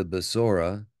that the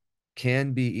Basora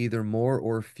can be either more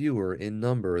or fewer in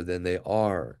number than they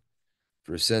are.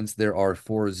 For since there are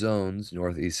four zones,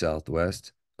 north, east, south,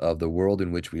 west, of the world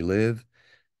in which we live,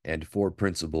 and four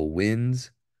principal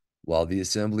winds, while the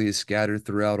assembly is scattered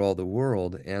throughout all the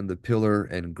world, and the pillar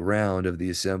and ground of the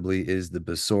assembly is the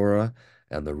Besora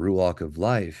and the Ruach of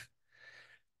life,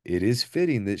 it is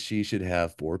fitting that she should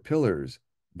have four pillars,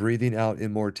 breathing out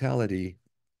immortality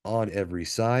on every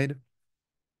side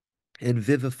and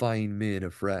vivifying men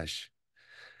afresh.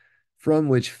 From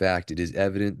which fact it is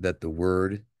evident that the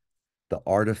Word, the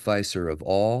artificer of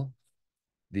all,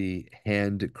 the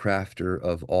handcrafter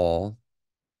of all,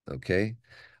 okay?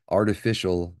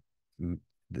 Artificial,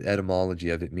 the etymology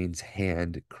of it means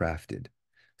handcrafted.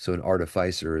 So an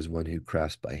artificer is one who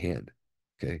crafts by hand,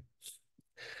 okay?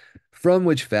 From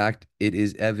which fact it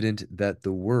is evident that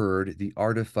the Word, the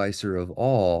artificer of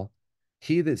all,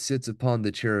 he that sits upon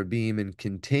the cherubim and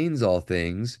contains all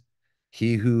things,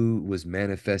 he who was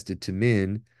manifested to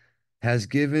men, has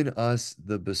given us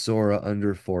the Besora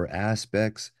under four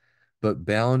aspects, but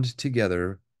bound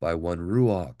together by one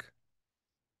Ruach.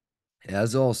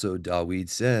 As also Dawid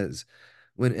says,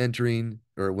 when entering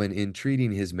or when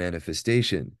entreating his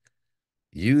manifestation,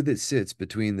 you that sits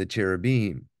between the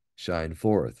cherubim, shine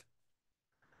forth.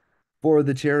 For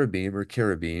the cherubim or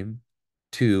cherubim,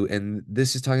 two, and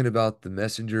this is talking about the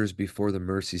messengers before the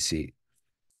mercy seat.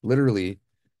 Literally,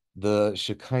 the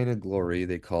Shekinah glory,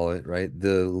 they call it, right?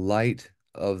 The light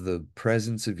of the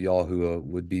presence of Yahuwah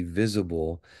would be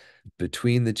visible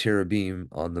between the cherubim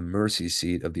on the mercy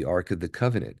seat of the Ark of the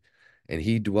Covenant. And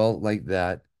he dwelt like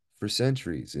that for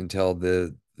centuries until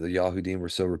the Yahudim were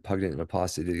so repugnant and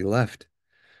apostate that he left.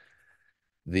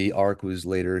 The Ark was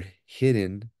later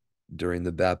hidden during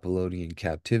the Babylonian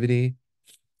captivity.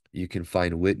 You can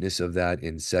find witness of that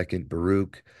in Second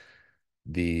Baruch,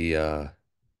 the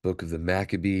book of the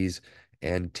Maccabees,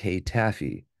 and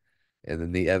Tafi. And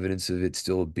then the evidence of it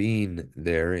still being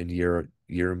there in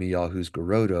Yirmiyahu's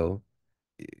Gerodo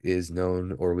is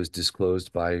known or was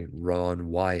disclosed by Ron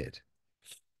Wyatt.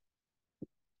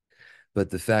 But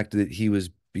the fact that he was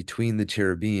between the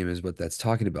cherubim is what that's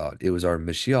talking about. It was our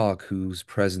Mashiach whose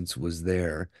presence was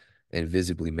there and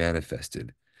visibly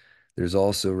manifested. There's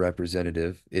also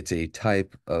representative, it's a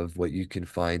type of what you can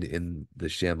find in the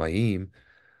Shamayim,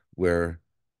 where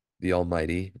the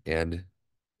Almighty and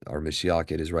our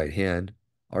Mashiach at his right hand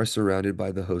are surrounded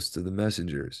by the hosts of the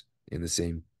messengers in the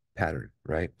same pattern,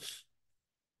 right?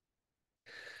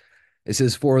 It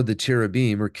says, for the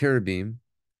cherubim or cherubim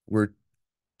were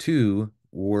two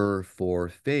were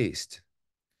four-faced,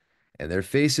 and their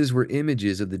faces were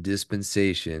images of the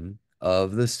dispensation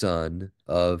of the Son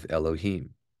of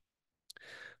Elohim.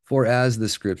 For as the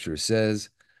scripture says,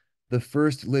 the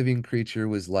first living creature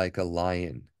was like a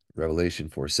lion, Revelation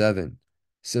 4:7,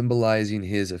 symbolizing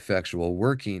his effectual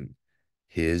working,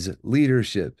 his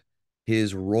leadership,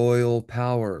 his royal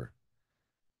power,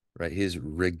 right? His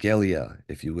regalia,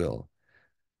 if you will.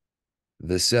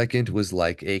 The second was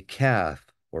like a calf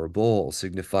or bull,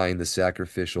 signifying the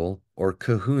sacrificial or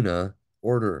kahuna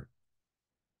order.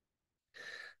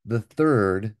 The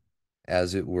third,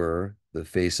 as it were, the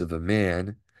face of a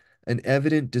man, an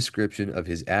evident description of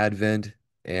his advent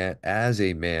as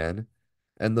a man,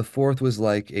 and the fourth was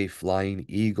like a flying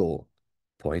eagle,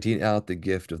 pointing out the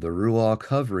gift of the Ruach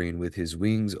hovering with his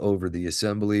wings over the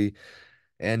assembly,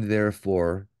 and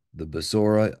therefore the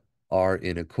Besora are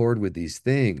in accord with these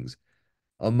things,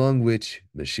 among which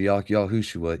Mashiach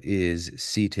Yahushua is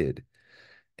seated.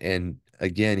 And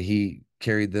again, he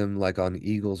carried them like on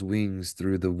eagle's wings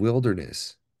through the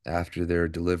wilderness after their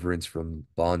deliverance from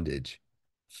bondage,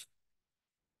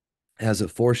 as a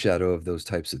foreshadow of those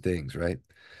types of things, right?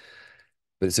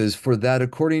 But it says, for that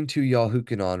according to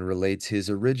Yahukanon relates his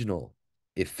original,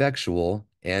 effectual,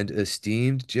 and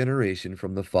esteemed generation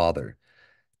from the Father,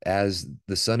 as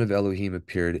the Son of Elohim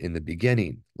appeared in the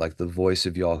beginning, like the voice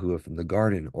of Yahuwah from the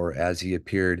garden, or as he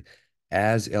appeared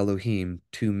as Elohim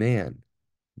to man,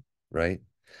 right?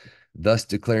 Thus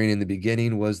declaring in the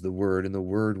beginning was the Word, and the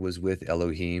Word was with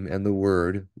Elohim, and the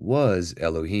Word was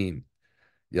Elohim.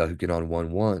 Yahukanon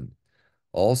 1:1.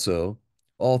 Also,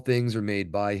 all things are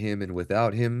made by him, and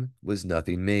without him was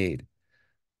nothing made.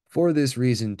 For this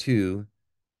reason, too,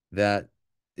 that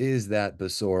is that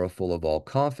Besora full of all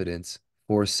confidence,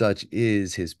 for such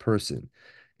is his person.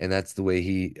 And that's the way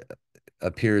he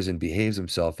appears and behaves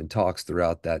himself and talks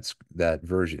throughout that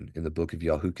version in the book of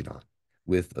Yahukanon,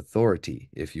 with authority,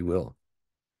 if you will.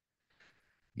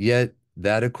 Yet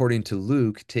that according to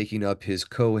Luke, taking up his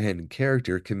Kohen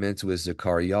character, commenced with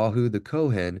Zechariah the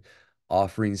Kohen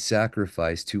offering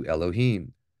sacrifice to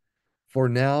Elohim. For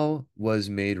now was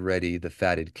made ready the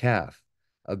fatted calf,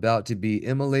 about to be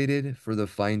immolated for the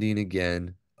finding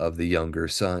again of the younger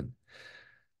son.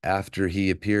 After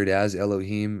he appeared as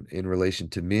Elohim in relation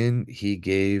to men, he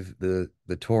gave the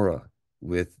Torah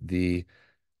with the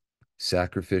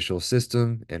sacrificial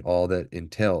system and all that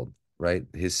entailed, right?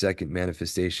 His second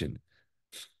manifestation.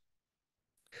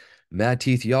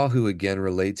 Matithyahu again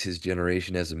relates his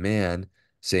generation as a man,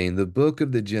 saying, the book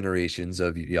of the generations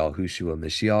of Yahushua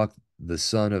Mashiach, the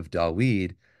son of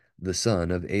Dawid, the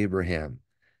son of Abraham,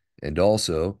 and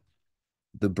also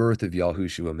the birth of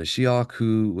Yahushua Mashiach,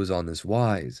 who was on this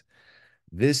wise.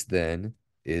 This then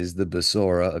is the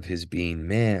Besora of his being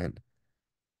man,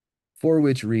 for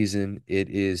which reason it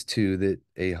is too that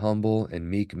a humble and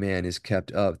meek man is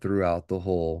kept up throughout the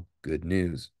whole good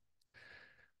news.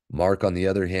 Mark, on the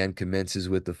other hand, commences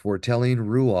with the foretelling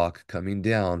Ruach coming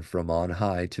down from on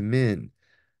high to men,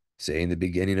 saying the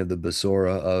beginning of the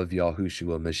Besora of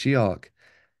Yahushua Mashiach,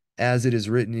 as it is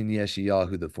written in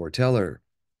Yeshayahu the foreteller,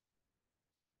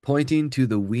 pointing to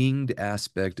the winged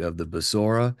aspect of the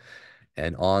Besora,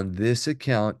 and on this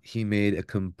account he made a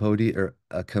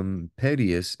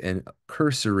compedious and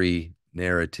cursory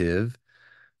narrative,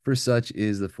 for such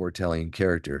is the foretelling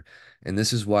character. And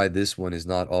this is why this one is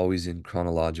not always in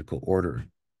chronological order.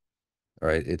 All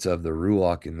right, it's of the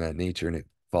Ruach in that nature, and it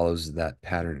follows that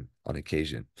pattern on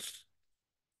occasion.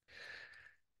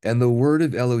 And the word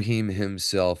of Elohim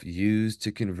himself used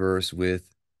to converse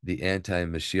with the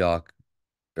anti-Mashiach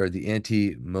or the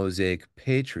anti-Mosaic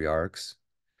patriarchs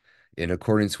in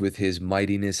accordance with his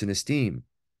mightiness and esteem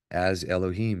as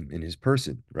Elohim in his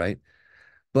person, right?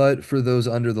 But for those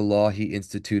under the law, he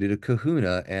instituted a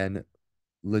kahuna and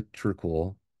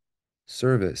liturgical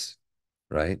service,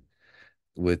 right?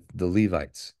 With the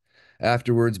Levites.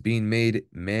 Afterwards, being made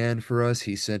man for us,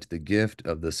 he sent the gift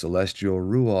of the celestial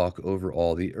Ruach over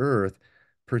all the earth,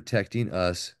 protecting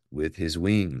us with his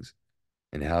wings.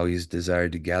 And how he's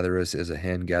desired to gather us as a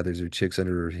hen gathers her chicks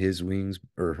under his wings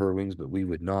or her wings, but we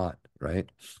would not, right?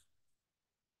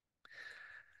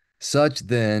 Such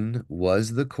then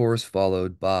was the course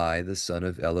followed by the Son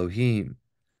of Elohim.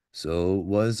 So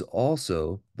was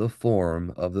also the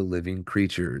form of the living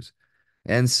creatures.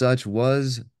 And such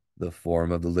was the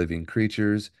form of the living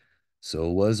creatures, so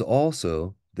was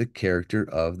also the character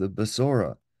of the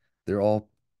Besora. They're all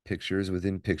pictures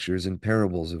within pictures and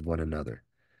parables of one another.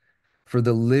 For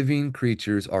the living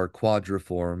creatures are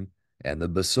quadriform, and the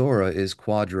Besora is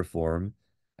quadriform,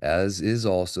 as is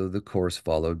also the course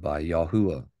followed by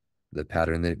Yahuwah, the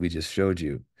pattern that we just showed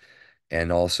you,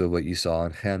 and also what you saw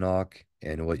in Hanok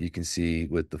and what you can see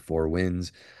with the four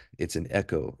winds. It's an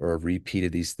echo or a repeat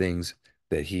of these things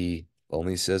that he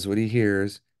only says what he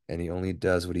hears and he only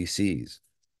does what he sees,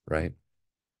 right?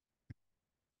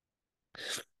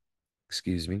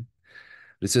 Excuse me.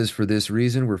 It says, for this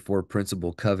reason were four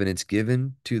principal covenants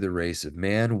given to the race of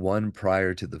man, one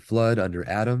prior to the flood under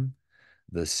Adam,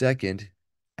 the second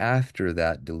after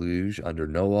that deluge under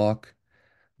Noach,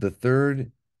 the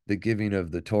third, the giving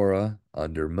of the Torah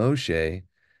under Moshe,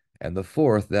 and the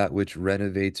fourth, that which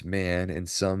renovates man and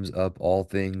sums up all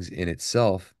things in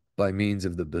itself by means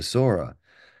of the Besora,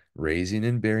 raising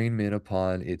and bearing men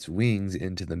upon its wings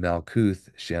into the Malkuth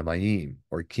Shamayim,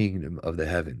 or kingdom of the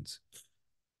heavens.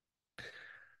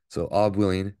 So, ob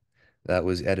willing, that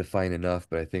was edifying enough,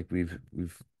 but I think we've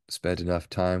spent enough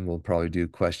time. We'll probably do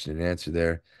question and answer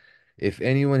there. If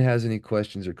anyone has any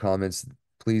questions or comments,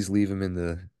 please leave them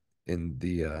in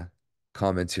the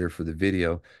comments here for the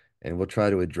video, and we'll try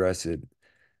to address it.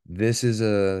 This is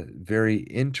a very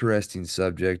interesting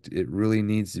subject. It really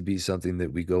needs to be something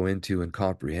that we go into and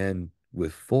comprehend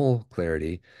with full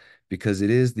clarity, because it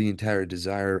is the entire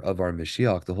desire of our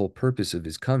Mashiach. The whole purpose of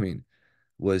his coming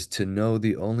was to know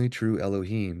the only true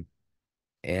Elohim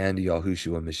and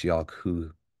Yahushua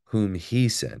Mashiach, whom he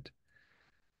sent,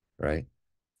 right?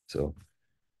 So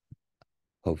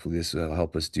hopefully this will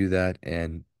help us do that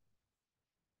and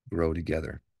grow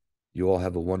together. You all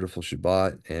have a wonderful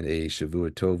Shabbat and a Shavua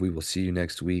Tov. We will see you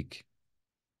next week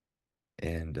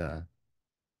and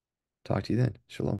talk to you then. Shalom.